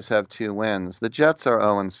Cowboys have 2 wins. The Jets are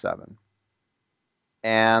 0-7.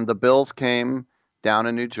 And the Bills came down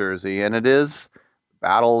in New Jersey, and it is a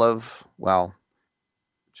battle of, well,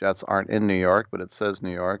 Jets aren't in New York, but it says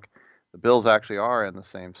New York. The Bills actually are in the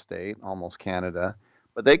same state, almost Canada.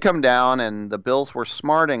 But they come down, and the Bills were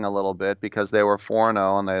smarting a little bit because they were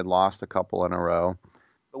 4-0 and they had lost a couple in a row.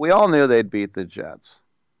 But we all knew they'd beat the Jets.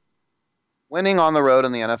 Winning on the road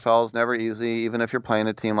in the NFL is never easy, even if you're playing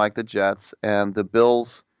a team like the Jets. And the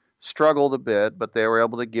Bills struggled a bit, but they were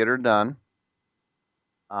able to get her done.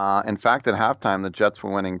 In fact, at halftime, the Jets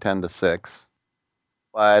were winning 10-6.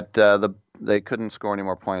 But they couldn't score any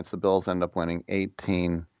more points. The Bills ended up winning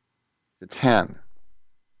 18-10.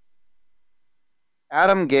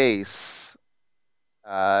 Adam Gase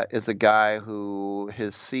is a guy who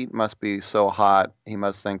his seat must be so hot, he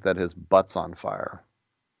must think that his butt's on fire.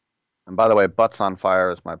 And by the way, Butts on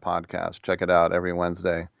Fire is my podcast. Check it out every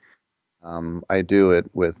Wednesday. I do it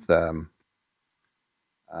with Brad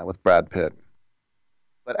Pitt.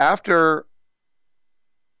 But after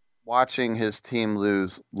watching his team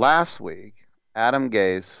lose last week, Adam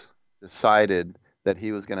Gase decided that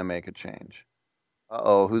he was going to make a change.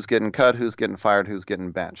 Who's getting cut? Who's getting fired? Who's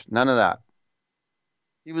getting benched? None of that.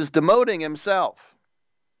 He was demoting himself.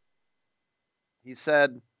 He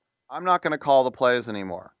said, I'm not going to call the plays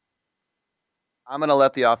anymore. I'm going to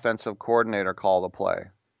let the offensive coordinator call the play.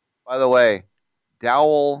 By the way,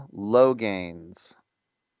 Dowell Logains.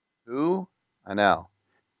 Who? I know.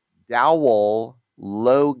 Dowell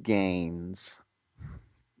Logains.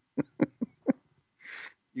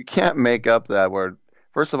 You can't make up that word.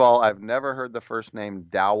 First of all, I've never heard the first name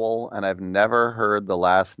Dowell, and I've never heard the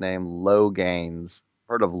last name Logains.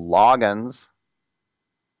 Heard of Loggins,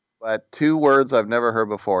 but two words I've never heard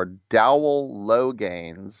before. Dowell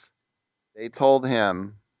Logains. They told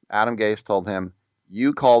him, Adam Gase told him,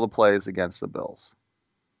 you call the plays against the Bills.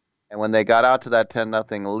 And when they got out to that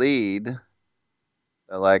 10-0 lead,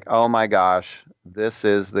 they're like, oh my gosh, this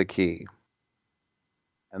is the key.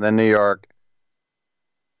 And then New York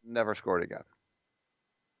never scored again.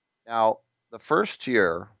 Now, the first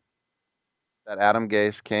year that Adam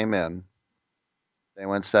Gase came in, they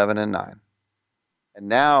went 7-9. And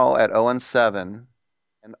now at 0-7,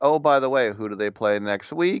 and oh, by the way, who do they play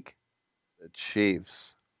next week? The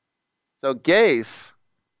Chiefs. So Gase,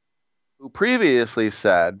 who previously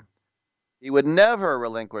said he would never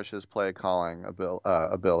relinquish his play calling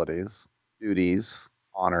abilities, duties,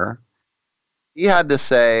 honor, he had to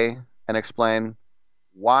say and explain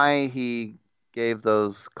why he gave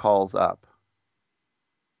those calls up.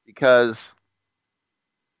 Because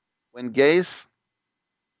when Gase,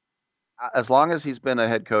 as long as he's been a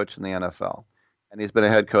head coach in the NFL, and he's been a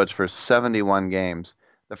head coach for 71 games,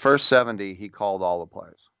 the first 70, he called all the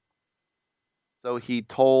plays. So he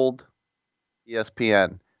told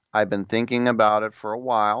ESPN, I've been thinking about it for a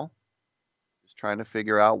while, just trying to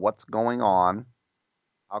figure out what's going on.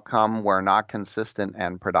 How come we're not consistent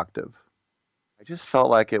and productive? I just felt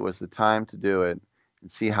like it was the time to do it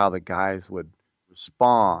and see how the guys would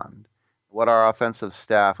respond, what our offensive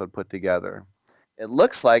staff would put together. It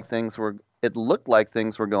looked like things were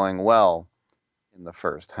going well in the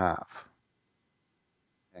first half.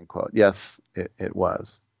 End quote. Yes, it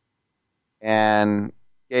was. And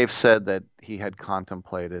Dave said that he had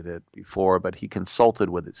contemplated it before, but he consulted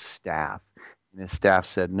with his staff. And his staff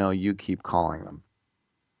said, no, you keep calling them.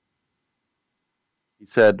 He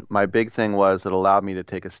said, my big thing was it allowed me to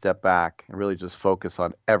take a step back and really just focus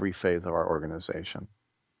on every phase of our organization.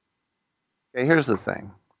 Okay, here's the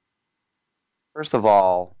thing. First of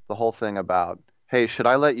all, the whole thing about, hey, should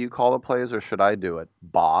I let you call the plays or should I do it,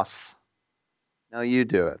 boss? No, you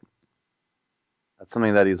do it. That's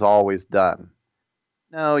something that he's always done.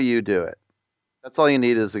 No, you do it. That's all you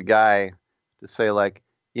need is a guy to say, like,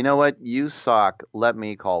 you know what, you suck, let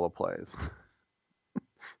me call the plays.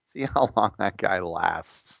 See how long that guy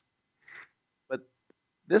lasts. But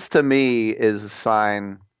this to me is a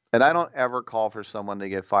sign, and I don't ever call for someone to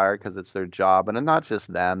get fired because it's their job, and not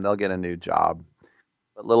just them, they'll get a new job.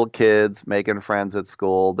 But little kids making friends at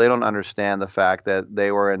school, they don't understand the fact that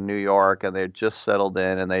they were in New York and they just settled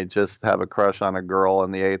in and they just have a crush on a girl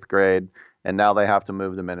in the 8th grade, and now they have to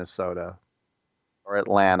move to Minnesota or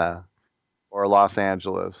Atlanta or Los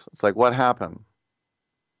Angeles. It's like, what happened?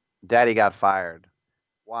 Daddy got fired.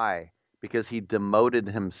 Why? Because he demoted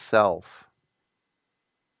himself.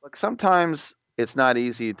 Look, sometimes it's not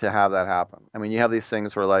easy to have that happen. I mean, you have these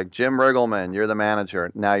things where, like, Jim Riggleman, you're the manager.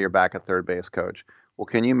 Now you're back at third base coach. Well,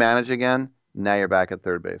 can you manage again? Now you're back at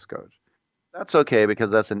third base coach. That's okay because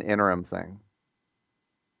that's an interim thing.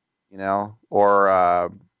 You know? Or,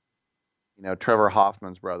 Trevor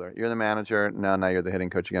Hoffman's brother. You're the manager. No, now you're the hitting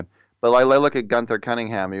coach again. But I look at Gunther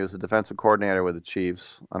Cunningham. He was the defensive coordinator with the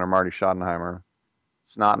Chiefs under Marty Schottenheimer.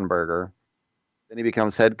 Snottenberger. Then he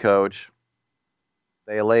becomes head coach.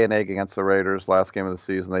 They lay an egg against the Raiders last game of the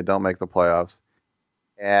season. They don't make the playoffs.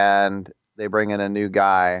 And they bring in a new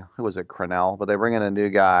guy. Who was it? Crennel. But they bring in a new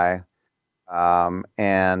guy.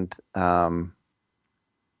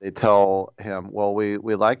 They tell him, well, we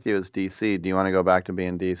liked you as DC. Do you want to go back to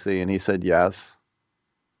being DC? And he said yes.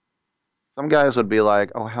 Some guys would be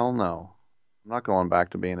like, oh, hell no. I'm not going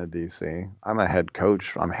back to being a DC. I'm a head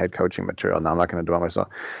coach. I'm head coaching material. Now I'm not going to do it myself.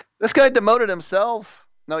 This guy demoted himself.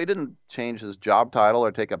 No, he didn't change his job title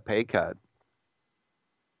or take a pay cut.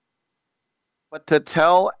 But to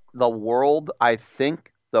tell the world, I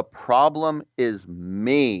think The problem is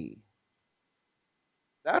me.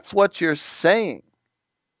 That's what you're saying.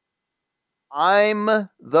 I'm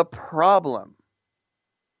the problem.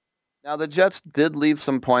 Now, the Jets did leave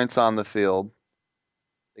some points on the field.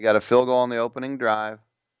 They got a field goal on the opening drive,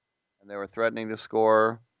 and they were threatening to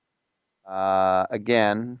score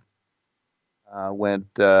again.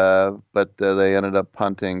 But they ended up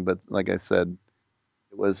punting. But like I said,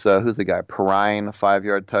 it was, who's the guy? Perrine, a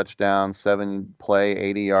 5-yard touchdown, 7-play,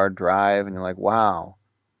 80-yard drive. And you're like, wow,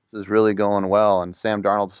 this is really going well. And Sam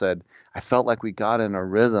Darnold said, I felt like we got in a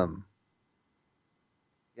rhythm.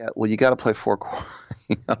 Yeah, well, you got to play 4 quarters.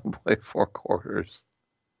 You got to play 4 quarters.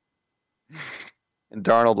 And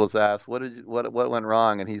Darnold was asked, what went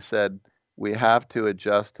wrong? And he said, we have to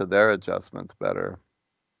adjust to their adjustments better.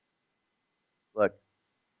 Look,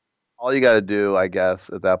 all you got to do, I guess,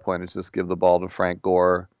 at that point is just give the ball to Frank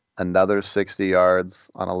Gore, another 60 yards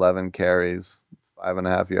on 11 carries,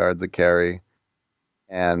 5.5 yards a carry.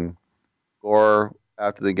 And Gore,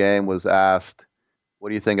 after the game, was asked, what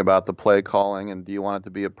do you think about the play calling, and do you want it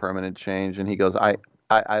to be a permanent change? And he goes, I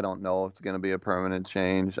don't know if it's going to be a permanent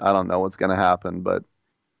change. I don't know what's going to happen. But,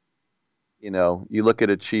 you know, you look at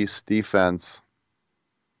a Chiefs defense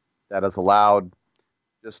that has allowed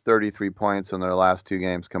just 33 points in their last 2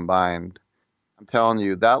 games combined. I'm telling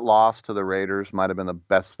you, that loss to the Raiders might have been the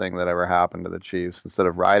best thing that ever happened to the Chiefs. Instead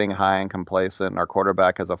of riding high and complacent, and our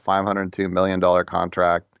quarterback has a $502 million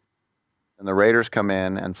contract, and the Raiders come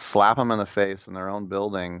in and slap them in the face in their own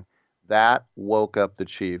building, that woke up the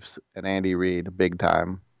Chiefs and Andy Reid big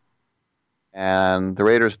time. And the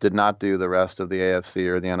Raiders did not do the rest of the AFC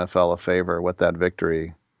or the NFL a favor with that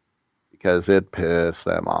victory because it pissed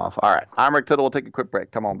them off. All right, I'm Rick Tittle. We'll take a quick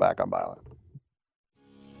break. Come on back on Byline.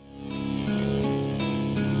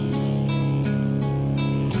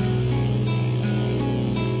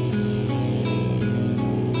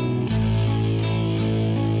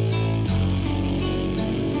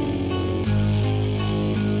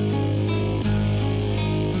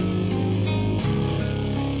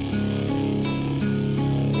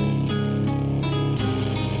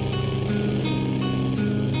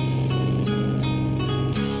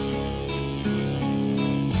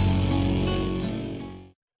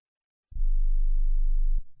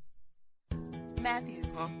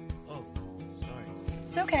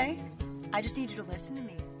 I just need you to listen to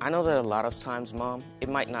me. I know that a lot of times, Mom, it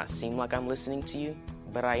might not seem like I'm listening to you,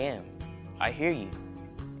 but I am. I hear you.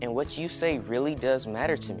 And what you say really does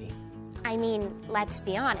matter to me. I mean, let's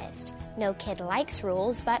be honest. No kid likes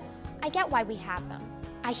rules, but I get why we have them.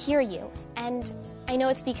 I hear you, and I know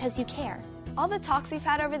it's because you care. All the talks we've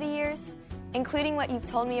had over the years, including what you've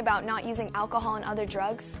told me about not using alcohol and other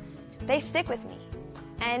drugs, they stick with me.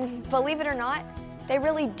 And believe it or not, they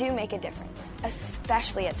really do make a difference,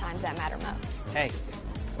 especially at times that matter most. Hey,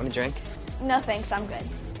 want a drink? No thanks, I'm good.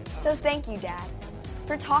 So thank you, Dad,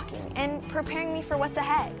 for talking and preparing me for what's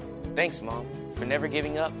ahead. Thanks, Mom, for never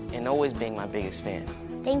giving up and always being my biggest fan.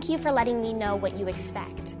 Thank you for letting me know what you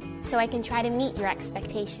expect, so I can try to meet your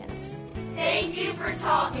expectations. Thank you for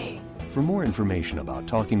talking. For more information about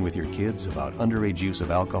talking with your kids about underage use of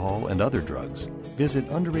alcohol and other drugs, visit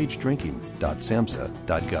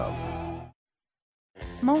underagedrinking.samhsa.gov.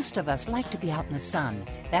 Most of us like to be out in the sun.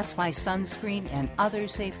 That's why sunscreen and other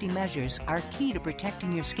safety measures are key to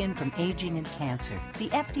protecting your skin from aging and cancer. The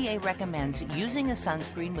FDA recommends using a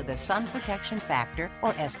sunscreen with a sun protection factor,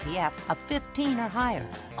 or SPF, of 15 or higher.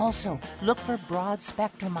 Also, look for broad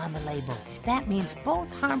spectrum on the label. That means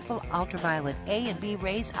both harmful ultraviolet A and B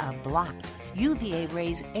rays are blocked. UVA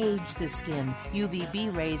rays age the skin,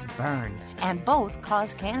 UVB rays burn, and both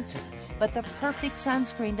cause cancer. But the perfect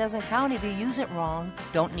sunscreen doesn't count if you use it wrong.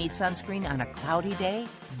 Don't need sunscreen on a cloudy day?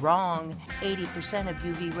 Wrong. 80% of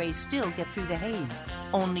UV rays still get through the haze.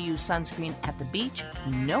 Only use sunscreen at the beach?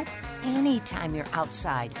 Nope. Anytime you're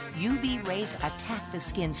outside, UV rays attack the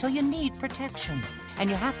skin, so you need protection. And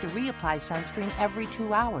you have to reapply sunscreen every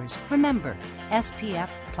 2 hours. Remember, SPF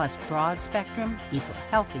plus broad spectrum equal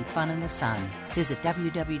healthy fun in the sun. Visit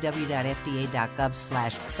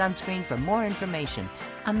www.fda.gov/sunscreen for more information.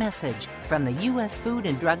 A message from the U.S. Food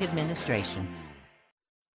and Drug Administration.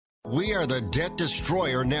 We are the Debt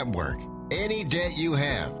Destroyer Network. Any debt you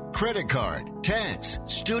have, credit card, tax,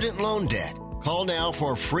 student loan debt, call now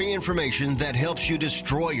for free information that helps you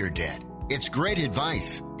destroy your debt. It's great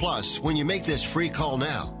advice. Plus, when you make this free call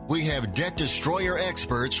now, we have Debt Destroyer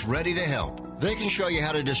experts ready to help. They can show you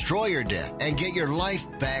how to destroy your debt and get your life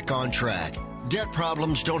back on track. Debt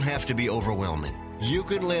problems don't have to be overwhelming. You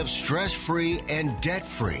can live stress-free and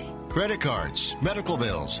debt-free. Credit cards, medical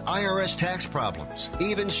bills, IRS tax problems,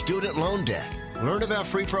 even student loan debt. Learn about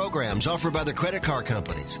free programs offered by the credit card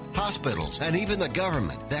companies, hospitals, and even the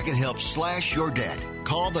government that can help slash your debt.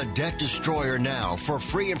 Call the Debt Destroyer now for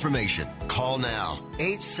free information. Call now.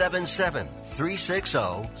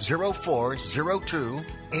 877-360-0402.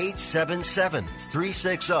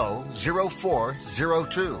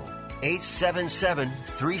 877-360-0402.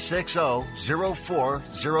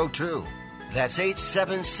 877-360-0402. That's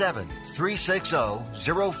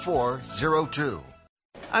 877-360-0402.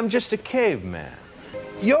 I'm just a caveman.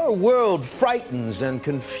 Your world frightens and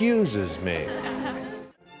confuses me.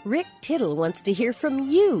 Rick Tittle wants to hear from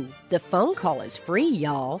you. The phone call is free,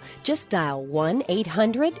 y'all. Just dial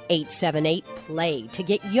 1-800-878-PLAY to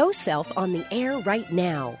get yourself on the air right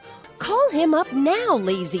now. Call him up now,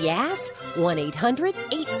 lazy ass.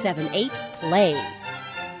 1-800-878-PLAY.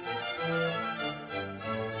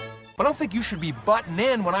 I don't think you should be butting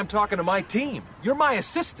in when I'm talking to my team. You're my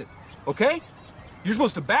assistant, okay? You're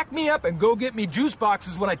supposed to back me up and go get me juice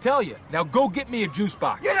boxes when I tell you. Now go get me a juice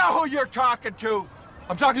box. You know who you're talking to?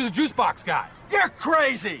 I'm talking to the juice box guy. You're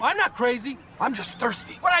crazy. I'm not crazy. I'm just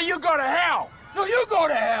thirsty. Why don't you go to hell? No, you go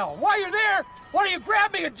to hell. While you're there, why don't you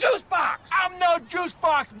grab me a juice box? I'm no juice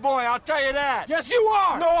box boy, I'll tell you that. Yes, you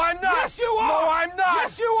are. No, I'm not. Yes, you are. No, I'm not.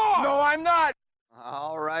 Yes, you are. No, I'm not.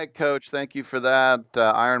 All right, Coach. Thank you for that.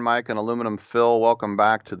 Iron Mike and Aluminum Phil, welcome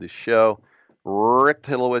back to the show. Rick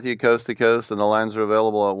Tittle with you coast to coast, and the lines are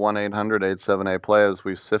available at 1-800-878-PLAY as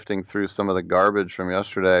we're sifting through some of the garbage from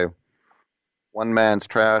yesterday. One man's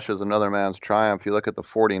trash is another man's triumph. You look at the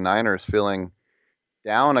 49ers feeling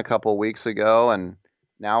down a couple weeks ago and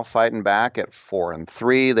now fighting back at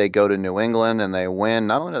 4-3. They go to New England and they win.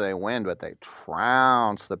 Not only do they win, but they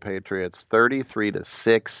trounce the Patriots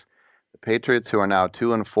 33-6. The Patriots, who are now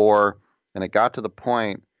 2-4, and it got to the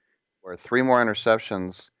point where 3 more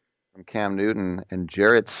interceptions from Cam Newton and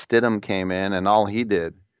Jarrett Stidham came in, and all he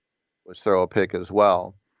did was throw a pick as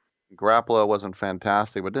well. Garoppolo wasn't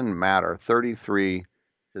fantastic, but it didn't matter. 33-6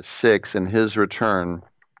 in his return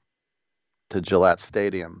to Gillette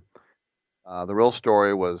Stadium. The real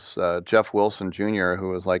story was Jeff Wilson Jr.,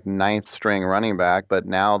 who was like 9th string running back, but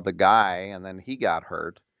now the guy, and then he got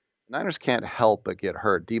hurt. The Niners can't help but get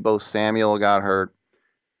hurt. Deebo Samuel got hurt.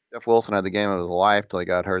 Jeff Wilson had the game of his life till he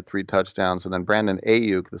got hurt, 3 touchdowns. And then Brandon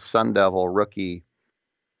Ayuk, the Sun Devil rookie,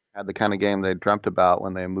 had the kind of game they dreamt about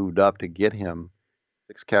when they moved up to get him.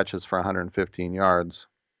 6 catches for 115 yards.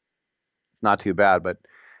 It's not too bad, but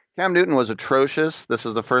Cam Newton was atrocious. This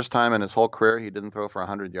is the first time in his whole career he didn't throw for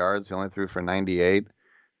 100 yards. He only threw for 98.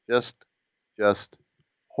 Just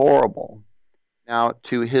horrible. Now,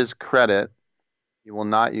 to his credit, he will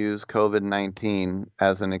not use COVID-19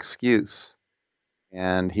 as an excuse.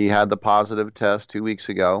 And he had the positive test 2 weeks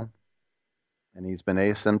ago, and he's been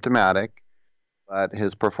asymptomatic, but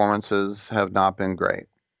his performances have not been great.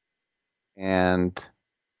 And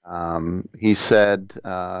he said,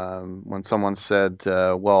 when someone said,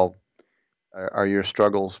 well, are your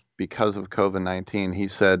struggles because of COVID-19? He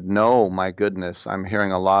said, no, my goodness, I'm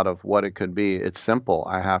hearing a lot of what it could be. It's simple.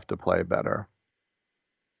 I have to play better.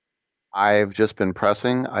 I've just been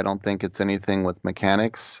pressing. I don't think it's anything with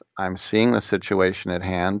mechanics. I'm seeing the situation at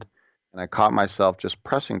hand, and I caught myself just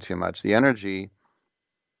pressing too much. The energy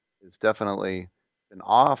has definitely been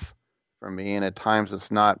off for me, and at times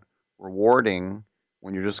it's not rewarding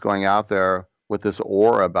when you're just going out there with this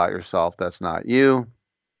aura about yourself that's not you.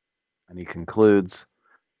 And he concludes,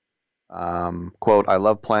 quote, I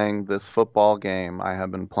love playing this football game. I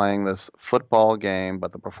have been playing this football game,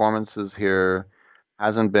 but the performances here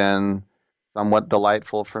hasn't been somewhat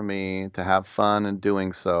delightful for me to have fun in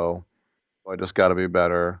doing so. So I just got to be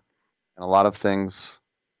better. And a lot of things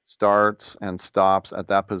starts and stops at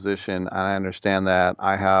that position. And I understand that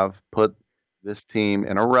I have put this team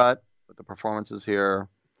in a rut with the performances here,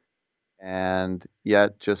 and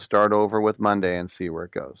yet just start over with Monday and see where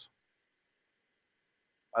it goes.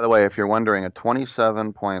 By the way, if you're wondering, a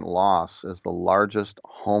 27-point loss is the largest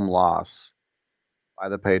home loss by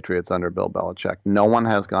the Patriots under Bill Belichick. No one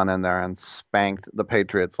has gone in there and spanked the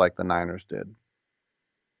Patriots like the Niners did.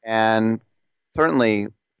 And certainly,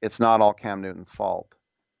 it's not all Cam Newton's fault.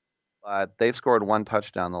 But they've scored 1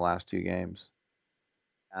 touchdown the last 2 games.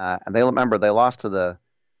 And they lost to the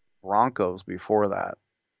Broncos before that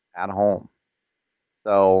at home.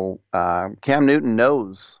 So Cam Newton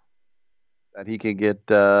knows that he could get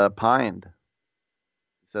pined.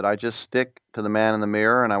 He said, I just stick to the man in the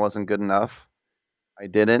mirror, and I wasn't good enough. I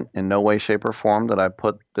didn't, in no way, shape, or form, that I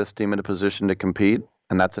put this team in a position to compete,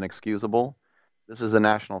 and that's inexcusable. This is the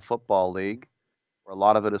National Football League, where a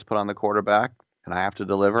lot of it is put on the quarterback, and I have to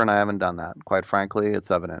deliver, and I haven't done that. Quite frankly, it's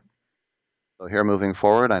evident. So here moving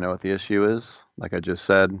forward, I know what the issue is. Like I just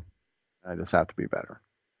said, I just have to be better.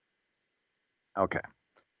 Okay.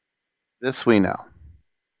 This we know.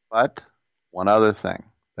 But one other thing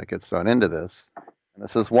that gets thrown into this, and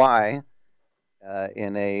this is why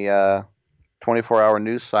in a 24-hour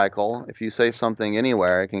news cycle, if you say something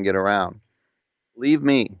anywhere, it can get around. Believe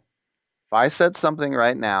me, if I said something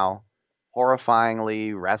right now,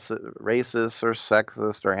 horrifyingly racist or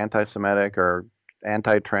sexist or anti-Semitic or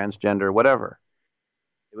anti-transgender, whatever,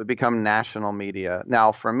 it would become national media.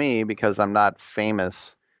 Now, for me, because I'm not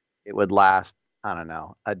famous, it would last, I don't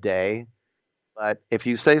know, a day. But if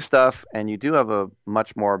you say stuff and you do have a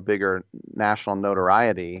much more bigger national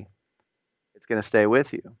notoriety, it's going to stay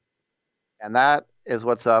with you. And that is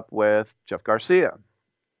what's up with Jeff Garcia.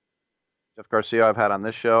 Jeff Garcia, I've had on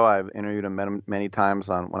this show. I've interviewed him many times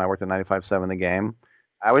when I worked at 95.7 The Game.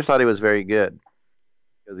 I always thought he was very good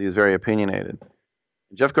because he was very opinionated.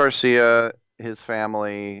 Jeff Garcia, his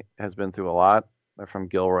family has been through a lot. They're from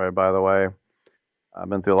Gilroy, by the way. I've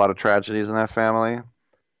been through a lot of tragedies in that family.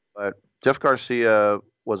 But Jeff Garcia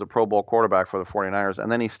was a Pro Bowl quarterback for the 49ers,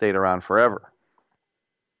 and then he stayed around forever.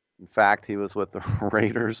 In fact, he was with the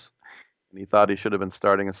Raiders, and he thought he should have been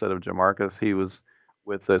starting instead of Jamarcus. He was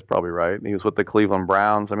with this, probably right. He was with the Cleveland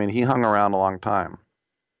Browns. I mean, he hung around a long time.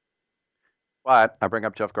 But I bring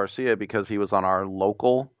up Jeff Garcia because he was on our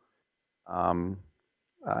local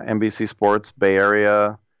NBC Sports Bay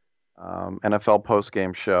Area NFL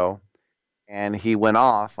postgame show, and he went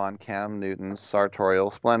off on Cam Newton's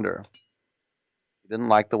sartorial splendor. He didn't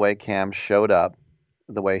like the way Cam showed up,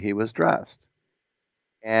 the way he was dressed.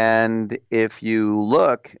 And if you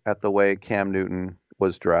look at the way Cam Newton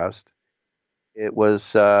was dressed, it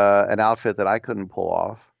was an outfit that I couldn't pull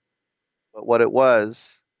off. But what it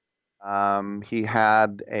was, he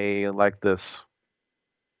had this,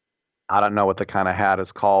 I don't know what the kind of hat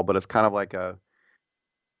is called, but it's kind of like a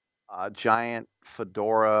giant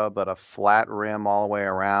fedora, but a flat rim all the way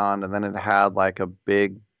around. And then it had like a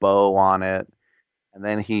big bow on it. And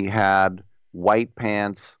then he had white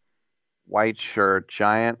pants, white shirt,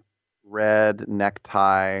 giant red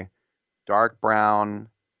necktie, dark brown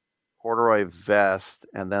corduroy vest,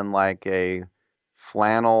 and then like a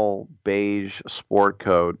flannel beige sport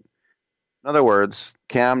coat. In other words,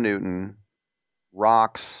 Cam Newton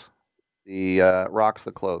rocks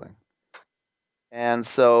the clothing. And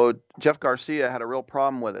so Jeff Garcia had a real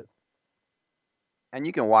problem with it. And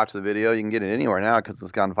you can watch the video. You can get it anywhere now because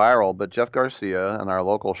it's gone viral. But Jeff Garcia and our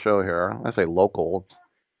local show here, I say local, it's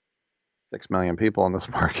 6 million people in this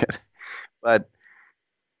market. But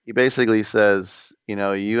he basically says,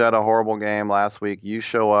 you had a horrible game last week. You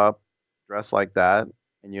show up dressed like that,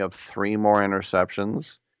 and you have 3 more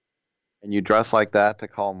interceptions. And you dress like that to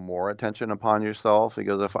call more attention upon yourself. He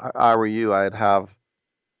goes, if I were you, I'd have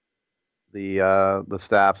the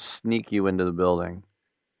staff sneak you into the building.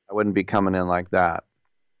 I wouldn't be coming in like that.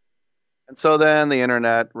 And so then the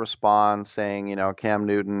internet responds saying, Cam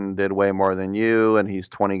Newton did way more than you, and he's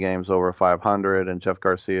 20 games over 500, and Jeff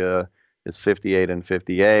Garcia is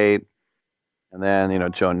 58-58. And then,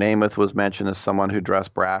 Joe Namath was mentioned as someone who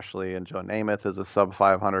dressed brashly, and Joe Namath is a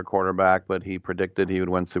sub-500 quarterback, but he predicted he would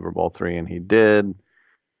win Super Bowl III, and he did.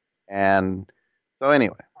 And so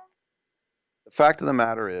anyway, the fact of the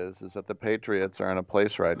matter is that the Patriots are in a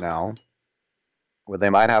place right now where they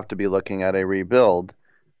might have to be looking at a rebuild,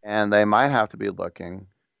 and they might have to be looking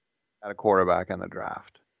at a quarterback in the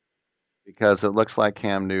draft, because it looks like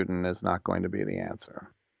Cam Newton is not going to be the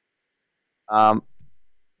answer.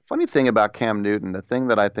 Funny thing about Cam Newton, the thing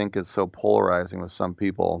that I think is so polarizing with some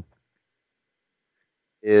people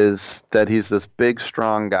is that he's this big,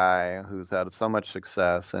 strong guy who's had so much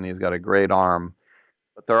success, and he's got a great arm.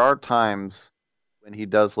 But there are times when he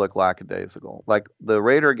does look lackadaisical. Like the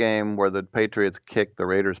Raider game where the Patriots kicked the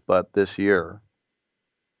Raiders' butt this year,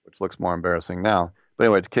 which looks more embarrassing now. But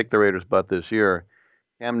anyway, to kick the Raiders' butt this year,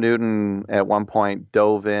 Cam Newton at one point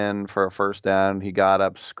dove in for a first down. He got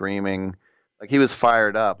up screaming. Like he was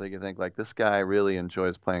fired up. You can think like this guy really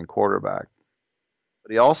enjoys playing quarterback.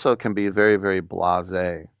 But he also can be very, very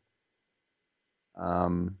blasé.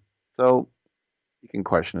 So you can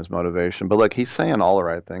question his motivation. But look, he's saying all the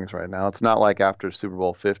right things right now. It's not like after Super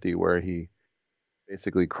Bowl 50 where he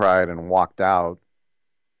basically cried and walked out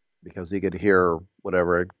because he could hear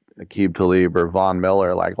whatever Aqib Talib or Von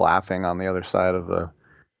Miller like laughing on the other side of the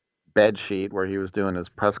bed sheet where he was doing his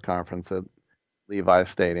press conference at Levi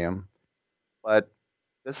Stadium. But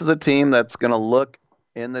this is a team that's going to look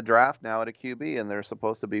in the draft now at a QB, and there's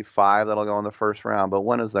supposed to be 5 that'll go in the first round. But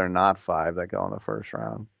when is there not 5 that go in the first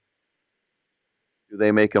round? Do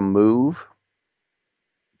they make a move?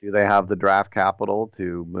 Do they have the draft capital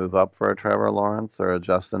to move up for a Trevor Lawrence or a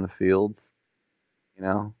Justin Fields?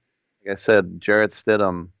 Like I said, Jarrett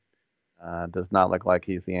Stidham does not look like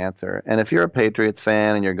he's the answer. And if you're a Patriots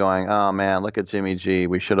fan and you're going, oh man, look at Jimmy G,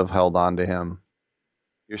 we should have held on to him,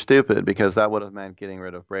 you're stupid, because that would have meant getting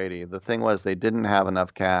rid of Brady. The thing was, they didn't have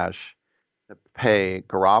enough cash to pay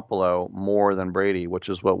Garoppolo more than Brady, which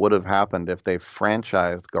is what would have happened if they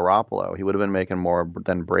franchised Garoppolo. He would have been making more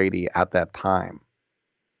than Brady at that time,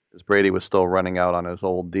 because Brady was still running out on his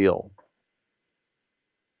old deal.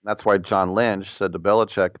 That's why John Lynch said to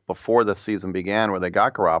Belichick before the season began, where they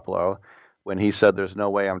got Garoppolo, when he said, there's no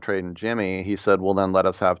way I'm trading Jimmy, he said, well, then let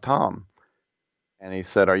us have Tom. And he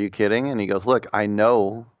said, are you kidding? And he goes, look, I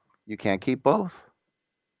know you can't keep both.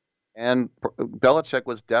 And Belichick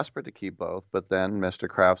was desperate to keep both, but then Mr.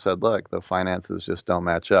 Kraft said, look, the finances just don't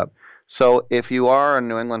match up. So if you are a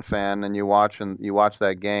New England fan and you watch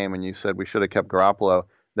that game and you said we should have kept Garoppolo,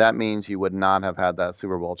 that means you would not have had that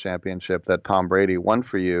Super Bowl championship that Tom Brady won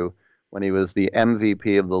for you when he was the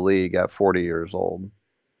MVP of the league at 40 years old.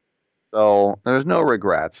 So there's no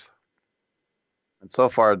regrets. And so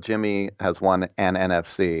far, Jimmy has won an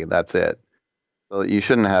NFC. That's it. So you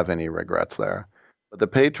shouldn't have any regrets there. But the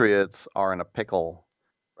Patriots are in a pickle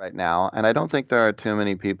right now, and I don't think there are too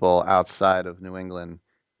many people outside of New England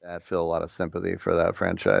that feel a lot of sympathy for that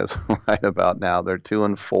franchise right about now. They're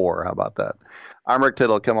 2-4. How about that? I'm Rick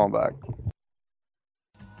Tittle. Come on back.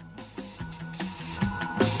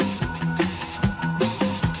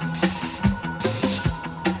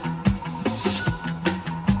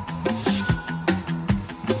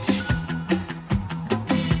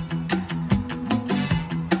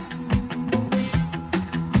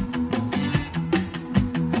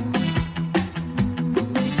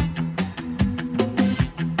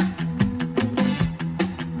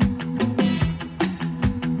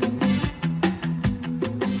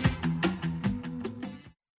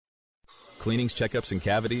 Cleanings, checkups, and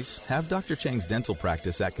cavities? Have Dr. Chang's dental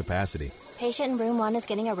practice at capacity. Patient in room 1 is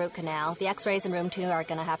getting a root canal. The x-rays in room 2 are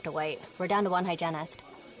going to have to wait. We're down to 1 hygienist.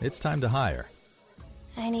 It's time to hire.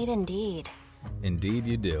 I need Indeed. Indeed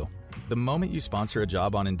you do. The moment you sponsor a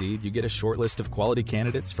job on Indeed, you get a short list of quality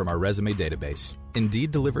candidates from our resume database.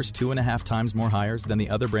 Indeed delivers 2.5 times more hires than the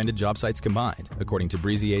other branded job sites combined, according to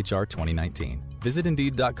Breezy HR 2019. Visit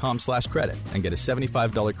Indeed.com/credit and get a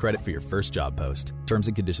 $75 credit for your first job post. Terms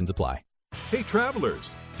and conditions apply. Hey travelers,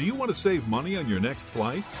 do you want to save money on your next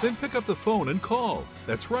flight? Then pick up the phone and call.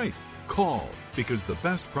 That's right, call, because the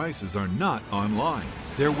best prices are not online.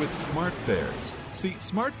 They're with SmartFares. See,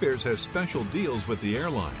 SmartFares has special deals with the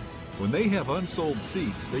airlines. When they have unsold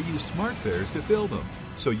seats, they use SmartFares to fill them.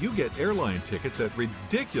 So you get airline tickets at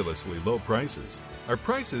ridiculously low prices. Our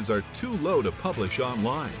prices are too low to publish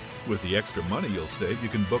online. With the extra money you'll save, you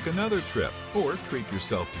can book another trip or treat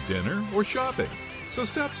yourself to dinner or shopping. So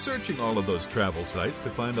stop searching all of those travel sites to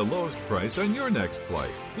find the lowest price on your next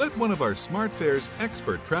flight. Let one of our SmartFares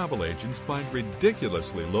expert travel agents find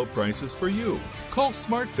ridiculously low prices for you. Call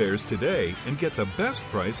SmartFares today and get the best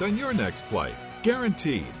price on your next flight.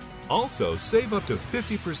 Guaranteed. Also, save up to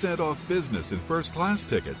 50% off business and first class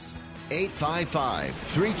tickets.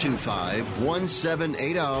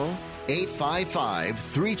 855-325-1780.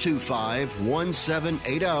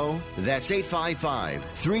 855-325-1780. That's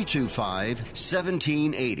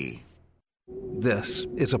 855-325-1780. This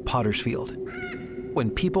is a potter's field. When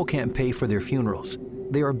people can't pay for their funerals,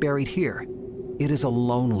 they are buried here. It is a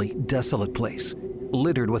lonely, desolate place,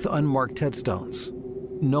 littered with unmarked headstones.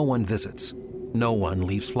 No one visits. No one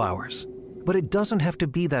leaves flowers. But it doesn't have to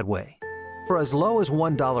be that way. For as low as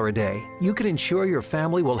 $1 a day, you can ensure your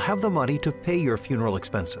family will have the money to pay your funeral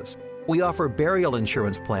expenses. We offer burial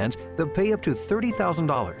insurance plans that pay up to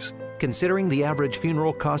 $30,000. Considering the average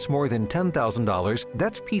funeral costs more than $10,000,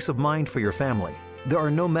 that's peace of mind for your family. There are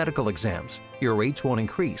no medical exams, your rates won't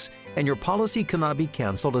increase, and your policy cannot be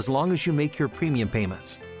canceled as long as you make your premium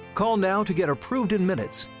payments. Call now to get approved in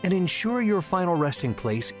minutes and ensure your final resting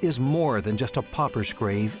place is more than just a pauper's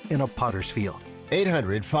grave in a potter's field.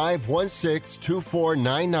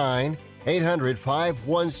 800-516-2499.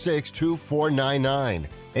 800-516-2499.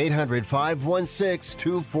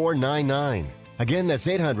 800-516-2499. Again, that's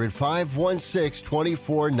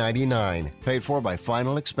 800-516-2499. Paid for by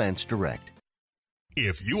Final Expense Direct.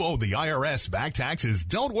 If you owe the IRS back taxes,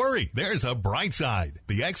 don't worry. There's a bright side.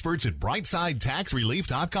 The experts at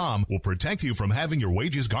BrightSideTaxRelief.com will protect you from having your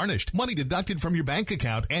wages garnished, money deducted from your bank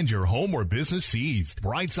account, and your home or business seized.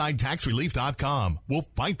 BrightSideTaxRelief.com will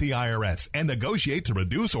fight the IRS and negotiate to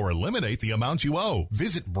reduce or eliminate the amount you owe.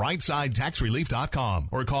 Visit BrightSideTaxRelief.com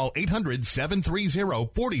or call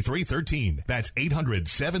 800-730-4313. That's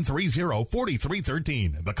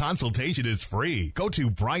 800-730-4313. The consultation is free. Go to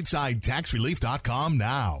BrightSideTaxRelief.com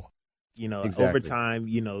now. Exactly. over time,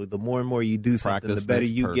 the more and more you do something, Practice the better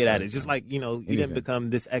makes you get at it. perfect. Just like, you Anything. didn't become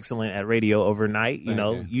this excellent at radio overnight. You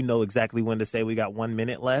know exactly when to say we got 1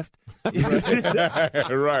 minute left.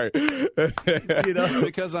 Right. It's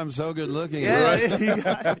because I'm so good looking. Yeah, you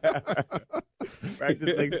got it.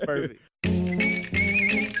 Practice makes perfect.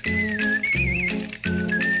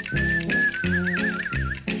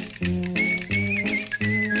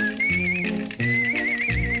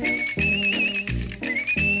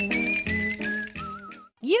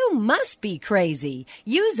 You must be crazy.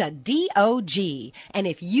 Use a DOG. And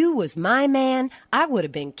if you was my man, I would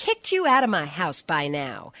have been kicked you out of my house by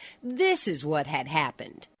now. This is what had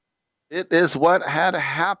happened. It is what had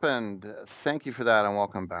happened. Thank you for that, and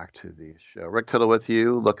welcome back to the show. Rick Tittle with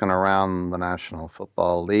you, looking around the National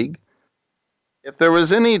Football League. If there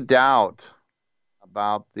was any doubt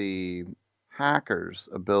about the Packers'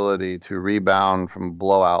 ability to rebound from a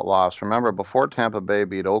blowout loss, remember, before Tampa Bay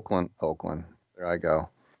beat Oakland, there I go,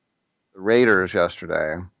 the Raiders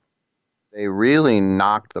yesterday, they really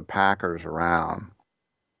knocked the Packers around.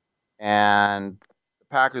 And the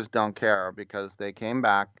Packers don't care because they came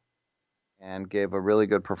back and gave a really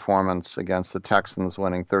good performance against the Texans,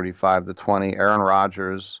 winning 35-20. Aaron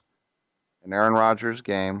Rodgers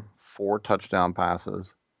game, 4 touchdown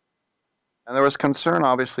passes. And there was concern,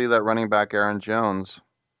 obviously, that running back Aaron Jones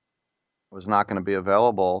was not going to be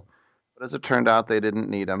available. But as it turned out, they didn't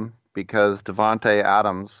need him because Devontae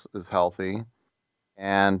Adams is healthy.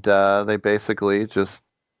 And they basically just,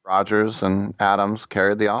 Rodgers and Adams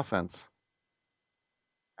carried the offense.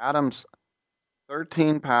 Adams,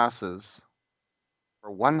 13 passes for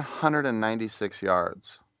 196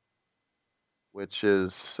 yards, which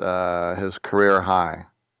is his career high.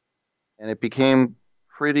 And it became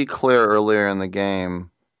pretty clear earlier in the game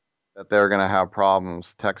that they were going to have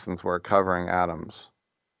problems. Texans were covering Adams.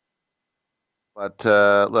 But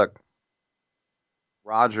look,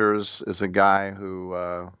 Rodgers is a guy who,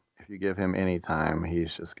 if you give him any time,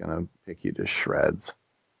 he's just going to pick you to shreds.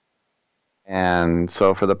 And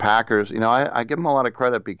so for the Packers, I give them a lot of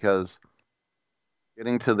credit because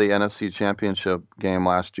getting to the NFC Championship game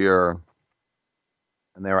last year,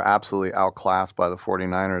 and they were absolutely outclassed by the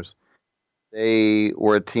 49ers, they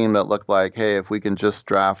were a team that looked like, hey, if we can just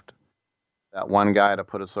draft that one guy to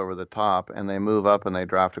put us over the top, and they move up and they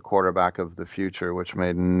draft a quarterback of the future, which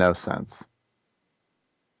made no sense.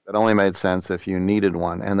 That only made sense if you needed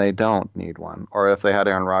one, and they don't need one. Or if they had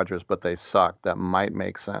Aaron Rodgers, but they suck, that might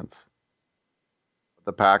make sense. But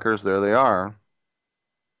the Packers, there they are,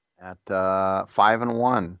 at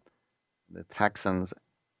 5-1. The Texans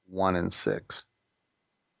 1-6.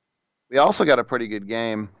 We also got a pretty good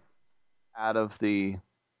game out of the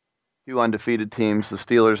 2 undefeated teams, the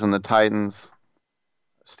Steelers and the Titans.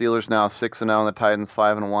 Steelers now 6-0, and the Titans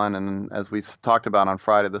 5-1. And as we talked about on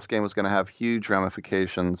Friday, this game was going to have huge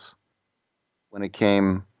ramifications when it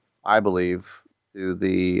came, I believe, to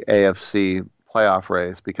the AFC playoff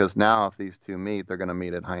race, because now if these two meet, they're going to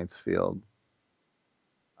meet at Heinz Field.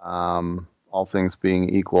 All things being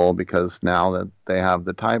equal, because now that they have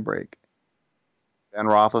the tiebreak. Ben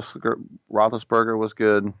Roethlisberger was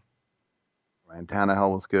good. Ryan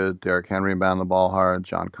Tannehill was good. Derrick Henry ran the ball hard.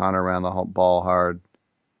 John Connor ran the ball hard.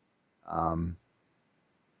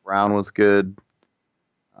 Brown was good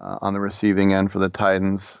on the receiving end for the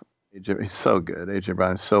Titans. He's so good. A.J.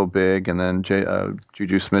 Brown is so big. And then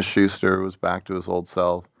Juju Smith-Schuster was back to his old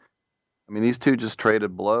self. I mean, these two just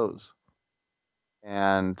traded blows.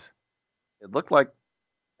 And it looked like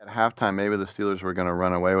at halftime maybe the Steelers were going to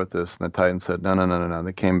run away with this. And the Titans said, no.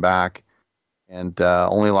 They came back and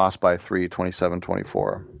only lost by 3,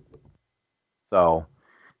 27-24. So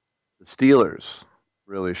the Steelers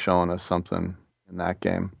really showing us something in that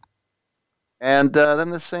game. And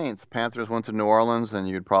then the Saints. Panthers went to New Orleans, and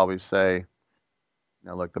you'd probably say,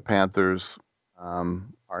 look, the Panthers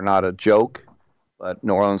are not a joke, but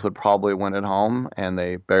New Orleans would probably win at home, and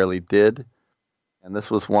they barely did. And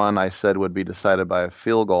this was one I said would be decided by a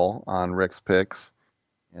field goal on Rick's picks,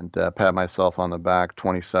 and pat myself on the back,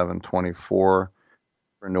 27-24 for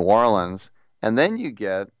New Orleans. And then you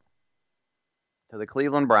get to the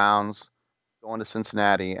Cleveland Browns going to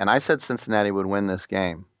Cincinnati, and I said Cincinnati would win this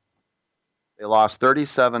game. They lost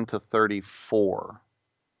 37-34. This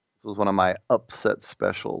was one of my upset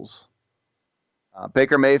specials.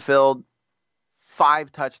 Baker Mayfield,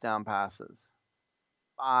 5 touchdown passes.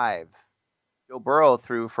 5. Joe Burrow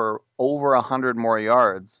threw for over 100 more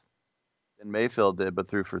yards than Mayfield did, but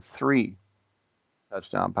threw for 3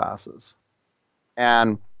 touchdown passes.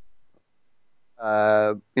 And,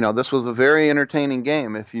 this was a very entertaining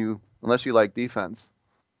game unless you like defense.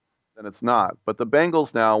 Then it's not. But the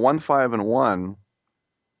Bengals now 1-5-1,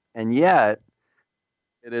 And yet,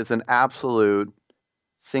 it is an absolute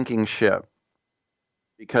sinking ship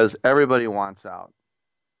because everybody wants out.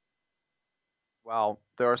 Well,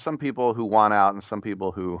 there are some people who want out and some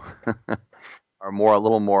people who are a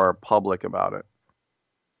little more public about it.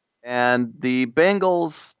 And the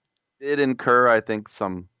Bengals did incur, I think,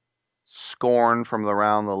 some scorn from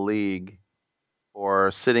around the league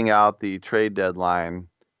for sitting out the trade deadline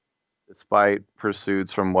despite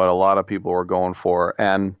pursuits from what a lot of people were going for.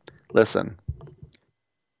 And listen,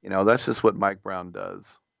 that's just what Mike Brown does.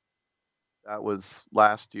 That was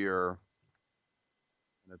last year,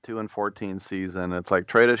 the 2-14 season. It's like,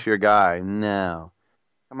 trade us your guy. No.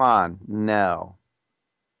 Come on. No.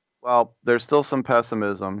 Well, there's still some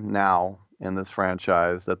pessimism now in this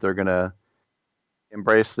franchise that they're going to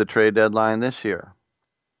embrace the trade deadline this year,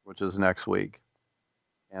 which is next week.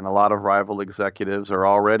 And a lot of rival executives are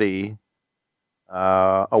already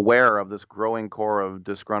aware of this growing core of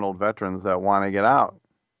disgruntled veterans that want to get out.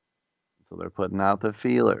 So they're putting out the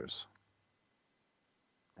feelers.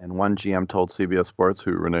 And one GM told CBS Sports,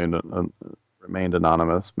 who remained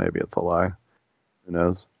anonymous, maybe it's a lie, who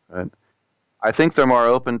knows, right? I think they're more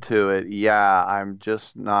open to it. Yeah, I'm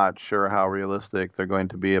just not sure how realistic they're going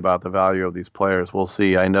to be about the value of these players. We'll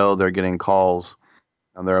see. I know they're getting calls,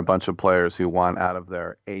 and there are a bunch of players who want out of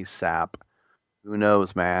there ASAP. Who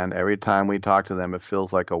knows, man? Every time we talk to them, it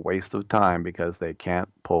feels like a waste of time because they can't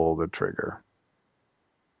pull the trigger.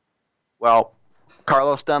 Well,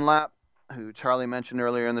 Carlos Dunlap, who Charlie mentioned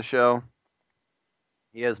earlier in the show,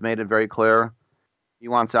 he has made it very clear he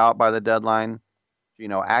wants out by the deadline.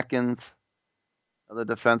 Geno Atkins, the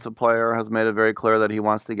defensive player, has made it very clear that he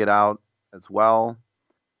wants to get out as well.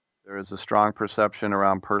 There is a strong perception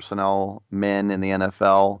around personnel men in the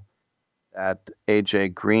NFL that A.J.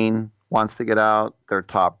 Green wants to get out. Their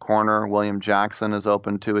top corner, William Jackson, is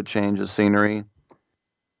open to a change of scenery.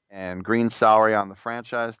 And Green's salary on the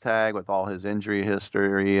franchise tag with all his injury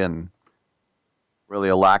history and really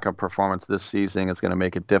a lack of performance this season is going to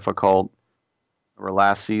make it difficult. Remember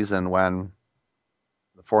last season when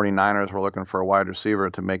the 49ers were looking for a wide receiver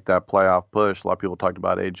to make that playoff push, a lot of people talked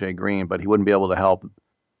about A.J. Green, but he wouldn't be able to help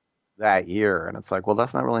that year. And it's like, well,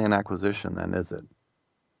 that's not really an acquisition then, is it?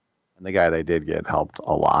 And the guy they did get helped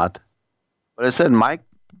a lot. But I said Mike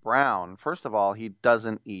Brown, first of all, he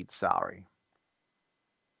doesn't eat salary.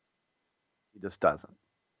 He just doesn't.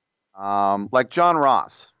 Like John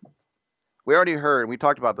Ross. We already heard, we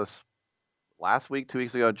talked about this last week, 2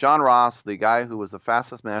 weeks ago. John Ross, the guy who was the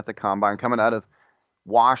fastest man at the combine coming out of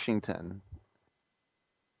Washington,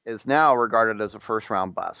 is now regarded as a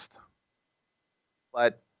first-round bust.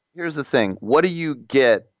 But here's the thing. What do you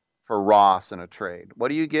get for Ross in a trade? What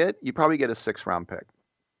do you get? You probably get a 6th-round pick.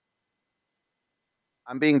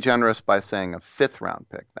 I'm being generous by saying a 5th-round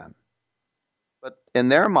pick then. But in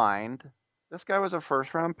their mind, this guy was a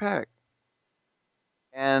first-round pick.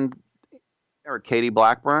 And or Katie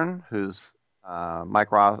Blackburn, who's Mike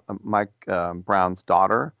Brown's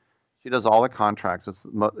daughter, she does all the contracts.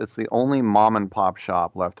 It's the only mom and pop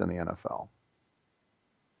shop left in the NFL.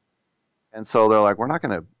 And so they're like, we're not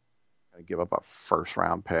going to give up a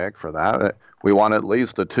first-round pick for that. We want at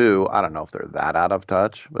least a 2. I don't know if they're that out of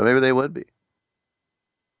touch, but maybe they would be.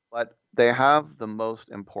 But they have the most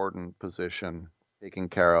important position taken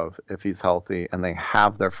care of if he's healthy, and they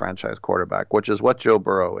have their franchise quarterback, which is what Joe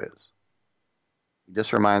Burrow is. He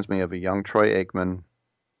just reminds me of a young Troy Aikman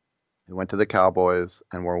who went to the Cowboys,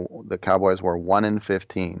 and the Cowboys were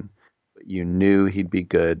 1-15, but you knew he'd be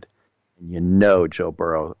good, and you know Joe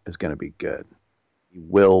Burrow is going to be good. He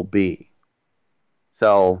will be.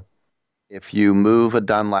 So if you move a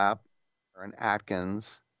Dunlap or an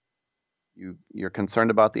Atkins, you're concerned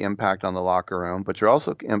about the impact on the locker room, but you're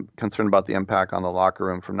also concerned about the impact on the locker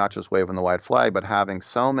room from not just waving the white flag, but having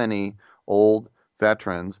so many old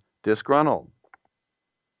veterans disgruntled.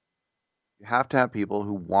 You have to have people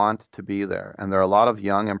who want to be there. And there are a lot of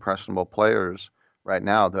young, impressionable players right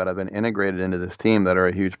now that have been integrated into this team that are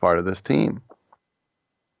a huge part of this team.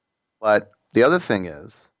 But the other thing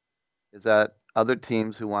is that other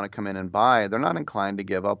teams who want to come in and buy, they're not inclined to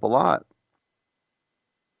give up a lot.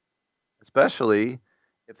 Especially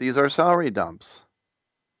if these are salary dumps.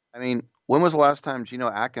 I mean, when was the last time Geno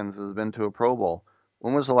Atkins has been to a Pro Bowl?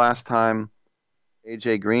 When was the last time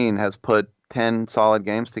A.J. Green has put 10 solid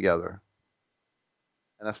games together?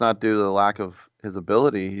 And that's not due to the lack of his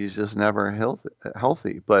ability. He's just never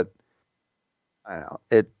healthy. But I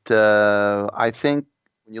don't know. I think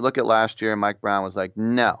when you look at last year, Mike Brown was like,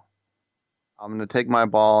 no, I'm going to take my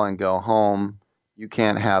ball and go home. You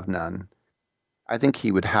can't have none. I think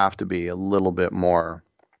he would have to be a little bit more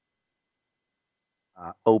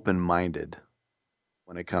open-minded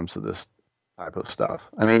when it comes to this type of stuff.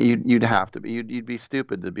 I mean, you'd have to be. You'd be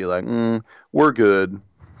stupid to be like, we're good.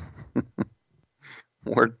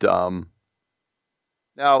 We're dumb.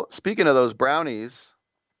 Now, speaking of those brownies,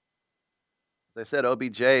 as I said,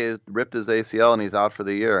 OBJ ripped his ACL and he's out for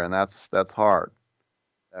the year, and that's hard.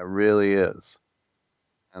 That really is.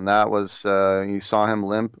 And that was, you saw him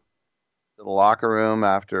limp to the locker room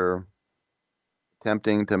after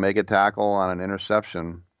attempting to make a tackle on an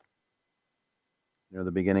interception near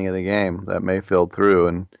the beginning of the game that Mayfield threw,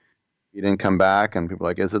 and he didn't come back, and people were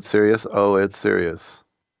like, is it serious? Oh, it's serious.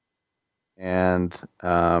 And,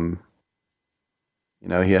 had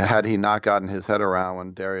he not gotten his head around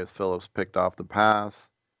when Darius Phillips picked off the pass,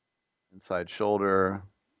 inside shoulder,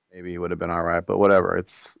 maybe he would have been all right, but whatever.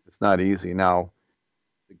 It's not easy. Now,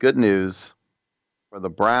 the good news for the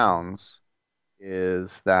Browns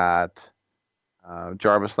is that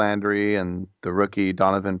Jarvis Landry and the rookie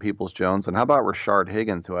Donovan Peoples-Jones, and how about Rashard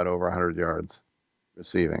Higgins, who had over 100 yards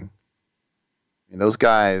receiving? I mean, those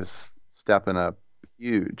guys stepping up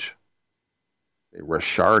huge.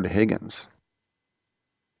 Rashard Higgins,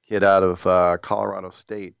 kid out of Colorado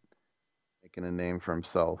State, making a name for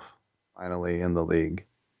himself, finally in the league.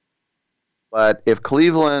 But if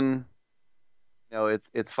Cleveland,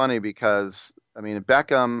 it's funny because, I mean,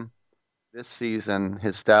 Beckham, this season,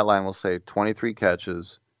 his stat line will say 23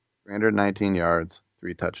 catches, 319 yards,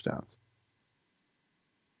 3 touchdowns.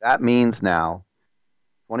 That means now,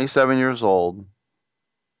 27 years old,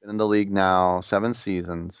 been in the league now 7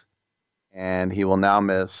 seasons, and he will now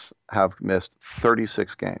have missed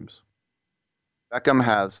 36 games. Beckham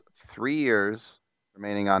has 3 years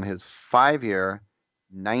remaining on his 5-year,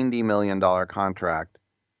 $90 million contract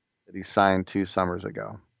that he signed 2 summers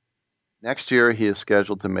ago. Next year, he is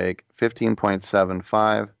scheduled to make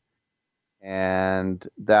 $15.75, and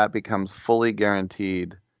that becomes fully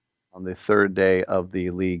guaranteed on the 3rd day of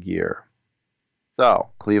the league year.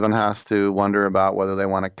 So Cleveland has to wonder about whether they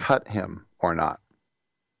want to cut him or not.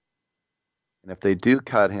 And if they do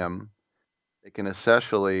cut him, they can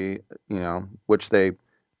essentially, which they,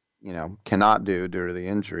 cannot do due to the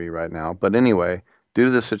injury right now. But anyway, due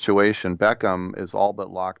to the situation, Beckham is all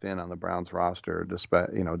but locked in on the Browns roster, despite,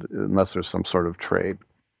 unless there's some sort of trade.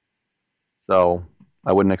 So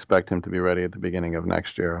I wouldn't expect him to be ready at the beginning of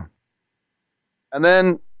next year. And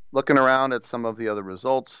then looking around at some of the other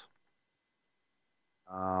results,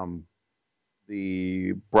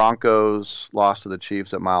 the Broncos lost to the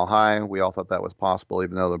Chiefs at Mile High. We all thought that was possible,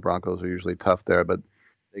 even though the Broncos are usually tough there, but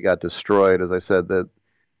they got destroyed. As I said, that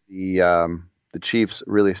the Chiefs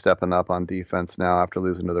really stepping up on defense now after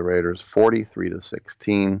losing to the Raiders,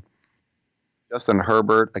 43-16. Justin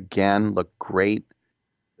Herbert, again, looked great.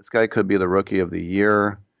 This guy could be the rookie of the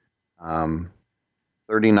year.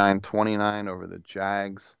 39-29 over the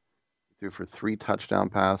Jags. He threw for 3 touchdown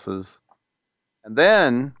passes. And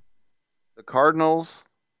then the Cardinals,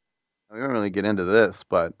 we don't really get into this,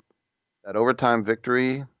 but that overtime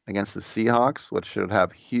victory against the Seahawks, which should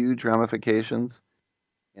have huge ramifications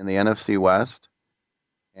in the NFC West,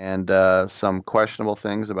 and some questionable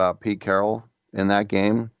things about Pete Carroll in that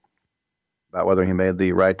game, about whether he made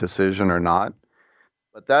the right decision or not.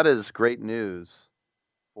 But that is great news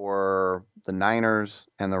for the Niners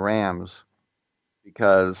and the Rams,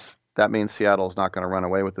 because that means Seattle's not going to run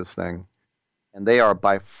away with this thing. And they are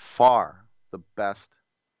by far the best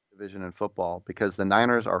division in football, because the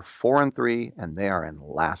Niners are 4-3 and they are in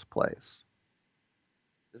last place.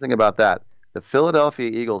 Just think about that. The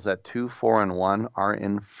Philadelphia Eagles at 2-4-1 are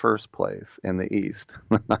in first place in the East.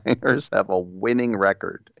 The Niners have a winning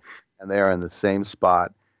record, and they are in the same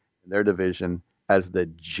spot in their division as the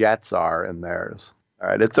Jets are in theirs. All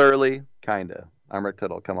right, it's early, kinda. I'm Rick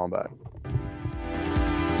Tittle. Come on back.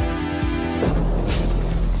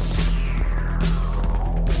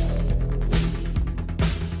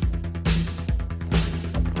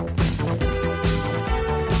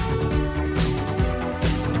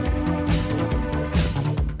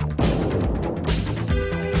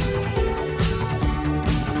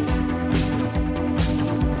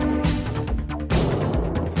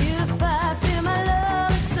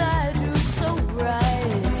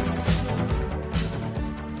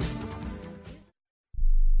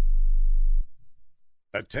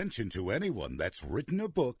 Attention to anyone that's written a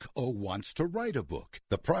book or wants to write a book.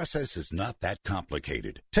 The process is not that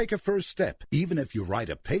complicated. Take a first step. Even if you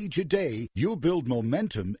write a page a day, you'll build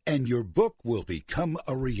momentum and your book will become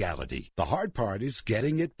a reality. The hard part is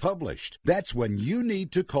getting it published. That's when you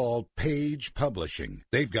need to call Page Publishing.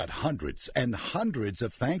 They've got hundreds and hundreds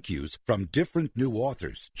of thank yous from different new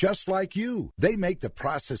authors, just like you. They make the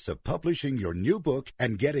process of publishing your new book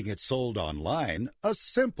and getting it sold online a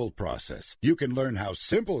simple process. You can learn how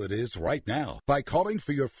simple it is right now by calling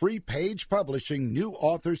for your free Page Publishing New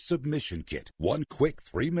Author Submission Kit. One quick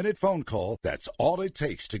 3-minute phone call, that's all it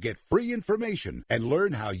takes to get free information and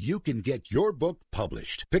learn how you can get your book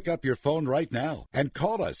published. Pick up your phone right now and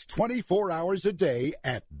call us 24 hours a day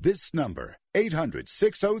at this number.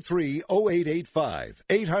 800-603-0885.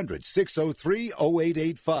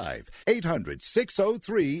 800-603-0885.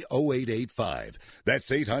 800-603-0885. That's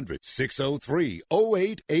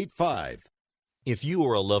 800-603-0885. If you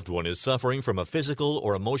or a loved one is suffering from a physical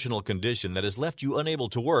or emotional condition that has left you unable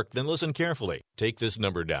to work, then listen carefully. Take this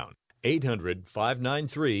number down.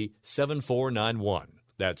 800-593-7491.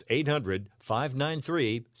 That's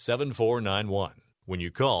 800-593-7491. When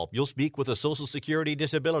you call, you'll speak with a Social Security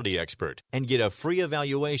disability expert and get a free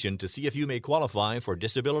evaluation to see if you may qualify for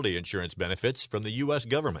disability insurance benefits from the U.S.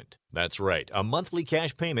 government. That's right, a monthly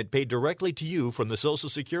cash payment paid directly to you from the Social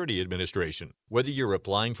Security Administration. Whether you're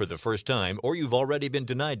applying for the first time or you've already been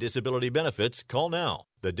denied disability benefits, call now.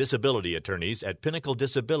 The disability attorneys at Pinnacle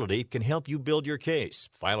Disability can help you build your case,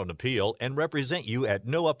 file an appeal, and represent you at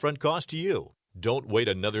no upfront cost to you. Don't wait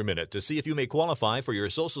another minute to see if you may qualify for your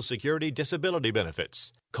Social Security disability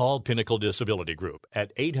benefits. Call Pinnacle Disability Group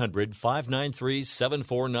at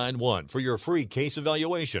 800-593-7491 for your free case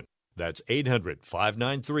evaluation. That's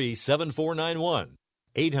 800-593-7491.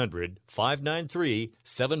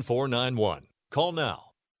 800-593-7491. Call now.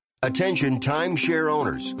 Attention timeshare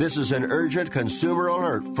owners. This is an urgent consumer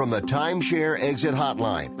alert from the Timeshare Exit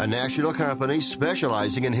Hotline, a national company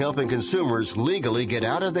specializing in helping consumers legally get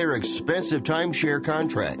out of their expensive timeshare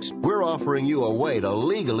contracts. We're offering you a way to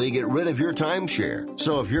legally get rid of your timeshare.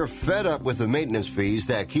 So if you're fed up with the maintenance fees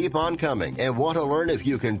that keep on coming and want to learn if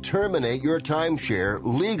you can terminate your timeshare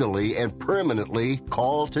legally and permanently,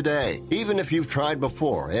 call today. Even if you've tried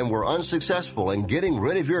before and were unsuccessful in getting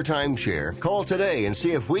rid of your timeshare, call today and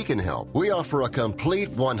see if we can help. We offer a complete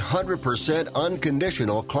 100%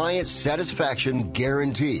 unconditional client satisfaction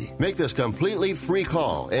guarantee. Make this completely free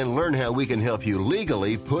call and learn how we can help you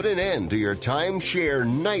legally put an end to your timeshare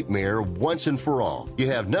nightmare once and for all. You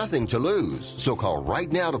have nothing to lose, so call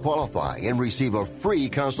right now to qualify and receive a free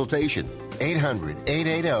consultation.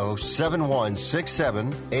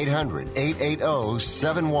 800-880-7167.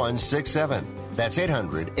 800-880-7167. That's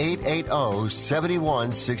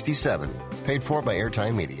 800-880-7167. Paid for by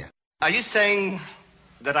Airtime Media. Are you saying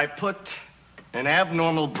that I put an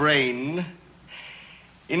abnormal brain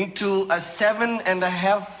into a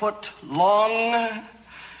 7.5-foot long,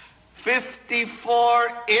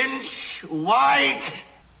 54-inch wide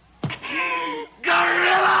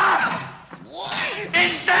gorilla?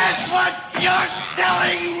 Is that what you're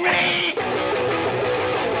telling me?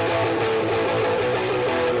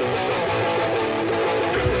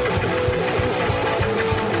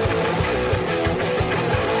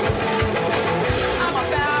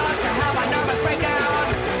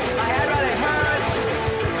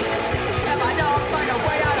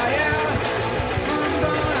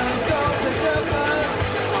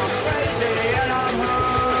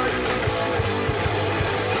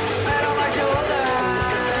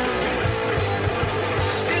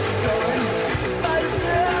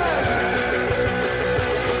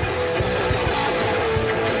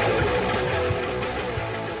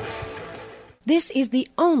 This is the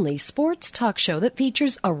only sports talk show that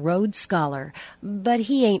features a Rhodes Scholar, but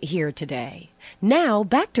he ain't here today. Now,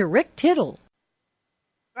 back to Rick Tittle.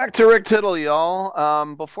 Back to Rick Tittle,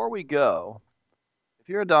 y'all. Before we go, if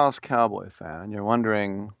you're a Dallas Cowboy fan and you're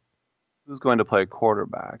wondering who's going to play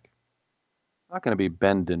quarterback, it's not going to be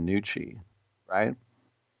Ben DiNucci, right?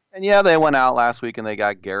 And yeah, they went out last week and they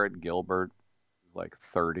got Garrett Gilbert, who's like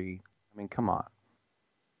 30. I mean, come on.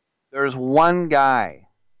 There's one guy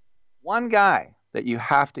that you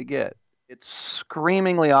have to get. It's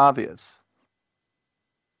screamingly obvious.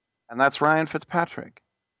 And that's Ryan Fitzpatrick.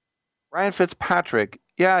 Ryan Fitzpatrick,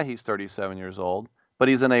 yeah, he's 37 years old, but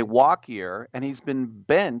he's in a walk year, and he's been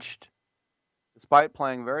benched, despite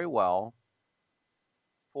playing very well,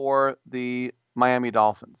 for the Miami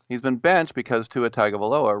Dolphins. He's been benched because Tua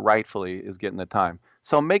Tagovailoa rightfully is getting the time.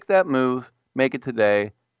 So make that move, make it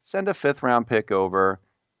today, send a 5th-round pick over,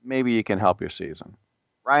 maybe you can help your season.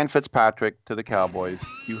 Ryan Fitzpatrick to the Cowboys.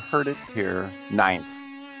 You heard it here, 9th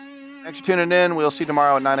Thanks for tuning in. We'll see you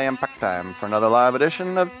tomorrow at 9 a.m. Pack time for another live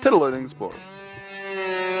edition of Titillating Sports.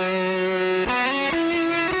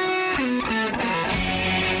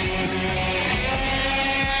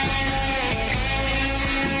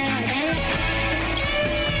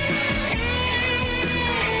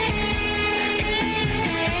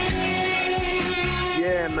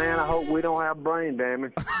 Yeah, man, I hope we don't have brain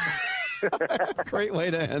damage. Great way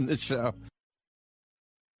to end the show.